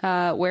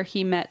know. Where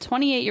he met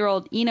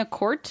 28-year-old Ina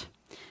Court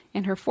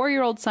and her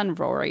 4-year-old son,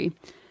 Rory.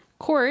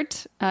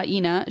 Court,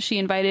 Ina, she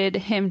invited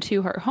him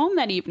to her home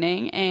that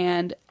evening,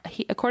 and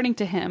he, according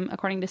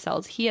to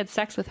Sells, he had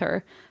sex with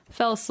her,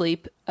 fell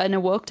asleep, and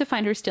awoke to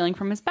find her stealing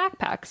from his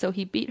backpack. So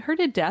he beat her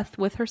to death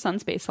with her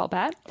son's baseball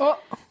bat,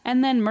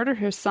 and then murdered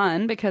her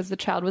son because the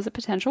child was a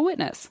potential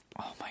witness.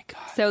 Oh my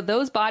God. So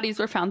those bodies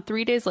were found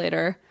 3 days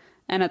later,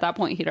 and at that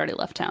point, he'd already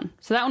left town.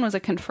 So that one was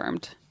a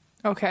confirmed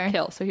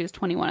kill. So he was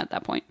 21 at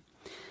that point.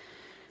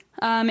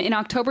 In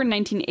October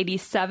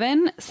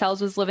 1987,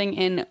 Sells was living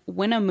in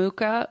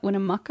Winnemucca,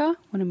 Nevada,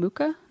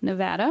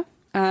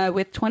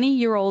 with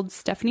 20-year-old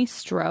Stephanie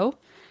Stroh,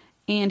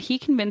 and he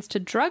convinced to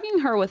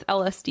drugging her with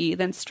LSD,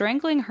 then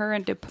strangling her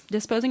and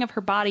disposing of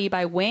her body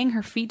by weighing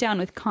her feet down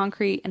with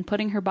concrete and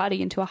putting her body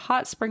into a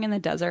hot spring in the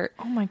desert.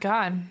 Oh my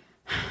God.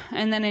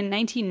 And then in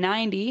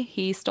 1990,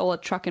 he stole a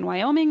truck in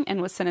Wyoming and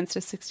was sentenced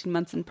to 16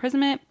 months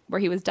imprisonment,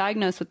 where he was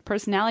diagnosed with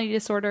personality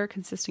disorder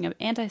consisting of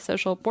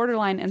antisocial,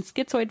 borderline, and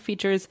schizoid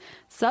features,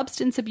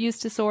 substance abuse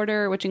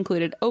disorder, which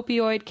included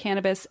opioid,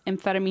 cannabis,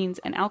 amphetamines,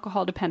 and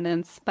alcohol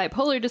dependence,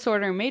 bipolar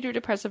disorder, major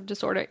depressive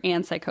disorder,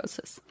 and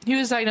psychosis. He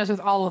was diagnosed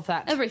with all of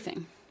that.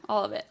 Everything.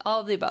 All of it.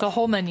 All of the above. The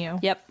whole menu.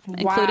 Yep. Wow.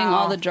 Including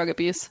all the drug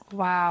abuse.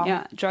 Wow.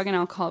 Yeah. Drug and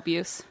alcohol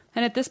abuse.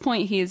 And at this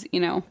point, he's, you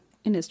know,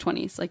 in his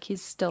 20s. Like,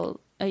 he's still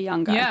a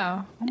young guy.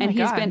 Yeah. Oh my and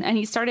God.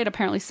 He started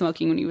apparently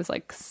smoking when he was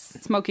like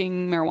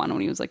smoking marijuana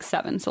when he was like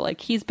 7. So like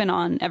he's been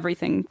on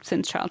everything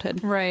since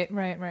childhood. Right.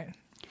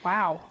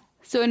 Wow.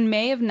 So in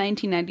May of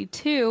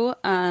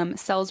 1992,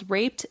 Sells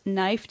raped,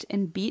 knifed,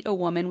 and beat a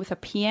woman with a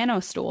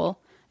piano stool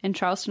in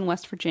Charleston,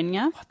 West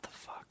Virginia. What the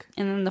fuck?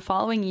 And then the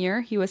following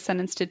year, he was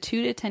sentenced to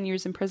 2 to 10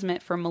 years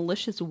imprisonment for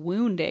malicious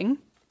wounding.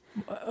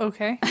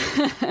 Okay.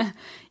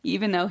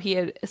 Even though he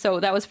had... So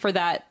that was for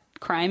that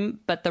crime,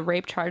 but the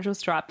rape charge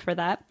was dropped for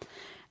that.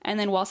 And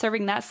then while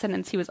serving that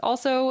sentence, he was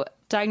also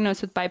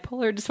diagnosed with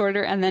bipolar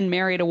disorder and then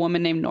married a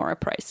woman named Nora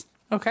Price.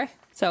 Okay.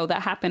 So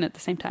that happened at the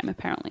same time,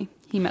 apparently.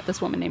 He met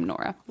this woman named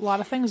Nora. A lot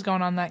of things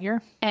going on that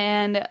year.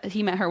 And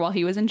he met her while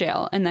he was in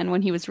jail. And then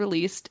when he was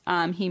released,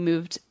 he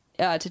moved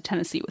to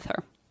Tennessee with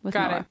her. With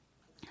Got Nora.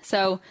 it.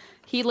 So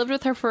he lived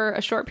with her for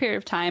a short period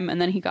of time.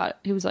 And then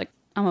he was like,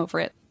 I'm over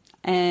it.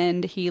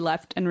 And he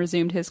left and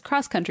resumed his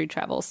cross-country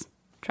travels.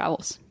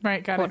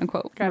 Right, got quote it.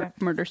 unquote. Got it.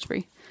 Murder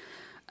spree.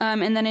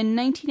 And then in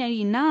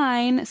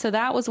 1989, so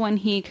that was when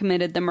he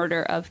committed the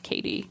murder of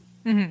Katie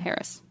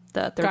Harris,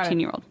 the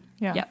 13-year-old.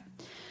 Yeah. Yep.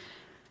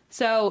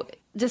 So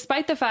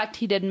despite the fact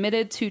he'd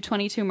admitted to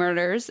 22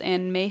 murders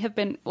and may have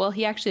been, well,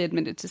 he actually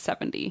admitted to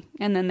 70.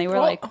 And then they were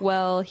like,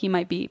 well, he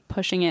might be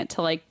pushing it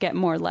to like get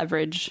more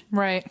leverage.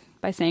 Right.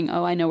 By saying,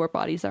 oh, I know where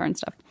bodies are and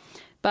stuff.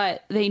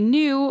 But they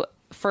knew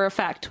for a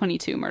fact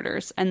 22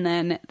 murders. And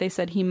then they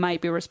said he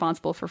might be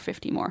responsible for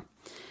 50 more.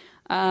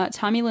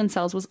 Tommy Lynn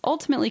Sells was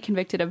ultimately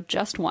convicted of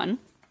just one.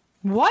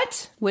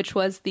 What? Which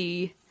was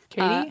the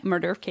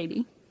murder of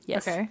Katie.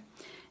 Yes. Okay.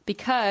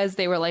 Because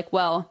they were like,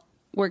 well,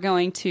 we're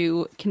going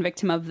to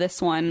convict him of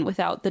this one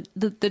without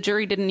the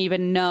jury didn't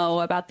even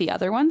know about the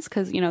other ones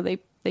because, you know,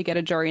 they get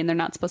a jury and they're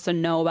not supposed to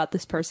know about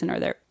this person or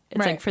it's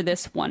right. like for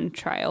this one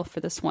trial, for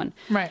this one.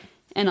 Right.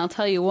 And I'll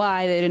tell you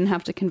why they didn't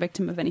have to convict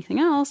him of anything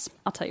else.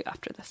 I'll tell you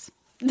after this.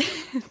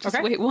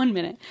 Just wait 1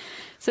 minute.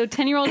 So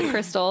 10-year-old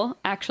Crystal,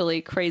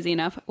 actually crazy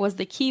enough, was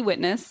the key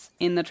witness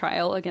in the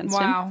trial against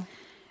him.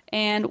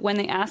 And when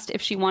they asked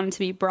if she wanted to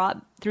be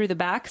brought through the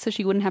back so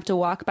she wouldn't have to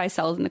walk by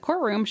Sells in the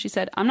courtroom, she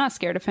said, I'm not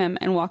scared of him,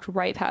 and walked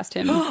right past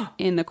him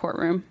in the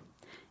courtroom.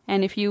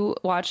 And if you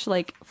watch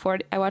I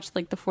watched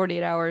the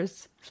 48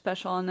 Hours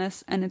special on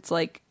this, and it's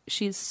like,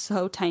 she's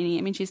so tiny.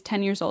 I mean, she's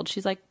 10 years old.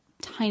 She's like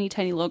tiny,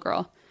 tiny little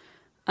girl.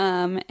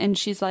 And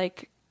she's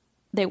like,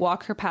 they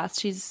walk her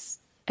past.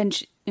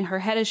 Her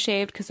head is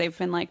shaved because they've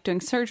been like doing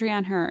surgery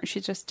on her.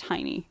 She's just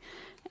tiny.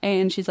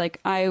 And she's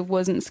like, I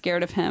wasn't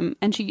scared of him.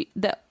 And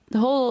the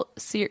whole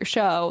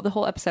show, the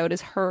whole episode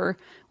is her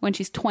when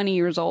she's 20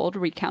 years old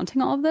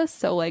recounting all of this.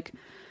 So like,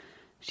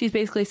 she's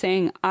basically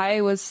saying,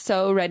 I was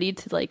so ready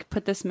to like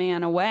put this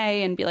man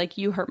away and be like,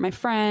 you hurt my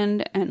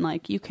friend and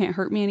like, you can't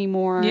hurt me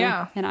anymore.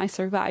 Yeah. And I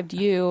survived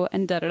you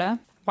and da-da-da.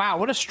 Wow.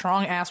 What a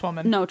strong ass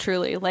woman. No,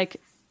 truly. Like,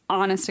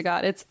 honest to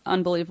God, it's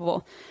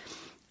unbelievable.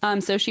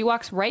 So she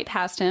walks right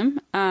past him,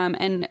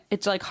 and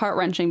it's like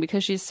heart-wrenching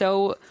because she's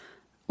so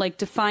like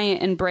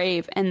defiant and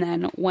brave. And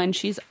then when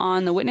she's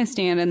on the witness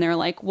stand and they're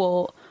like,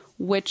 well,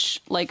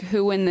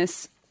 who in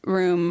this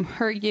room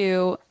hurt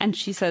you? And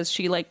she says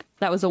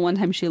that was the one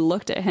time she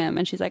looked at him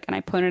and she's like, and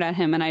I pointed at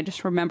him and I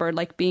just remembered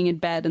like being in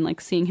bed and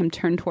like seeing him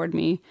turn toward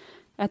me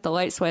at the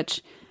light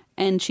switch.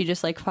 And she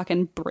just like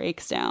fucking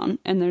breaks down.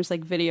 And there's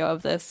like video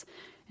of this.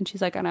 And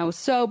she's like, and I was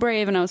so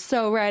brave and I was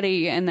so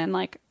ready. And then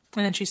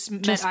she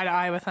met eye to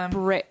eye with him.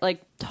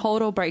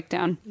 Total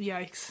breakdown.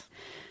 Yikes.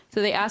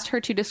 So they asked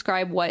her to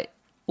describe what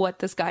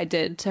this guy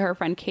did to her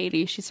friend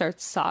Katie. She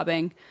starts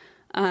sobbing.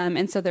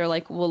 And so they're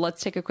like, well,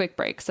 let's take a quick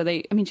break. So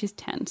she's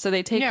 10. So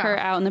they take her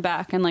out in the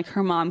back and like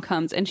her mom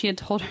comes and she had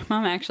told her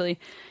mom, actually,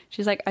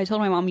 she's like, I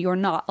told my mom, you're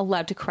not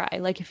allowed to cry.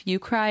 Like if you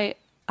cry,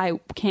 I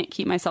can't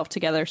keep myself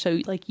together. So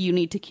like you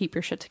need to keep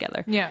your shit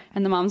together. Yeah.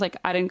 And the mom's like,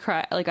 I didn't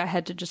cry. Like I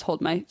had to just hold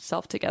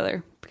myself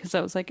together because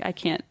I was like, I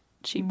can't.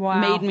 She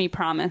made me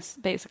promise,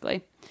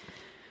 basically.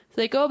 So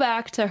they go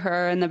back to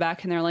her in the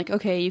back and they're like,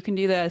 okay, you can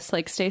do this.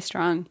 Like, stay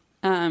strong.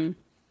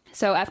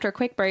 So after a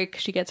quick break,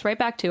 she gets right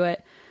back to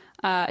it.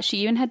 She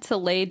even had to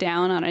lay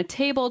down on a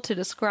table to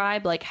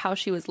describe like how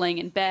she was laying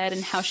in bed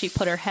and how she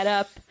put her head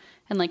up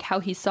and like how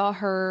he saw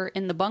her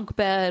in the bunk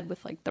bed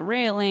with like the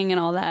railing and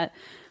all that.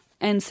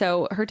 And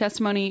so her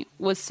testimony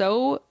was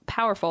so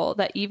powerful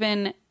that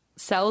even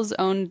Sells'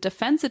 own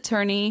defense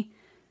attorney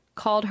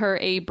called her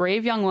a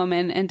brave young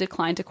woman and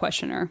declined to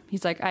question her.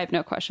 He's like, I have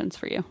no questions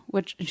for you,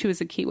 which she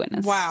was a key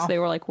witness. Wow. So they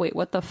were like, wait,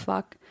 what the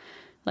fuck?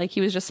 Like, he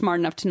was just smart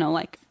enough to know,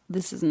 like,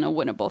 this isn't a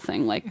winnable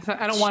thing. Like,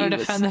 I don't want to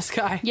defend this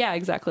guy. Yeah,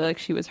 exactly. Like,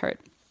 she was hurt.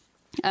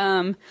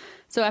 So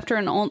after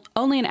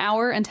only an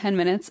hour and 10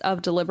 minutes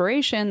of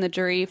deliberation, the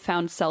jury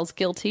found Sells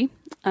guilty.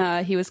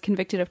 He was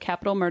convicted of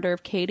capital murder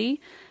of Katie,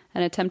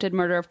 an attempted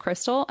murder of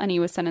Crystal, and he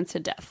was sentenced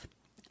to death.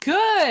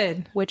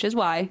 Good. Which is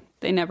why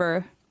they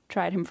never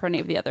tried him for any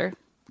of the other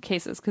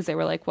cases, because they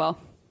were like, well,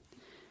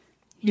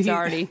 he's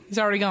already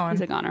going.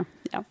 He's a goner.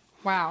 Yeah.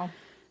 Wow.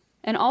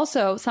 And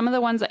also, some of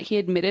the ones that he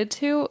admitted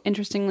to,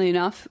 interestingly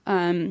enough,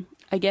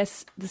 I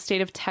guess the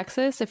state of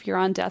Texas, if you're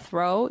on death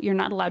row, you're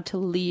not allowed to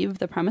leave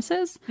the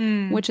premises,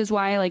 which is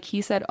why, like,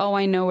 he said, oh,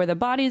 I know where the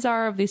bodies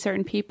are of these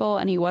certain people,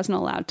 and he wasn't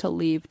allowed to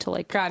leave to,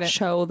 like,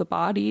 show the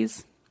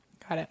bodies.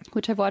 Got it.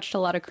 Which I've watched a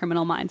lot of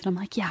Criminal Minds, and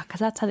I'm like, yeah, because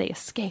that's how they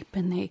escape,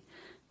 and they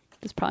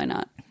That's probably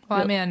not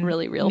Well, man,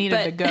 really real.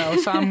 Needed to go,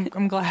 so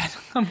I'm glad.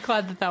 I'm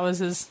glad that was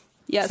his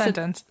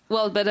sentence.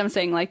 But I'm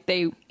saying like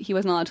he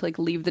wasn't allowed to like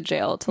leave the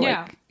jail to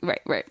like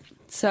right.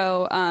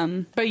 So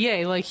but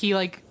yeah,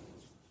 like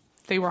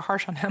they were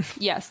harsh on him.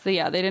 Yes, they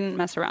didn't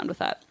mess around with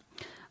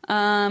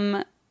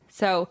that.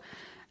 So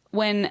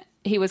when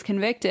he was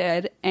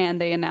convicted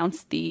and they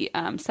announced the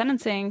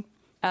sentencing,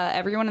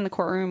 everyone in the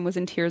courtroom was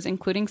in tears,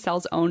 including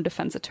Sel's own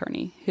defense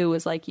attorney, who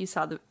was like, you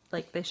saw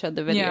they showed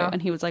the video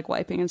and he was like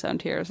wiping his own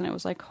tears, and it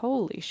was like,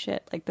 holy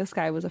shit, like this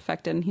guy was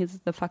affected and he's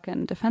the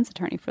fucking defense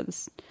attorney for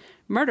this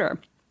murder.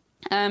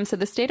 So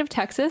the state of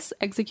Texas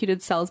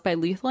executed Sells by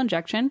lethal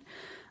injection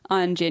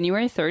on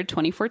January 3rd,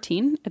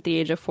 2014, at the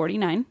age of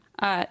 49.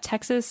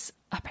 Texas,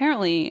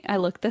 apparently, I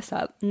looked this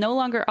up, no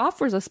longer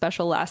offers a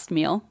special last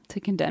meal to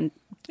condemned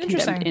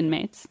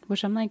inmates,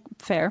 which I'm like,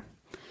 fair.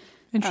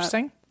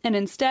 Interesting. And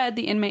instead,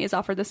 the inmate is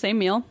offered the same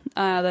meal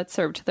that's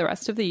served to the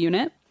rest of the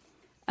unit.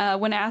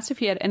 When asked if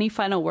he had any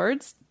final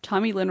words,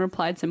 Tommy Lynn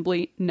replied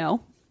simply,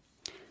 no.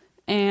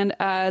 And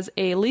as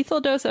a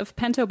lethal dose of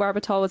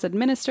pentobarbital was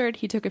administered,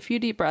 he took a few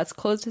deep breaths,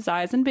 closed his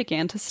eyes, and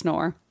began to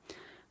snore.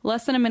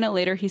 Less than a minute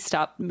later, he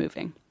stopped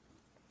moving.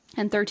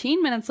 And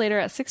 13 minutes later,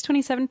 at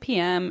 6:27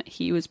 p.m.,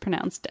 he was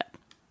pronounced dead.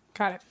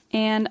 Got it.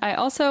 And I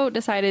also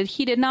decided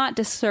he did not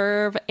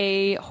deserve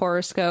a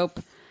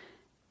horoscope.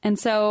 And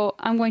so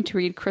I'm going to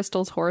read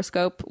Crystal's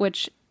horoscope,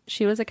 which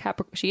she is a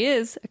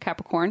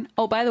Capricorn.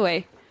 Oh, by the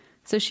way,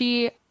 so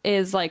she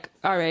is like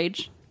our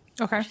age.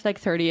 Okay. She's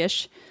like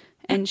 30-ish.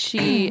 And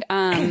she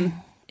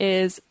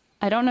is,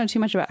 I don't know too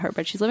much about her,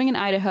 but she's living in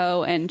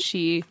Idaho, and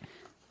she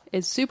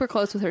is super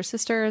close with her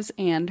sisters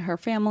and her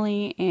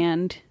family,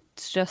 and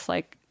it's just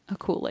like a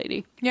cool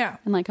lady. Yeah.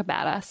 And like a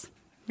badass.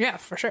 Yeah,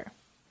 for sure.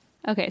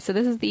 Okay, so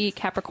this is the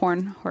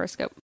Capricorn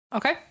horoscope.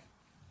 Okay.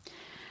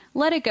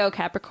 Let it go,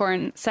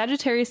 Capricorn.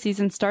 Sagittarius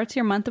season starts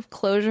your month of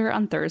closure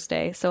on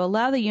Thursday, so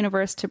allow the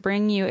universe to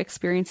bring you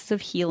experiences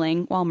of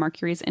healing while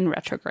Mercury's in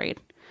retrograde.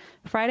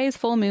 Friday's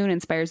full moon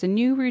inspires a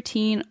new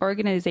routine,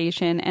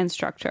 organization, and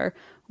structure.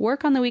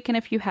 Work on the weekend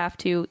if you have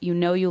to. You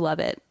know you love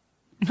it.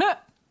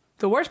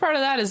 The worst part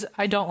of that is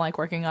I don't like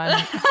working on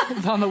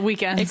the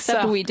weekends.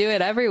 Except we do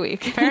it every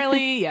week.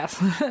 Apparently, yes.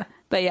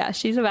 But yeah,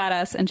 she's a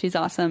badass and she's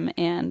awesome.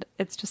 And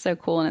it's just so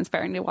cool and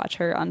inspiring to watch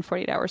her on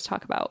 48 Hours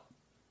talk about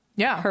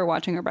her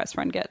watching her best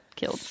friend get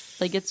killed.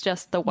 Like, it's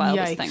just the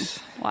wildest thing.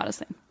 Wildest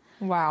thing.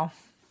 Wow.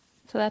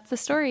 So that's the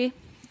story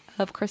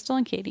of Crystal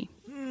and Katie.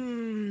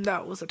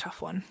 That was a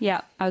tough one.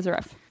 Yeah, I was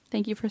rough.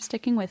 Thank you for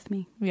sticking with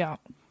me. Yeah.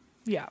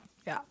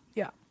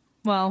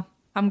 Well,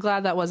 I'm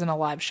glad that wasn't a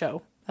live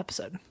show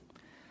episode.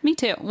 Me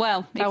too.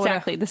 Well,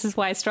 exactly. This is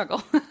why I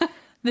struggle.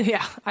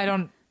 Yeah, I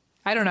don't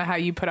know how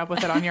you put up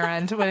with it on your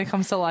end when it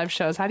comes to live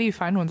shows. How do you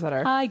find ones that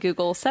are... I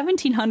Google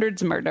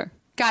 1700s murder.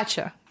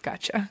 Gotcha.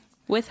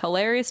 With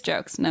hilarious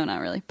jokes. No, not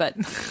really, but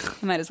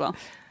I might as well.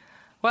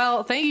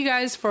 Well, thank you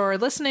guys for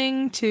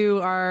listening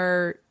to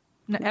our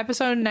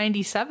episode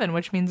 97,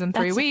 which means in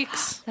 3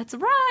 weeks. That's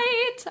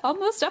right.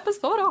 Almost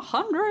episode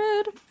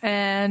 100.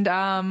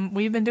 And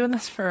we've been doing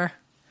this for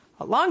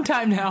a long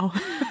time now.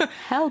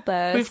 Help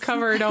us. We've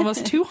covered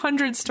almost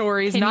 200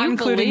 stories, not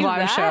including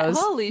live shows.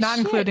 Holy shit.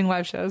 Including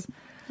live shows.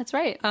 That's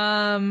right.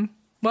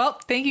 Well,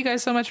 thank you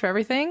guys so much for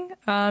everything.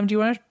 Do you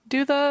want to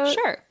do the...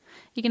 Sure.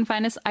 You can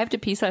find us, I have to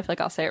pee, so I feel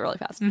like I'll say it really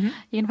fast. You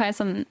can find us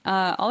on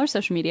all our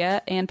social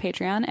media and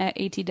Patreon at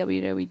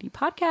ATWWD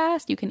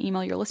Podcast. You can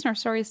email your listener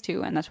stories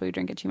to and that's what we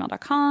drink at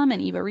gmail.com,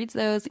 and Eva reads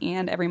those.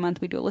 And every month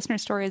we do a listener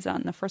stories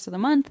on the first of the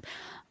month.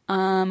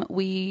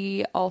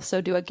 We also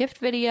do a gift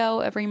video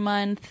every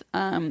month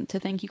to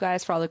thank you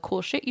guys for all the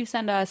cool shit you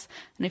send us.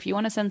 And if you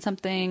want to send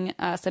something,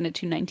 send it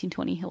to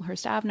 1920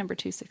 Hillhurst Ave, number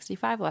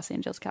 265, Los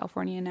Angeles,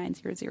 California,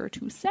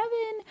 90027.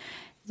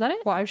 Is that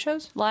it? Live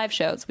shows? Live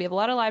shows. We have a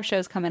lot of live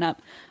shows coming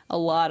up. A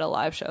lot of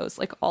live shows,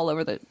 like all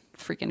over the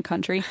freaking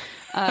country.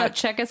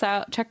 Check us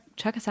out.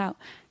 Check us out.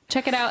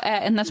 Check it out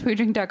at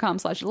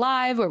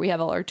andthat'swhatwedrink.com/live, where we have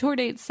all our tour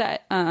dates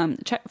set.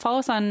 Follow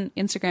us on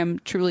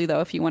Instagram, truly, though,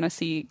 if you want to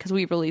see, because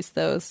we release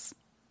those.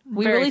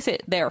 We release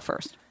it there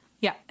first.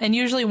 Yeah, and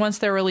usually once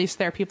they're released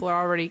there, people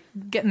are already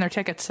getting their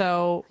tickets.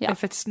 So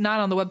if it's not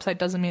on the website,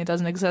 doesn't mean it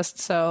doesn't exist.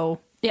 So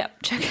yeah,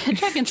 check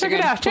Instagram. Check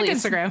it out.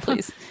 Please. Check Instagram,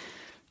 please.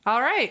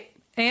 All right,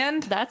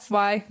 and that's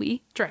why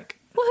we drink.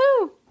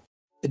 Woohoo!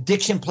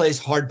 Addiction plays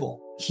hardball.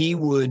 He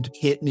would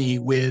hit me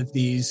with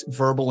these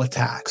verbal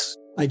attacks.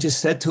 I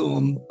just said to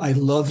him, I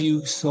love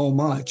you so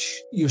much.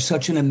 You're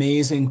such an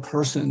amazing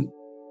person.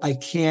 I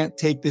can't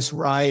take this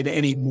ride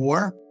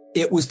anymore.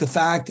 It was the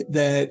fact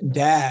that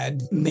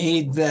Dad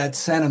made that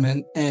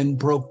sentiment and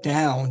broke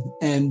down.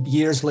 And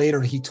years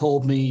later, he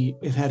told me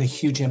it had a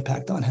huge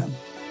impact on him.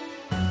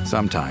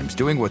 Sometimes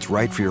doing what's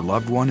right for your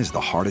loved one is the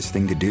hardest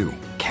thing to do.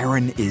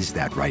 Karen is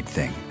that right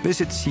thing.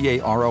 Visit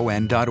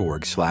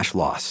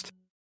CARON.org/lost.